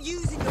stop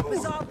using your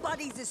Bazaar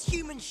buddies as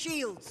human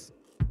shields!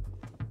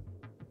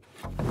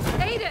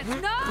 Aiden,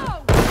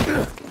 no!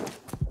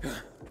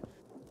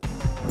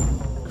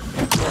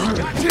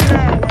 Got you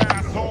now,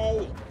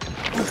 asshole!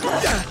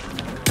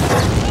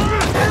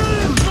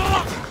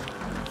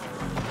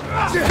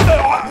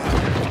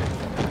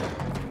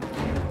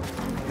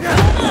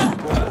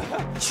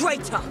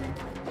 Traitor!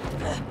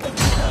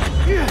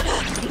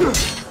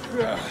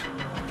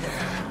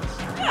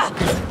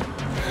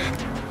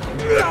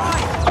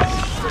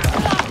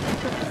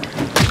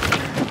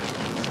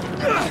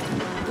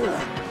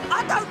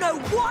 I don't know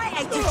why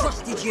Aiden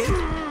trusted you!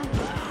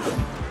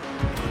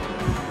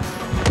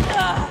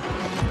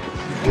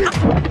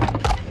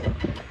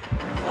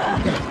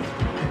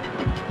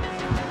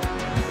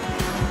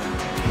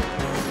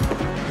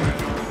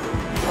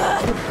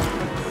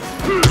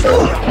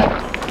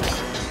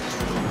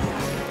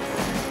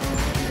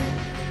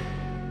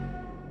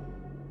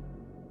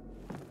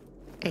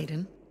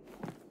 Aiden,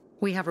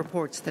 we have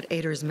reports that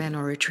Ader's men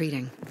are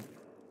retreating.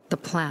 The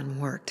plan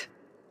worked.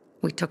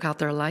 We took out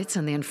their lights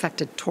and the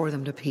infected tore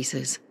them to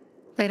pieces.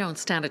 They don't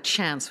stand a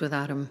chance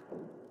without him.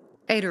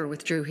 Ader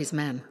withdrew his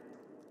men.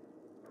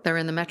 They're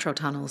in the metro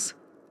tunnels.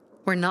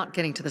 We're not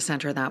getting to the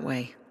center that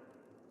way.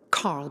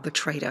 Carl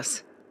betrayed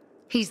us.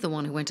 He's the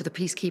one who went to the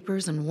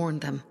Peacekeepers and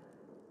warned them.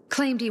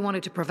 Claimed he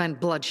wanted to prevent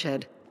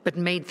bloodshed, but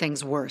made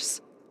things worse.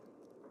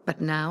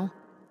 But now,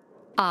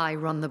 I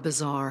run the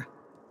Bazaar.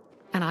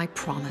 And I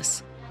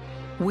promise,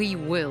 we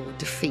will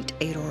defeat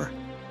Ader.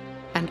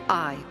 And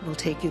I will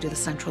take you to the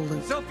Central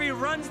Loop. Sophie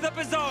runs the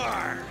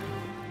Bazaar!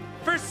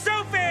 For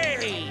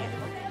Sophie!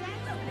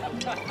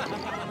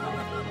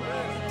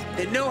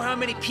 They know how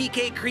many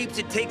PK creeps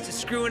it takes to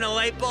screw in a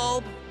light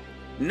bulb?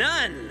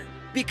 None!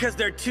 Because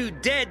they're too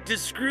dead to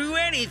screw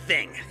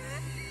anything!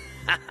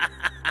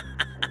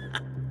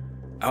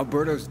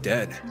 Alberto's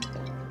dead.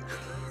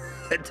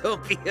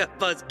 Don't be a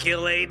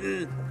buzzkill,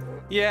 Aiden.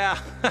 Yeah.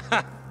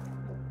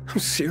 I'm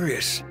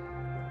serious.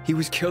 He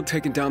was killed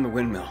taking down the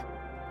windmill.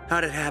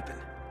 How'd it happen?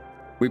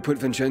 We put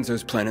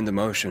Vincenzo's plan into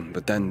motion,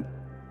 but then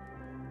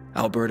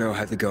Alberto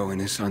had to go in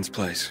his son's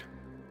place.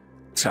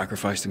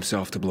 Sacrificed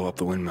himself to blow up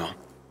the windmill.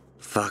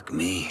 Fuck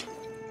me.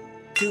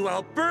 To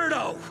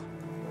Alberto!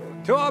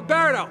 To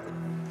Alberto!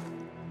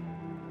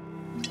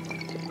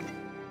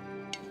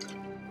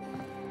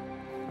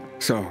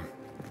 So,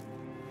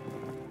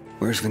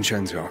 where's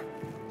Vincenzo?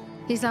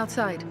 He's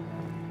outside.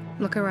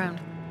 Look around.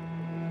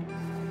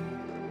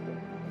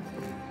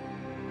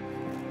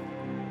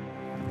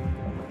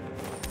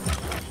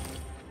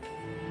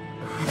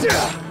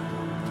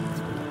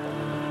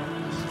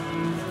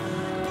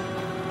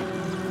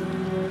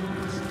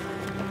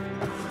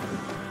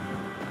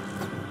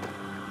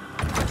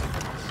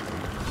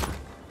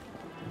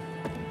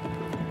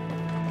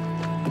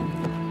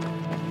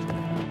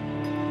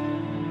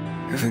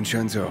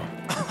 Vincenzo.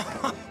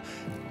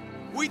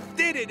 We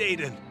did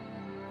Aiden.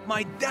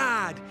 My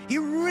dad, he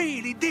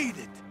really did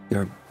it.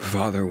 Your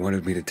father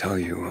wanted me to tell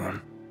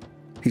you,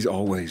 he's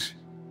always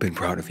been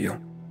proud of you.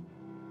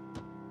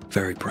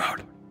 Very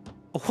proud.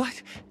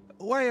 What?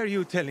 Why are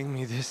you telling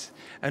me this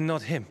and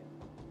not him?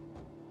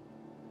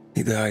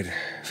 He died,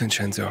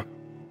 Vincenzo.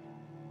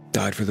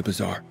 Died for the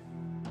bazaar.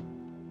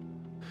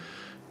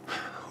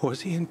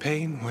 Was he in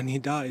pain when he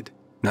died?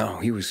 No,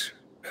 he was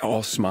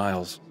all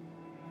smiles.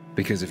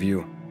 Because of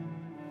you.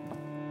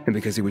 And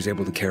because he was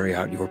able to carry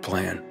out your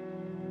plan.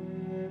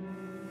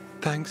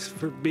 Thanks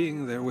for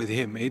being there with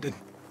him, Aiden.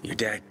 Your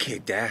dad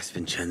kicked ass,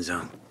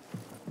 Vincenzo.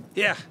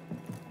 Yeah,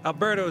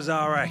 Alberto's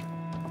all right.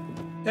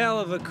 Hell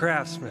of a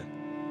craftsman.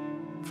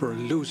 For a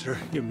loser,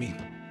 you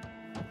mean?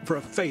 For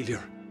a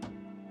failure.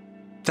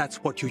 That's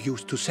what you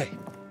used to say.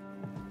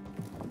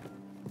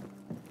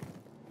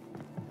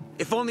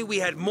 If only we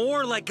had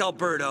more like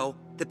Alberto,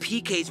 the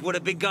PKs would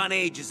have been gone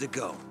ages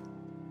ago.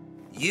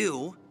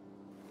 You,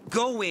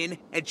 go in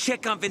and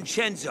check on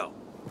Vincenzo.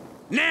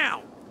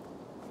 Now!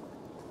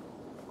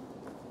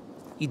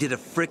 You did a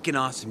frickin'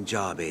 awesome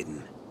job,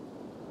 Aiden.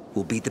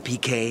 We'll beat the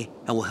PK,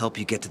 and we'll help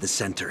you get to the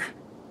center.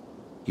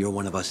 You're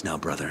one of us now,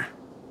 brother.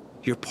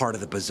 You're part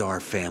of the Bazaar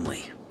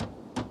family.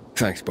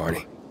 Thanks,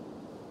 Barney.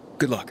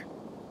 Good luck.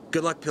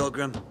 Good luck,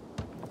 Pilgrim.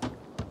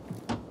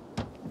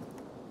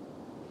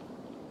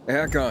 Hey,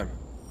 Hakon.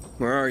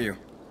 Where are you?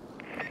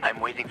 I'm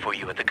waiting for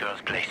you at the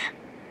girl's place.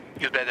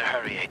 You'd better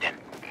hurry, Aiden.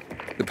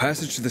 The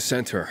passage to the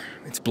center.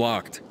 It's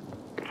blocked.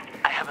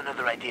 I have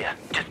another idea.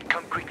 Just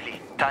come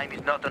quickly. Time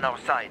is not on our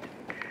side.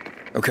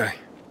 Okay.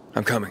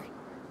 I'm coming.